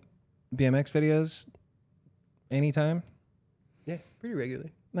watching BMX videos anytime? Yeah, pretty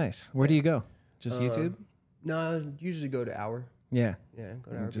regularly. Nice. Where do you go? Just YouTube? No, I usually go to Hour. Yeah. Yeah,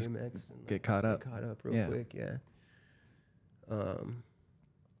 go to Hour just BMX. And get caught up. Get caught up real quick, yeah.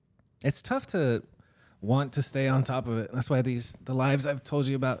 It's tough to want to stay on top of it. That's why the lives I've told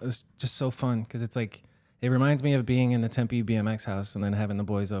you about is just so fun because it's like it reminds me of being in the Tempe BMX house and then having the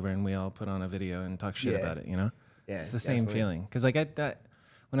boys over and we all put on a video and talk shit about it, you know? Yeah, it's the same feeling. Because like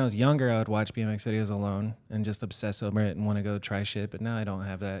when I was younger, I would watch BMX videos alone and just obsess over it and want to go try shit. But now I don't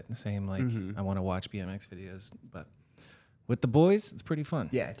have that same like I want to watch BMX videos. But with the boys, it's pretty fun.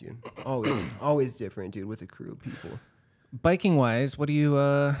 Yeah, dude. Always different, dude, with a crew of people. Biking wise, what do you?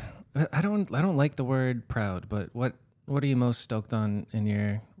 I don't like the word proud, but what are you most stoked on in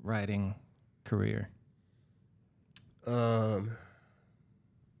your riding career?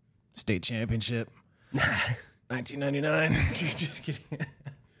 State championship, 1999. Just kidding.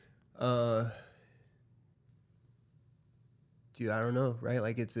 Dude, I don't know, right?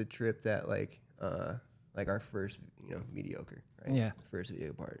 Like it's a trip that like our first, Mediocre, right? Yeah. The first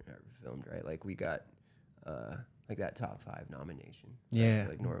video part I ever filmed, right? Like we got like that top 5 nomination. Yeah. Right?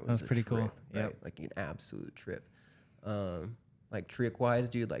 Like Nora that was pretty cool. Right? Yep. Like an absolute trip. Like trick wise,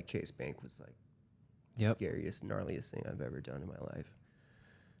 dude, like Chase Bank was like the scariest, gnarliest thing I've ever done in my life.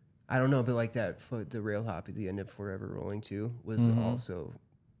 I don't know, but like the rail hop at the end of Forever Rolling 2 was also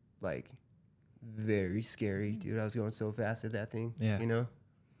like very scary, dude. I was going so fast at that thing. Yeah. You know?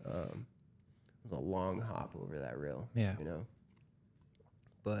 It was a long hop over that rail. Yeah. You know?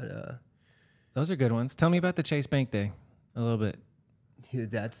 But those are good ones. Tell me about the Chase Bank day a little bit.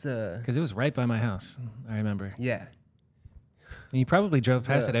 dude, that's Because it was right by my house. I remember. yeah. And you probably drove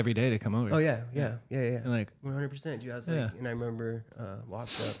past it every day to come over. Oh yeah. And like 100%, dude. I was like, and I remember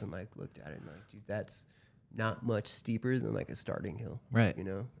walked up and like looked at it and like, dude, that's not much steeper than like a starting hill. Right. You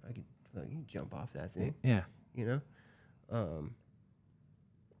know, I could fucking jump off that thing. Yeah. You know?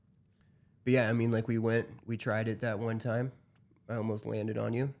 But yeah, I mean, like we tried it that one time. I almost landed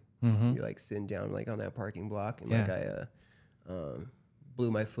on you. You're like sitting down like on that parking block and like I blew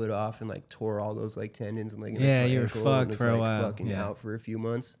my foot off and like tore all those like tendons and like you were fucked for a while. Fucking out for a few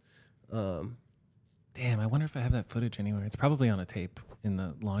months. Damn, I wonder if I have that footage anywhere. It's probably on a tape in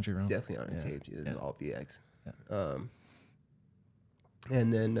the laundry room. Definitely on a tape, dude. It's all VX. Yeah.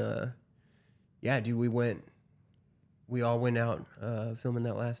 And then dude, we all went out filming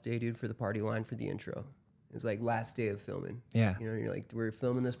that last day, dude, for the party line for the intro. It was like last day of filming. Yeah. You know, you're like, we're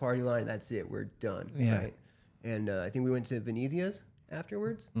filming this party line. That's it. We're done. Yeah. Right. And I think we went to Venezia's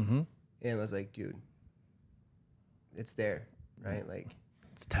afterwards. And I was like, dude, it's there. Right. Like,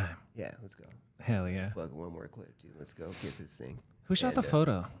 it's time. Yeah. Let's go. Hell yeah. Fuck one more clip, dude. Let's go get this thing. Who shot the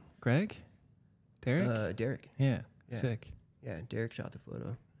photo? Greg? Derek? Derek. Yeah. Sick. Yeah. Derek shot the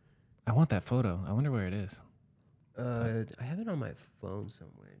photo. I want that photo. I wonder where it is. I have it on my phone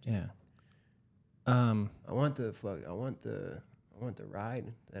somewhere, dude. Yeah. I want the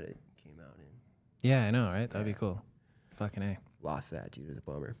ride that it came out in. Yeah, I know, right? That'd be cool. Fucking A. Lost that, dude. It was a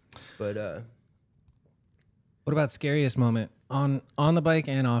bummer. But what about scariest moment on the bike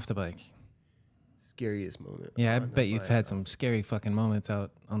and off the bike? Scariest moment. Yeah, I bet you've had some scary fucking moments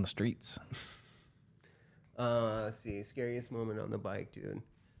out on the streets. Let's see. Scariest moment on the bike, dude.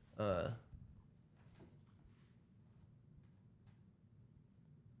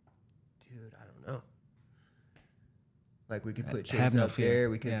 Dude, I don't know. Like we could put Chase up there.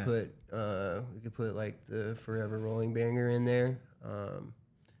 We could put like the Forever Rolling banger in there.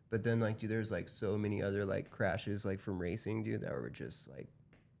 But then like, dude, there's like so many other like crashes like from racing, dude, that were just like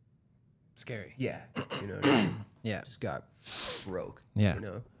scary. Yeah, you know what I mean? Yeah, just got broke. Yeah, you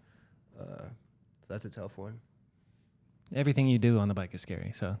know. So that's a tough one. Everything you do on the bike is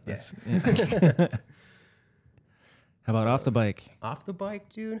scary. So that's, yeah. How about off the bike? Off the bike,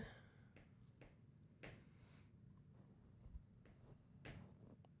 dude.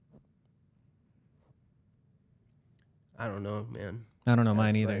 I don't know, man. I don't know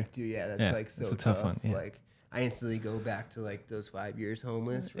mine That's either. like, dude, yeah, that's Yeah, like so it's a tough one, yeah. Like I instantly go back to like those 5 years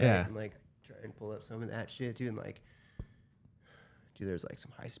homeless, right? Yeah. And like try and pull up some of that shit, dude. And like, dude, there's like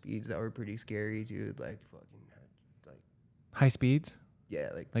some high speeds that were pretty scary, dude. Like fucking, like High speeds? yeah,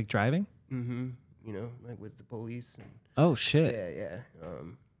 Like driving? mm-hmm. You know, like with the police. And, Oh shit. yeah.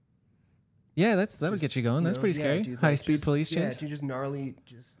 Yeah, that'll Just, get you going. That's know, pretty yeah, scary. dude, High like, speed just- police yeah, chase. dude, just gnarly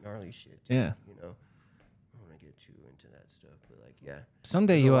shit. Dude, Yeah. You know, I don't want to get too into that stuff, but like, yeah.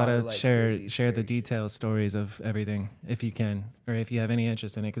 Someday There's a you lot ought of, to like, share crazy, share the scary shit. detailed stories of everything if you can, or if you have any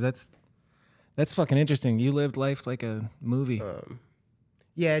interest in it, because that's fucking interesting. You lived life like a movie.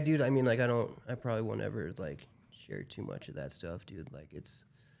 Yeah, dude. I mean, like, I probably won't ever like share too much of that stuff, dude. Like, it's,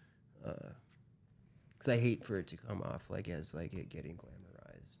 because I hate for it to come off like as like it getting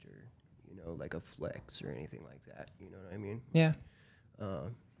glamorized or like a flex or anything like that. You know what I mean? Yeah.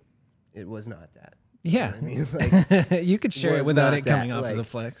 It was not that. Yeah. You know what I mean, like, you could share it was without not it coming that, off as a like,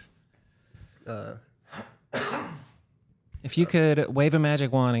 flex. If you could wave a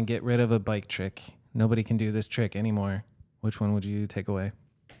magic wand and get rid of a bike trick, nobody can do this trick anymore, which one would you take away?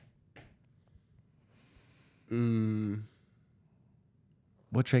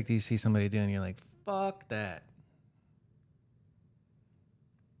 What trick do you see somebody doing and you're like, fuck that?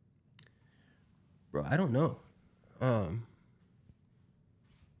 bro, I don't know.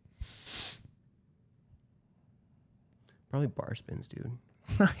 Probably bar spins, dude.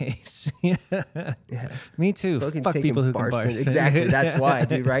 Nice. Yeah. Me too. Fucking Fuck taking people who can bar spins. spin. Exactly. That's why,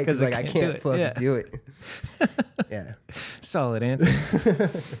 dude. It's Right? Because like I do can't it. fucking Yeah. do it. Yeah. Solid answer.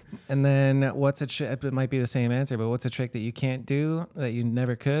 And then what's a trick? It might be the same answer, but what's a trick that you can't do that you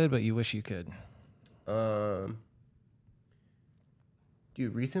never could, but you wish you could?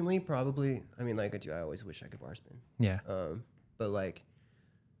 Dude, recently probably. I mean, like I always wish I could bar spin. Yeah. But like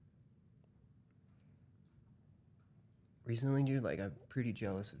recently, dude, like I'm pretty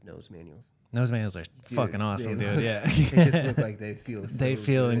jealous of nose manuals. Nose manuals are Dude, fucking awesome, they dude. look- Yeah. They just look like they feel. So They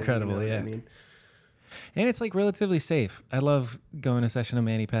feel good, incredible, You know what yeah. I mean, And it's like relatively safe. I love going to session of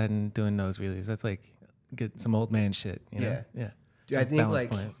mani pad and doing nose wheelies. That's like get some old man shit. You know? Yeah. Yeah. dude, I Just think balance like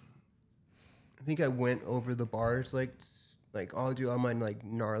point. I think I went over the bars like I'll do all my like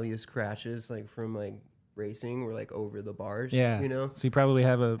gnarliest crashes like from like racing were like over the bars. Yeah. You know. So you probably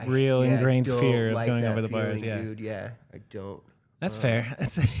have a I- real yeah, I ingrained don't fear of like going that over the bars. feeling, Yeah. dude. Yeah, I don't. That's fair.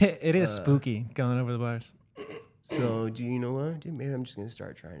 It is spooky going over the bars. So do you know what, dude? Maybe I'm just gonna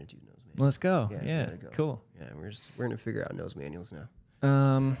start trying to do nose manuals. Let's go. Yeah, Yeah. gotta go. Cool. Yeah, we're gonna figure out nose manuals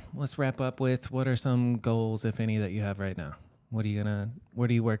now. Let's wrap up with what are some goals, if any, that you have right now? What are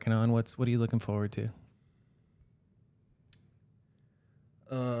you working on? What are you looking forward to?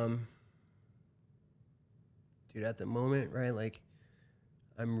 Dude, at the moment, right, like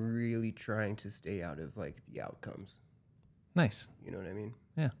I'm really trying to stay out of like the outcomes. Nice. You know what I mean?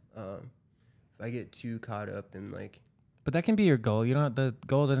 Yeah. If I get too caught up in like But that can be your goal. The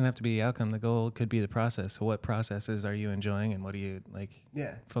goal doesn't have to be the outcome. The goal could be the process. So what processes are you enjoying and what are you like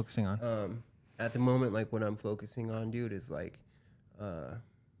yeah, focusing on? at the moment, like what I'm focusing on, dude, is like,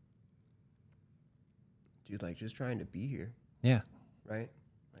 dude, like just trying to be here, Yeah. right?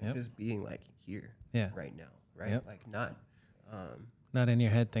 Like Yep. just being like here, Yeah. right now, right? Yep. Like not, Not in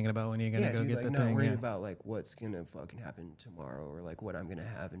your head thinking about when you're gonna yeah, go dude, get like the not thing. worried Yeah. about like what's gonna fucking happen tomorrow or like what I'm gonna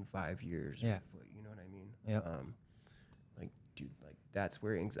have in 5 years. Yeah. Or, you know what I mean? Yep. Like, dude, like that's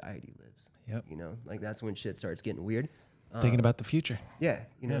where anxiety lives. Yep. You know, like that's when shit starts getting weird. Thinking about the future. Yeah,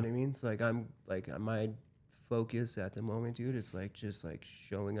 you know Yeah. what I mean. So like I'm like my focus at the moment, dude, is like just like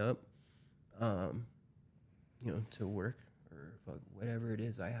showing up, you know, to work or fuck whatever it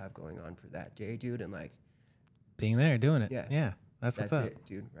is I have going on for that day, dude, and like Being there, doing it. Yeah. Yeah. That's that's what's up. it,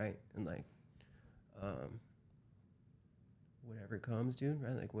 dude, right? And like, whatever comes, dude,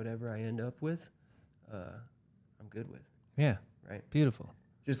 right? Like whatever I end up with, I'm good with, Yeah. right? Beautiful.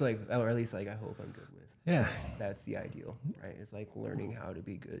 Just like, or at least like I hope I'm good with. Yeah. That's the ideal, right? It's like learning how to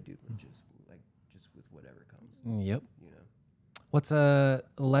be good, dude, with just with whatever comes, Yep. you know. What's a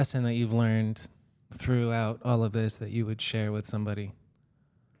lesson that you've learned throughout all of this that you would share with somebody?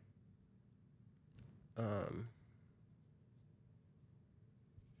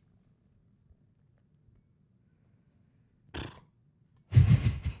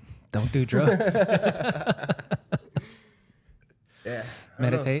 Don't do drugs. Yeah. I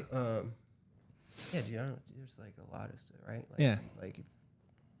don't know. Meditate. Yeah, dude. There's like a lot of stuff, right? Like, Yeah. Like if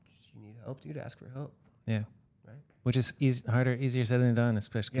you need help, dude, ask for help, Yeah. right? Which is easier said than done,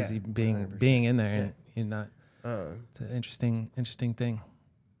 especially because Yeah, being 100%. in there and you're not. Um, It's an interesting thing.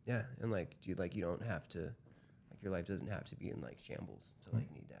 yeah, and like, dude, like you don't have to, like your life doesn't have to be in like shambles to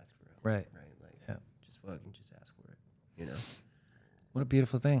like need to ask for help, Right. Right? Like, Yeah. just fucking just ask for it. you know. What a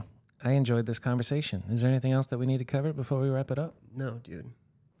beautiful thing. I enjoyed this conversation. Is there anything else that we need to cover before we wrap it up? No, dude.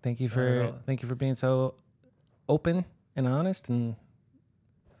 Thank you Not at all. for being so open and honest, and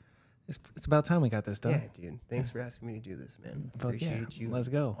it's about time we got this done. Yeah, dude. Thanks for asking me to do this, man. Fuck yeah. Appreciate you. Let's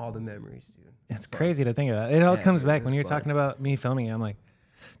go. All the memories, dude. It's crazy to think about. It all comes dude, back it when was you're fun. talking about me filming it. I'm like,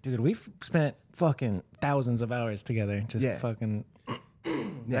 dude, we've spent fucking thousands of hours together. Just fucking.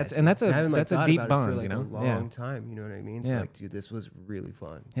 That's dude. that's I a haven't, that's a thought deep about it bond, for like you know. a long time. You know what I mean? So like, dude, this was really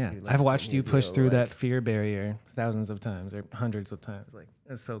fun. Yeah, Dude, like, I've sent watched me you a push video, through like- that fear barrier thousands of times or hundreds of times. Like,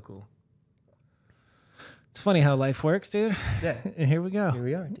 that's so cool. It's funny how life works, dude. Yeah. And here we go. Here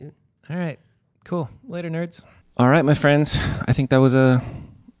we are, dude. All right, cool. Later, nerds. All right, my friends. I think that was a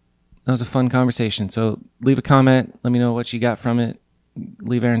fun conversation. So leave a comment. Let me know what you got from it.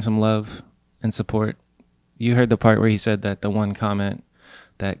 Leave Aaron some love and support. You heard the part where he said that the one comment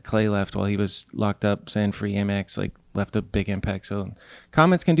that Clay left while he was locked up saying free AMX like left a big impact. So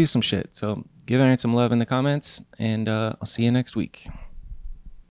comments can do some shit. So give Aaron some love in the comments, and I'll see you next week.